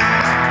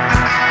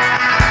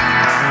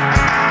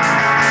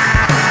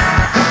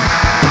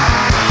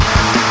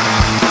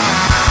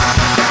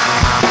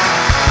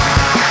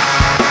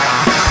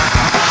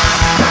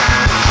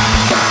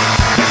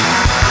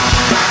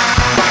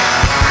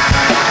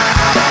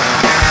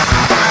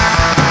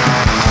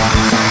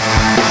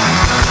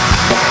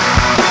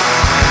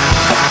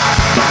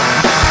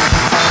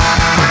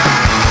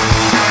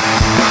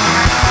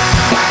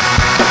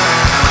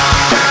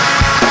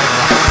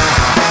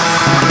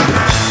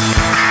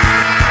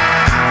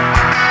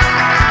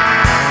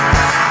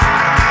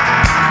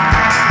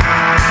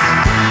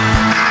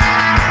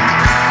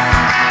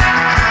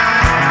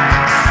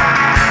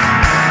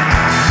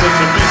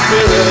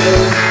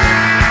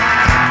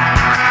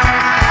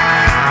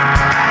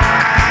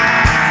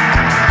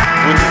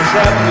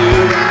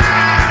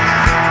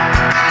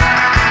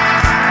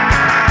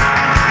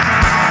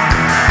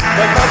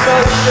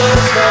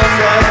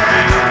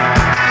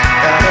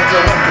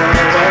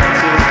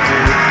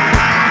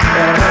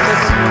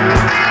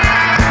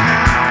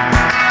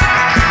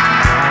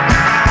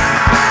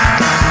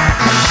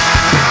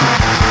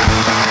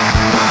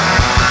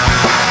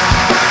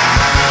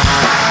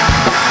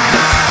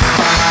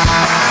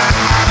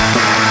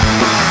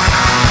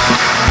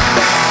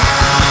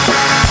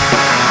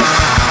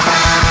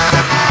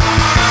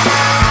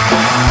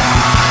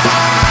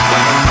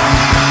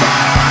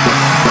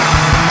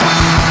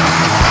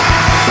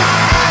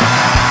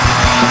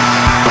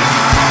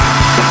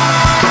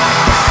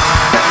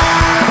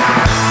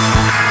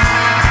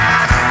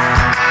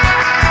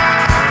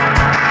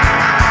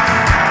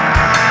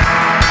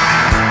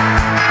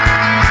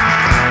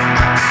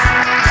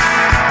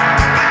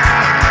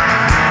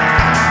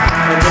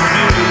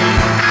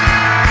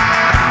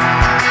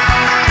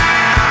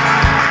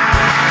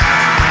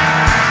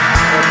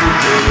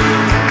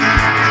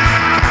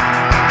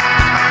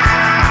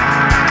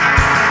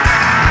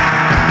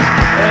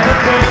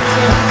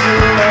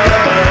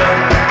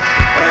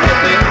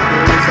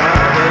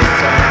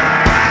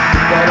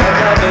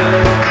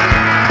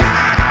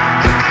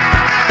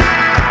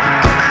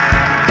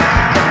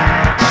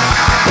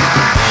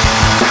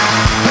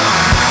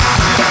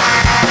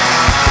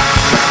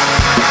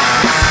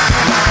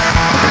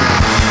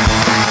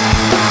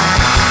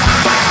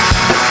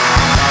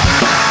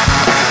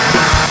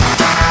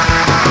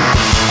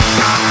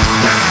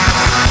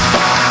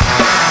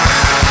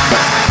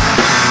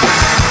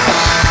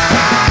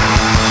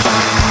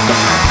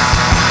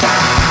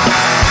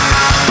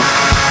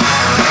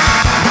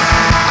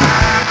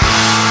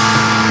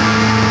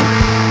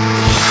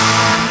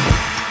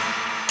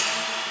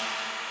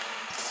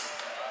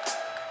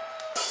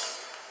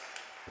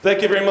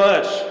 Thank you very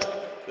much.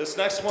 This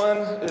next one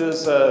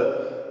is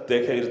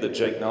dedicated to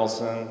Jake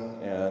Nelson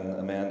and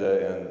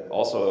Amanda, and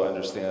also I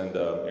understand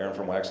Aaron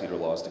from Wax Eater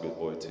lost a good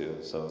boy too.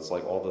 So it's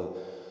like all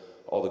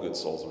the good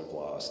souls we've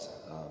lost.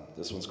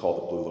 This one's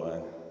called The Blue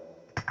Line.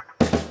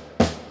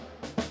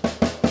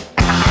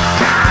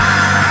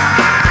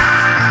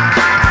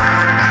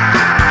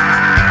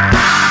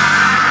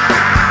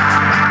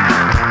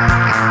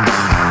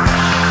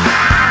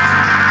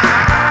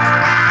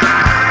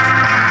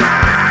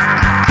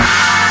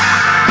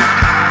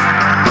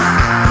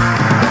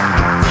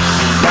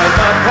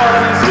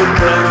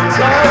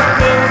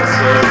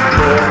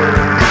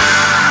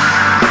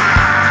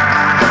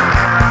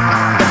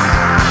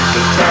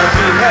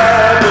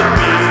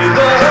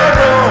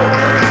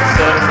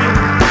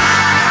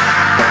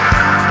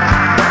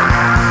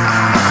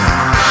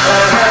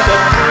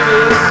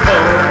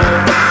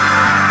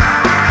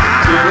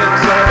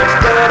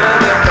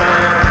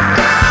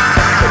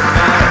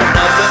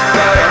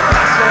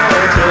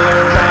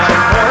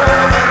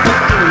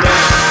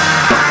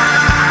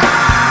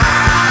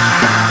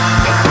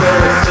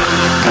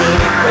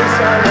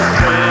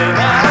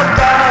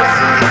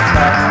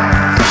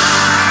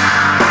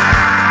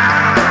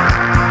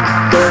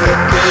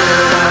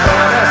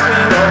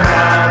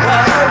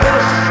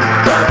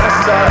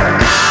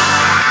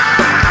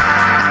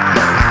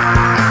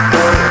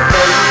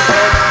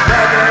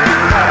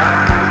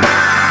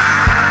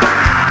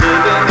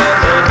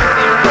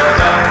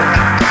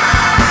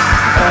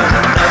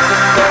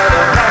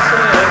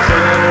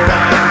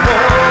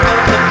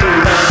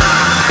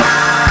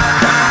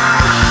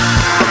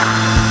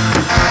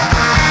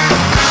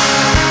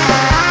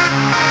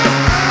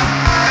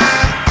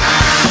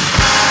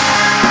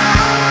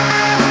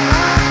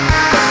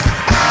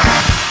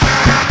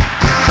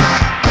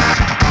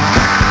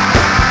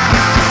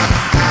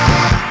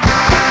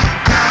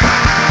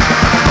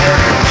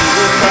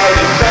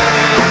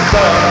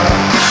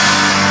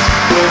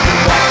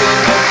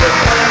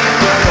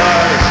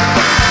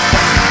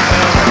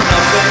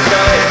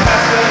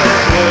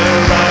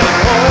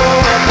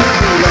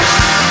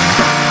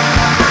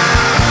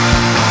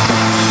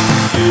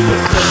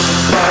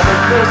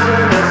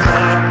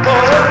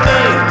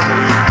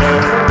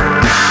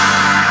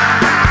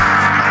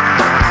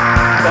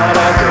 But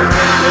I could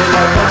make it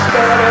much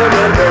better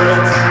with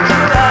words.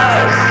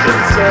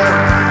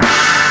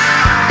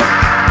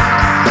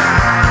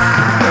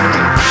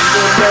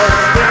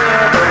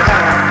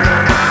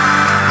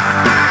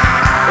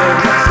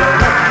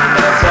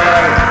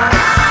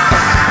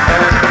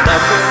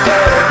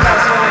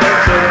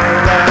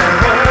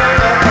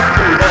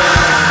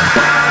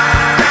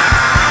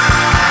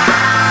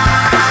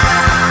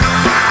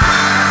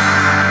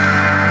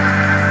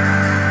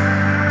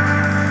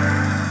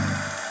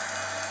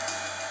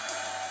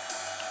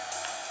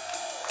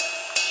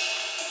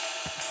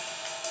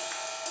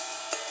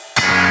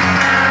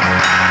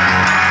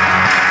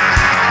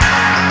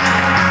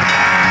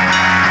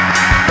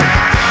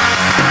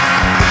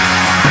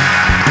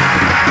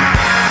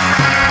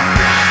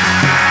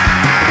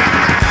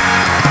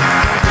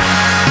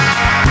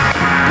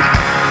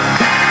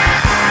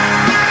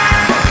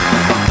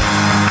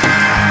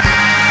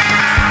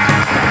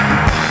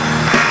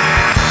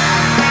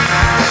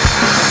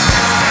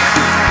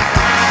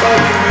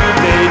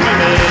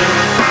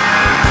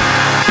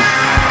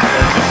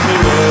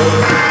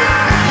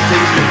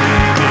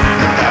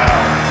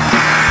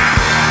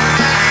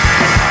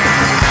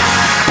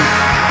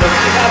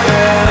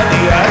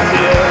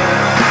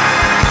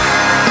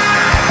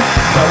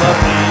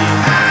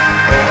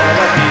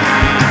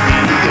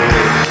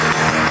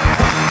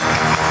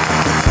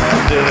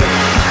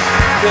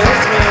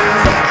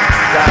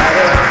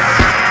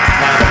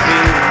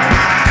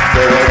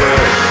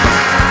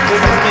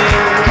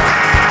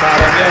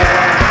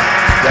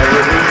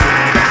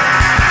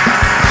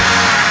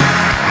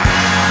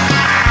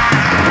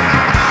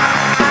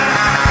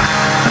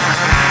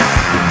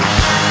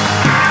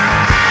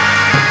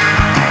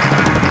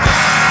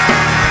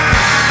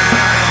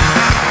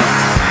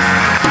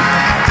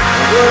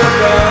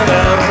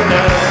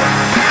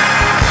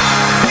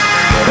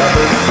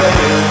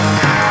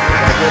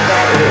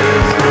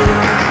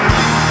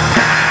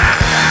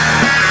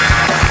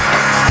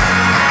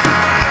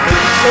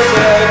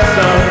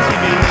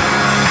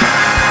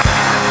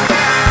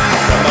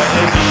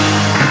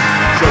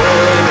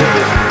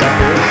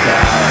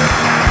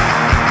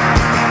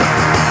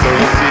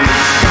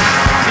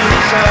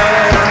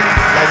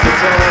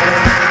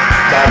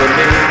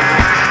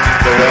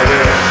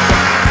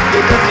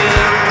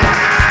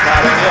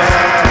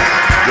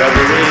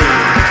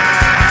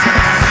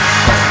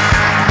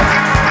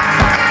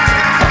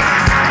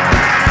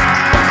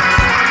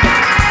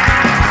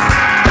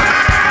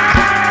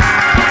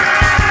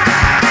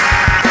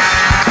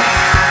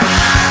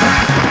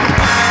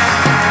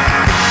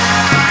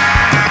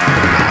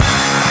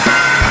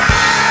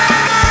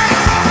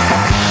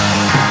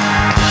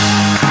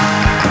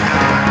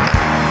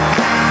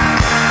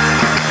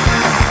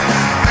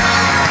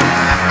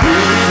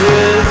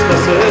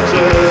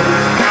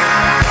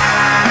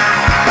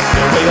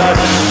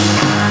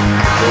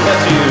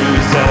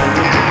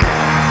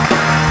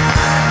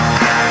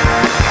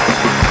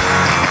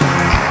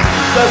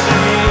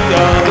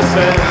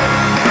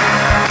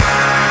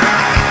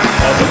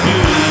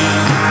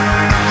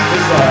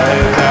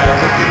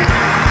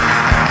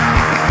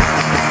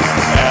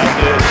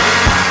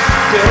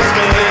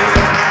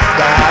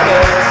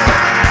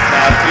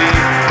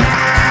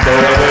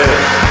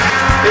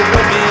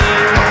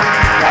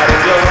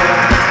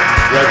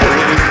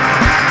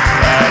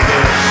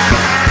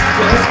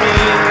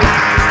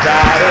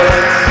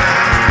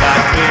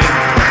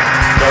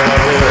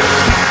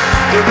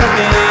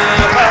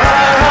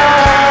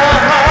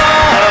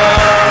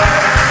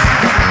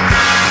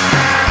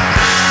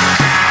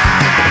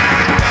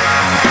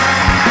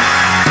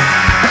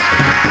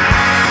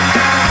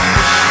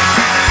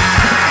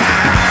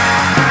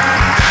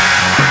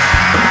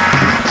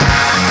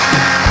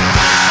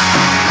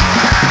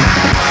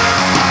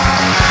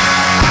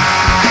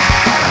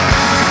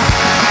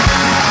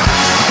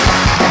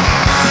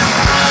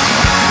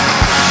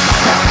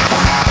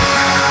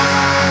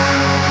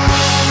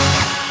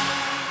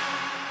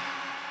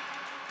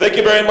 Thank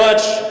you very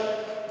much.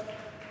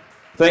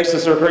 Thanks to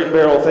Sir Crate and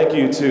Barrel. Thank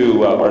you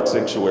to Art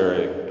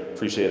Sanctuary.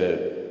 Appreciate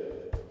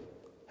it.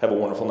 Have a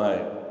wonderful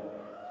night.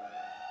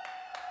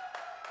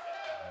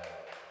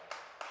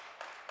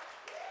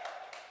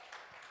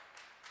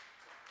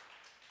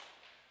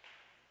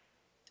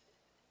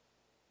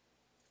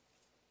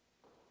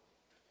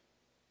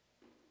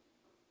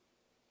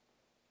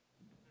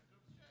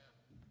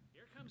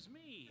 Here comes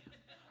me.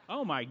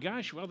 Oh my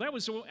gosh! Well, that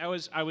was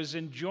I was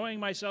enjoying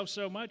myself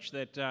so much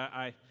that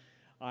I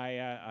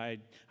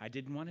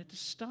didn't want it to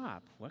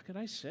stop. What could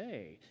I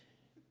say?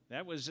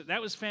 That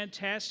was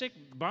fantastic.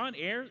 Bon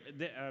Air,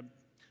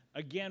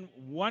 again,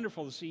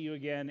 wonderful to see you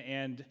again,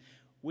 and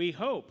we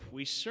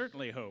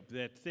certainly hope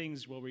that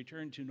things will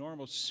return to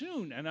normal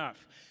soon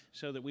enough,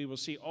 so that we will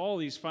see all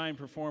these fine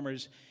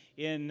performers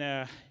in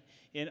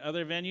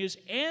other venues,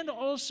 and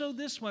also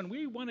this one.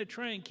 We want to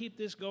try and keep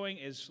this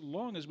going as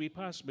long as we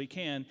possibly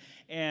can,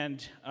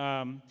 and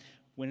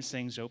when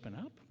things open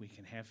up, we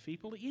can have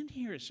people in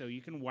here so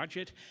you can watch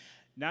it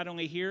not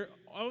only here,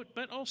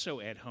 but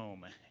also at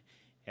home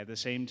at the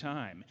same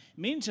time.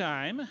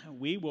 Meantime,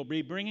 we will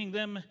be bringing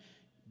them,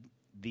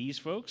 these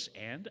folks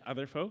and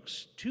other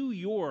folks, to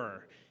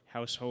your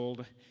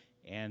household,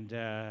 and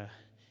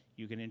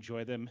you can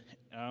enjoy them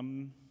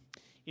in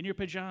your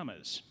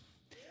pajamas.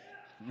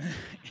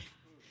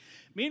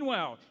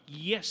 Meanwhile,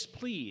 yes,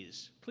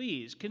 please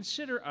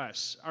consider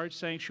us, Art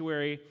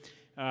Sanctuary,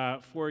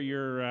 for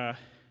your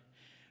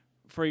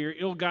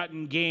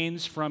ill-gotten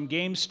gains from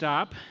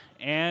GameStop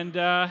and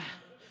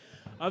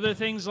other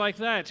things like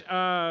that.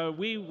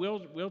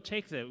 We'll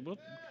take them.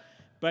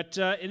 But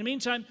in the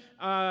meantime,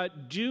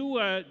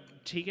 do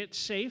take it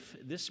safe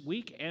this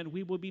week, and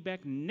we will be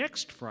back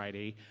next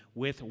Friday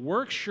with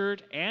Work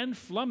Shirt and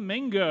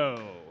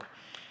Flamingo.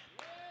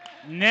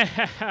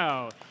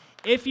 Now,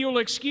 if you'll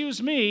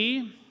excuse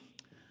me,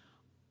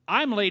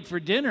 I'm late for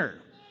dinner.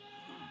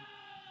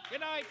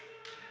 Good night.